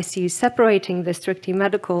ICU, separating the strictly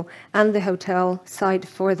medical and the hotel side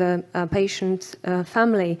for the patient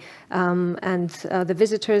family and the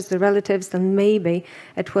visitors, the relatives, then maybe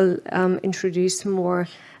it will introduce more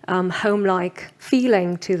home-like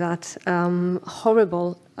feeling to that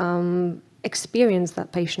horrible experience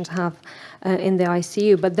that patients have in the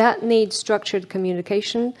ICU. But that needs structured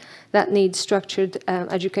communication, that needs structured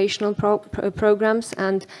educational programs,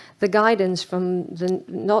 and the guidance from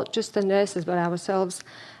not just the nurses but ourselves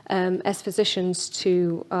as physicians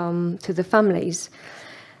to the families.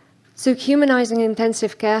 So humanizing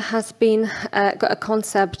intensive care has been a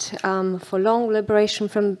concept for long, liberation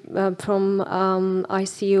from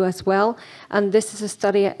ICU as well, and this is a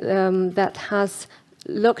study that has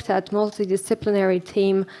looked at multidisciplinary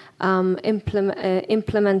team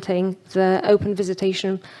implementing the open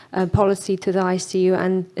visitation policy to the ICU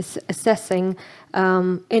and assessing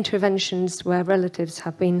interventions where relatives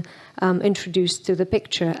have been introduced to the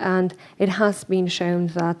picture. And it has been shown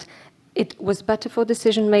that it was better for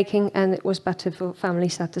decision making and it was better for family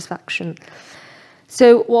satisfaction.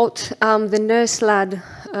 So what the nurse-led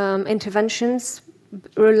interventions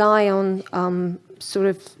rely on sort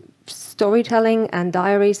of storytelling and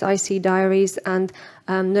diaries, IC diaries, and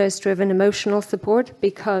nurse-driven emotional support,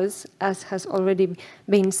 because, as has already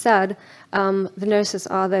been said, the nurses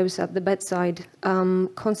are those at the bedside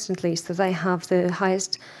constantly, so they have the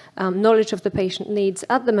highest knowledge of the patient needs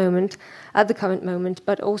at the current moment,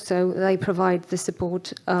 but also they provide the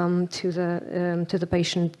support to the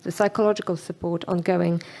patient, the psychological support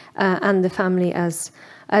ongoing, and the family as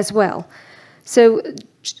well. So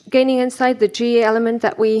gaining insight, the G element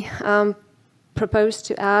that we propose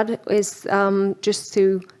to add is just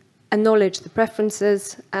to acknowledge the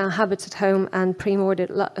preferences, habits at home, and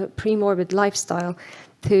pre-morbid lifestyle,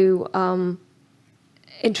 to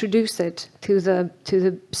introduce it to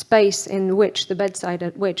the space in which the bedside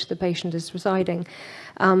at which the patient is residing.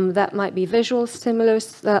 That might be visual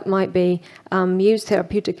stimulus, that might be used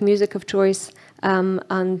therapeutic music of choice,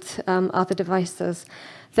 and other devices.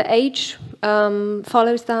 The age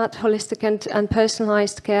follows that, holistic and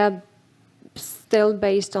personalized care, still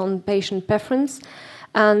based on patient preference.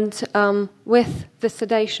 And with the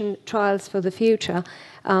sedation trials for the future,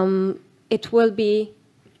 it will be,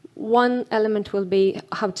 one element will be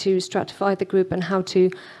how to stratify the group and how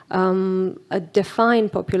to define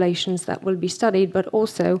populations that will be studied, but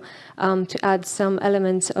also to add some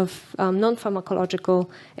elements of non-pharmacological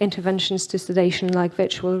interventions to sedation, like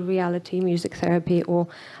virtual reality, music therapy, or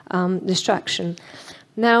distraction.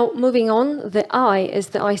 Now, moving on, the I is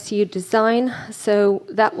the ICU design. So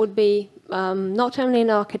that would be not only an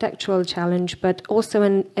architectural challenge, but also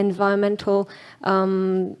an environmental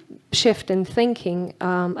shift in thinking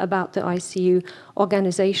about the ICU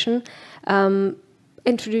organization,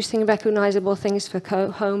 introducing recognizable things for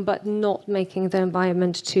home, but not making the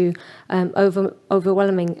environment too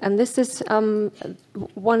overwhelming. And this is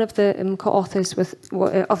one of the co-authors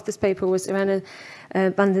of this paper was Irene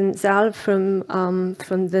van den Zaal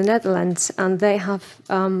from the Netherlands, and they have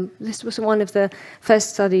this was one of the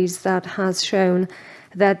first studies that has shown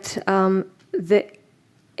that the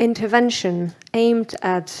intervention aimed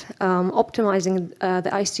at optimizing the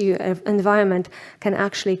ICU environment can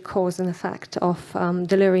actually cause an effect of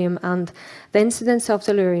delirium, and the incidence of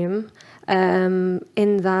delirium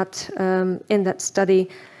in that study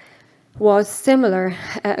was similar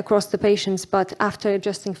across the patients, but after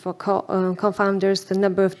adjusting for confounders, the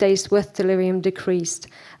number of days with delirium decreased,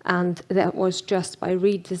 and that was just by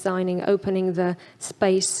redesigning, opening the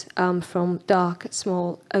space from dark,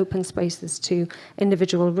 small, open spaces to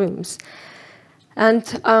individual rooms. And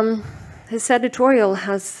his editorial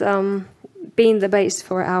has been the base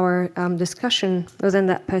for our discussion within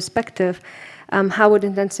that perspective. How would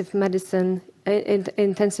intensive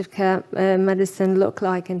care medicine look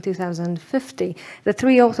like in 2050? The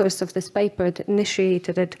three authors of this paper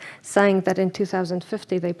initiated it, saying that in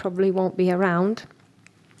 2050 they probably won't be around.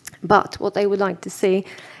 But what they would like to see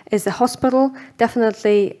is a hospital,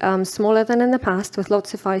 definitely smaller than in the past, with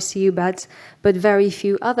lots of ICU beds, but very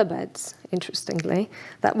few other beds, interestingly,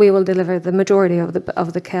 that we will deliver the majority of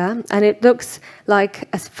the care. And it looks like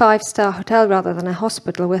a 5-star hotel rather than a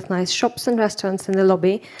hospital, with nice shops and restaurants in the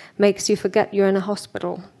lobby, makes you forget you're in a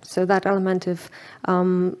hospital. So that element of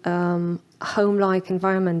home-like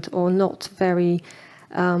environment, or not very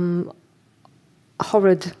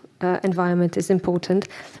horrid environment, is important.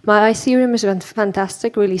 My ICU room is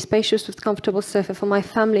fantastic, really spacious with comfortable sofa for my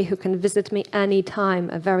family who can visit me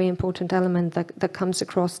anytime, a very important element that comes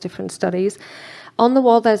across different studies. On the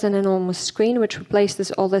wall, there's an enormous screen which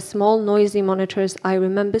replaces all the small, noisy monitors I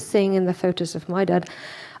remember seeing in the photos of my dad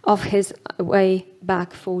of his way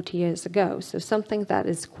back 40 years ago. So something that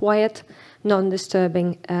is quiet,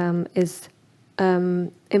 non-disturbing is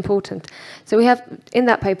important. So we have, in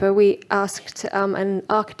that paper, we asked an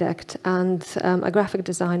architect and a graphic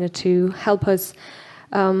designer to help us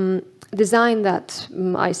design that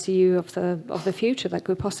ICU of the future that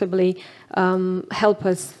could possibly help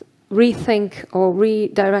us rethink or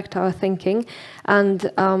redirect our thinking.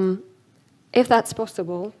 And if that's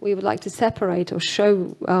possible, we would like to separate or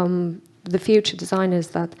show the future designers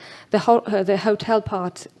that the hotel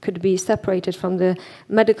part could be separated from the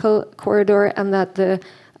medical corridor, and that the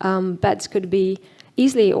beds could be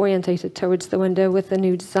easily orientated towards the window with the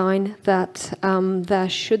new design, that there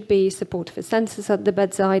should be support for sensors at the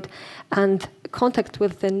bedside and contact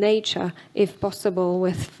with the nature, if possible,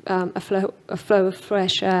 with a flow of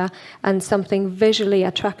fresh air and something visually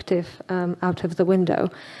attractive out of the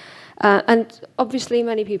window. And obviously,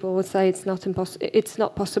 many people would say it's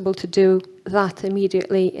not possible to do that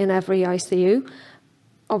immediately in every ICU.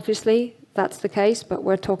 Obviously, that's the case, but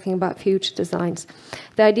we're talking about future designs.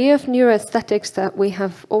 The idea of neuroaesthetics that we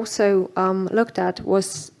have also looked at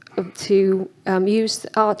was to use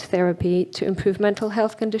art therapy to improve mental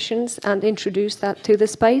health conditions and introduce that to the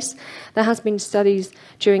space. There has been studies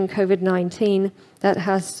during COVID-19 that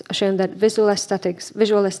has shown that visual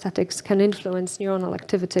aesthetics can influence neuronal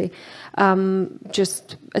activity,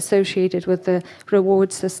 just associated with the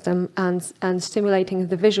reward system and stimulating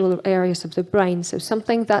the visual areas of the brain. So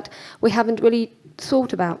something that we haven't really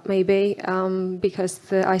thought about, maybe, because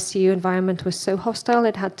the ICU environment was so hostile,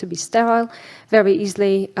 it had to be sterile, very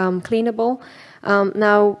easily cleanable.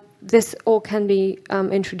 Now, this all can be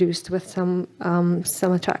introduced with some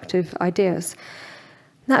attractive ideas.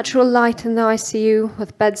 Natural light in the ICU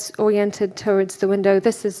with beds oriented towards the window.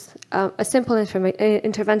 This is a simple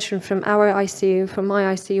intervention from our ICU, from my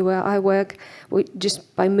ICU where I work.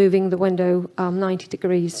 Just by moving the window 90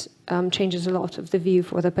 degrees changes a lot of the view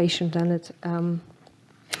for the patient, and it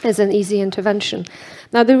is an easy intervention.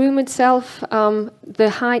 Now the room itself, the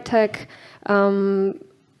high-tech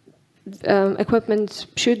equipment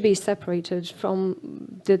should be separated from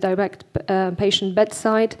the direct patient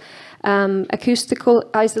bedside. Acoustical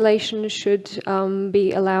isolation should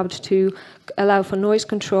be allowed to allow for noise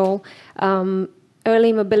control.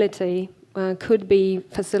 Early mobility could be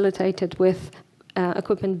facilitated with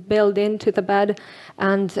equipment built into the bed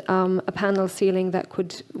and a panel ceiling that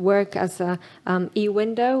could work as a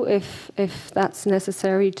e-window if that's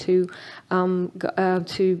necessary to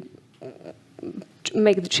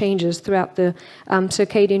make the changes throughout the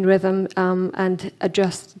circadian rhythm and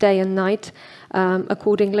adjust day and night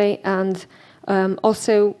accordingly. And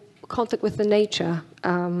also contact with the nature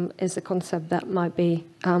is a concept that might be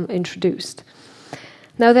introduced.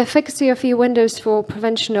 Now, the efficacy of e-windows for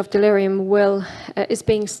prevention of delirium is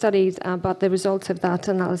being studied, but the results of that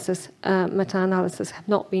analysis, meta-analysis, have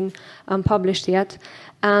not been published yet.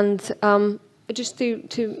 And just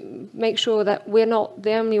to make sure that we're not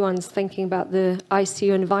the only ones thinking about the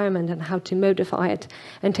ICU environment and how to modify it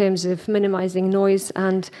in terms of minimizing noise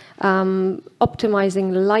and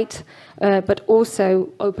optimizing light, but also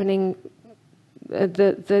opening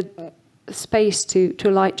the space to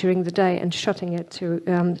light during the day and shutting it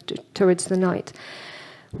towards the night.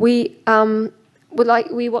 We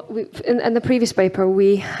in the previous paper,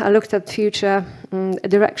 we looked at future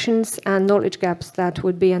directions and knowledge gaps that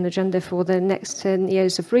would be an agenda for the next 10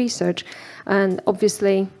 years of research. And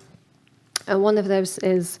obviously, one of those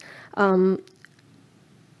is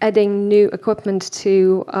adding new equipment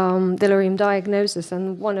to delirium diagnosis.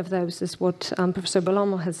 And one of those is what Professor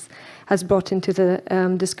Bellomo has brought into the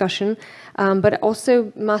discussion, but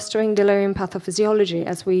also mastering delirium pathophysiology,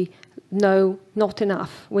 as we know not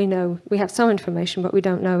enough. We have some information, but we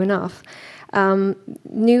don't know enough.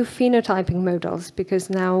 New phenotyping models, because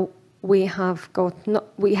now we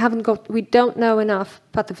don't know enough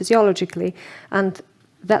pathophysiologically, and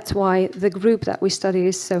that's why the group that we study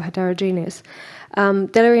is so heterogeneous.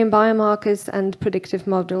 Delirium biomarkers and predictive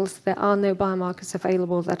models. There are no biomarkers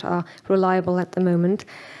available that are reliable at the moment,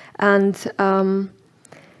 and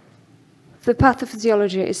the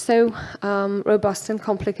pathophysiology is so robust and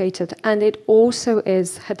complicated, and it also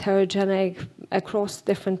is heterogenic across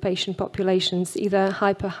different patient populations, either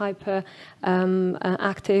hyper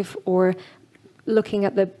active or looking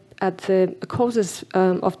at the causes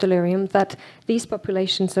of delirium, that these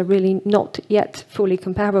populations are really not yet fully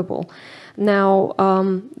comparable. Now,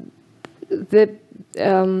 the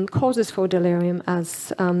causes for delirium,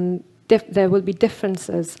 as there will be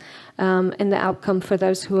differences in the outcome for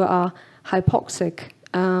those who are hypoxic,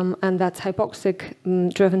 and that's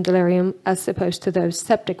hypoxic-driven delirium as opposed to those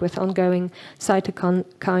septic with ongoing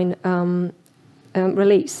cytokine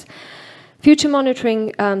release. Future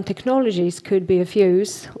monitoring technologies could be of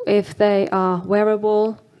use if they are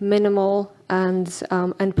wearable, minimal, and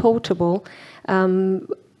portable.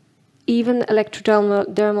 Even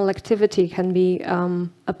electrodermal activity can be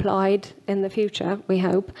applied in the future, we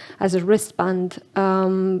hope, as a wristband.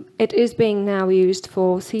 It is being now used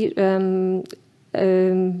for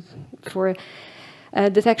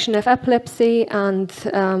detection of epilepsy and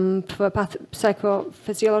for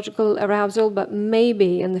psychophysiological arousal, but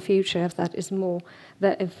maybe in the future, if that is more,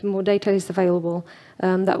 if more data is available,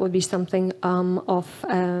 that would be something of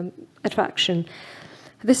attraction.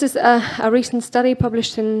 This is a recent study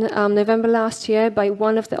published in November last year by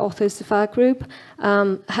one of the authors of our group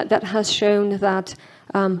that has shown that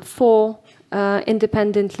 4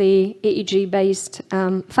 independently EEG-based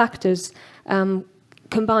factors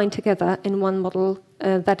combined together in one model,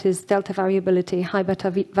 that is delta variability, high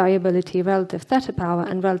beta variability, relative theta power,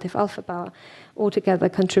 and relative alpha power, altogether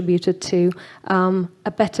contributed to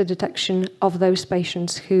a better detection of those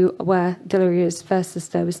patients who were delirious versus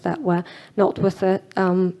those that were not, with a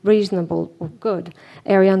reasonable or good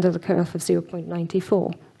area under the curve of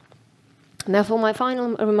 0.94. Now, for my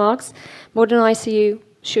final remarks, modern ICU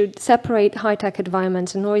should separate high-tech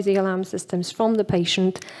environments and noisy alarm systems from the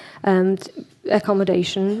patient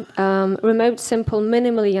accommodation, remote, simple,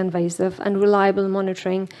 minimally invasive, and reliable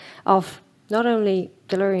monitoring of not only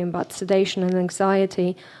delirium but sedation and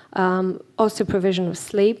anxiety, also provision of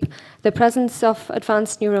sleep, the presence of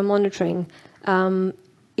advanced neuromonitoring,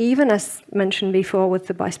 even as mentioned before with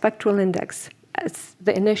the bispectral index, as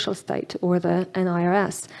the initial state or the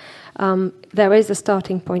NIRS. There is a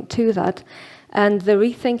starting point to that. And the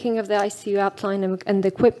rethinking of the ICU outline and the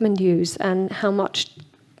equipment use and how much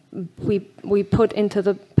we put into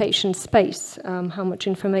the patient space, how much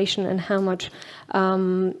information and how much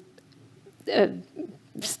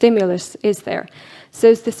stimulus is there.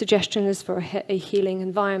 So the suggestion is for a healing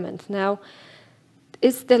environment. Now,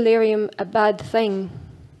 is delirium a bad thing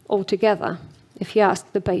altogether? If you ask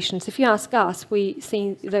the patients, if you ask us, we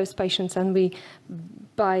see those patients and we,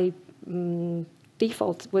 by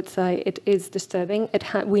default, would say it is disturbing.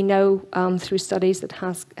 We know through studies it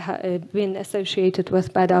has been associated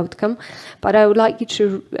with bad outcome. But I would like you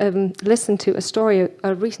to listen to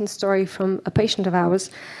a recent story from a patient of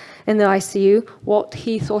ours in the ICU, what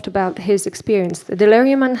he thought about his experience. The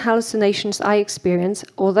delirium and hallucinations I experienced,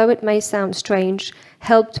 although it may sound strange,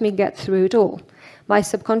 helped me get through it all. My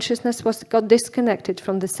subconsciousness got disconnected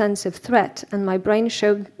from the sense of threat, and my brain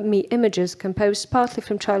showed me images composed partly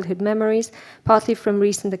from childhood memories, partly from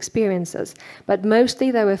recent experiences. But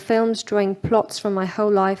mostly they were films drawing plots from my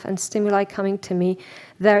whole life and stimuli coming to me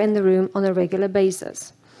there in the room on a regular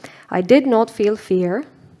basis. I did not feel fear,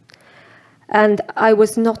 and I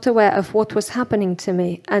was not aware of what was happening to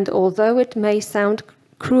me. And although it may sound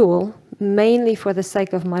cruel, mainly for the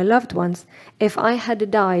sake of my loved ones, if I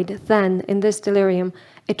had died then in this delirium,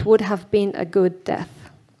 it would have been a good death.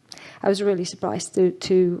 I was really surprised to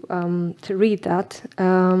read that,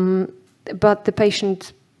 but the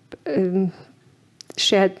patient gave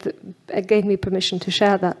me permission to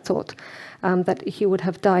share that thought, that he would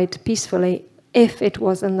have died peacefully if it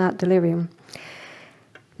was in that delirium.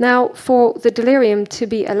 Now, for the delirium to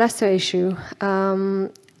be a lesser issue,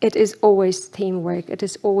 it is always teamwork. It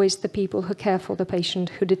is always the people who care for the patient,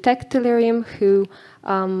 who detect delirium, who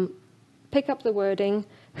pick up the wording,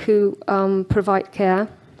 who provide care,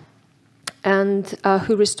 and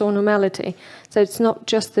who restore normality. So it's not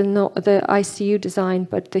just the ICU design,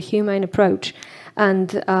 but the humane approach,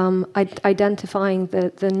 and identifying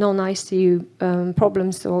the non-ICU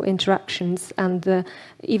problems or interactions, and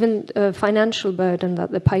even the financial burden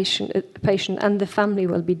that the patient and the family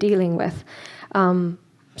will be dealing with.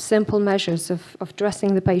 Simple measures of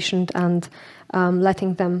dressing the patient and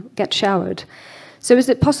letting them get showered. So is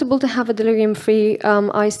it possible to have a delirium-free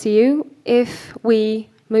ICU? If we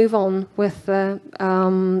move on with the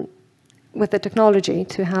technology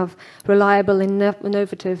to have reliable,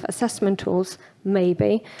 innovative assessment tools,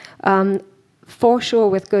 maybe. For sure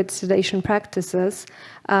with good sedation practices,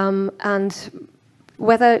 and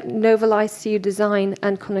whether novel ICU design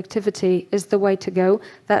and connectivity is the way to go.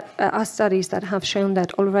 That are studies that have shown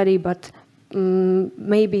that already, but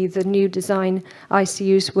maybe the new design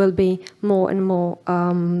ICUs will be more and more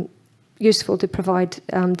useful to provide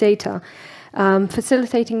data.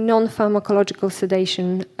 Facilitating non-pharmacological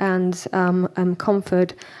sedation and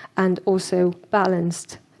comfort, and also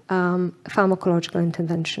balanced pharmacological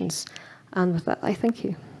interventions. And with that, I thank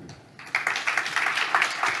you.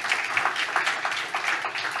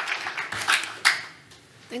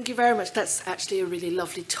 Thank you very much. That's actually a really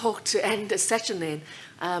lovely talk to end the session in.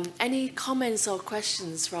 Any comments or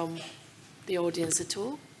questions from the audience at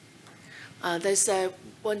all? There's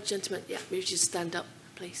one gentleman. Yeah, maybe just stand up,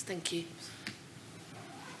 please. Thank you.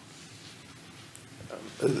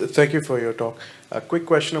 Thank you for your talk. A quick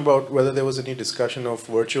question about whether there was any discussion of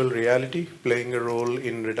virtual reality playing a role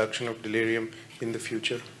in reduction of delirium in the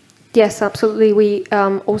future. Yes, absolutely. We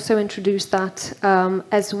also introduced that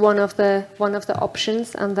as one of the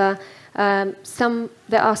options, and there are some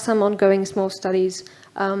ongoing small studies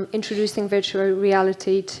introducing virtual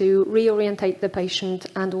reality to reorientate the patient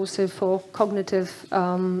and also for cognitive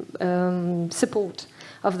support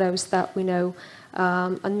of those that we know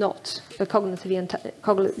are not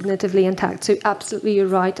cognitively intact. So absolutely, you're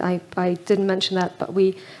right. I didn't mention that, but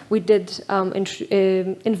we did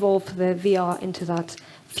involve the VR into that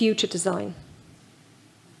future design.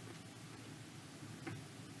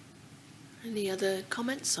 Any other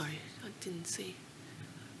comments? Sorry, I didn't see.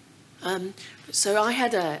 So I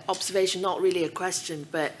had an observation, not really a question,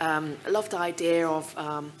 but I love the idea of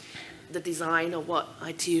the design of what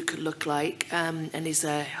ITU could look like, and it's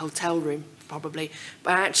a hotel room probably.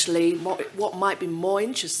 But actually, what might be more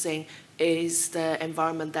interesting is the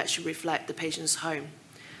environment that should reflect the patient's home.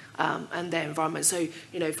 And their environment. So,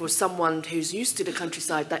 you know, for someone who's used to the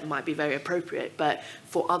countryside, that might be very appropriate, but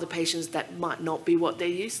for other patients, that might not be what they're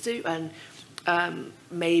used to, and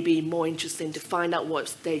maybe more interesting to find out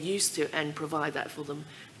what they're used to and provide that for them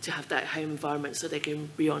to have that home environment so they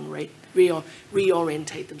can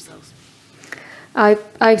reorientate themselves. I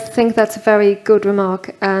think that's a very good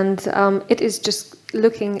remark, and it is just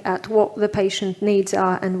looking at what the patient needs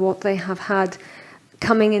are and what they have had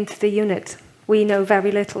coming into the unit. We know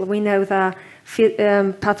very little. We know the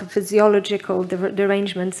pathophysiological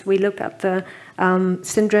derangements. We look at the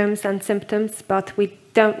syndromes and symptoms, but we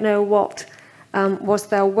don't know what was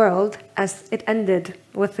their world as it ended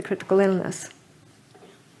with the critical illness.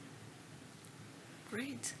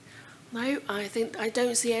 Great. No, I think I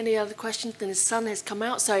don't see any other questions. Then the sun has come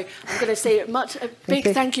out, so I'm going to say a big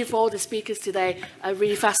thank you for all the speakers today. A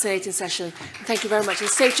really fascinating session. Thank you very much, and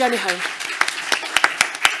safe journey home.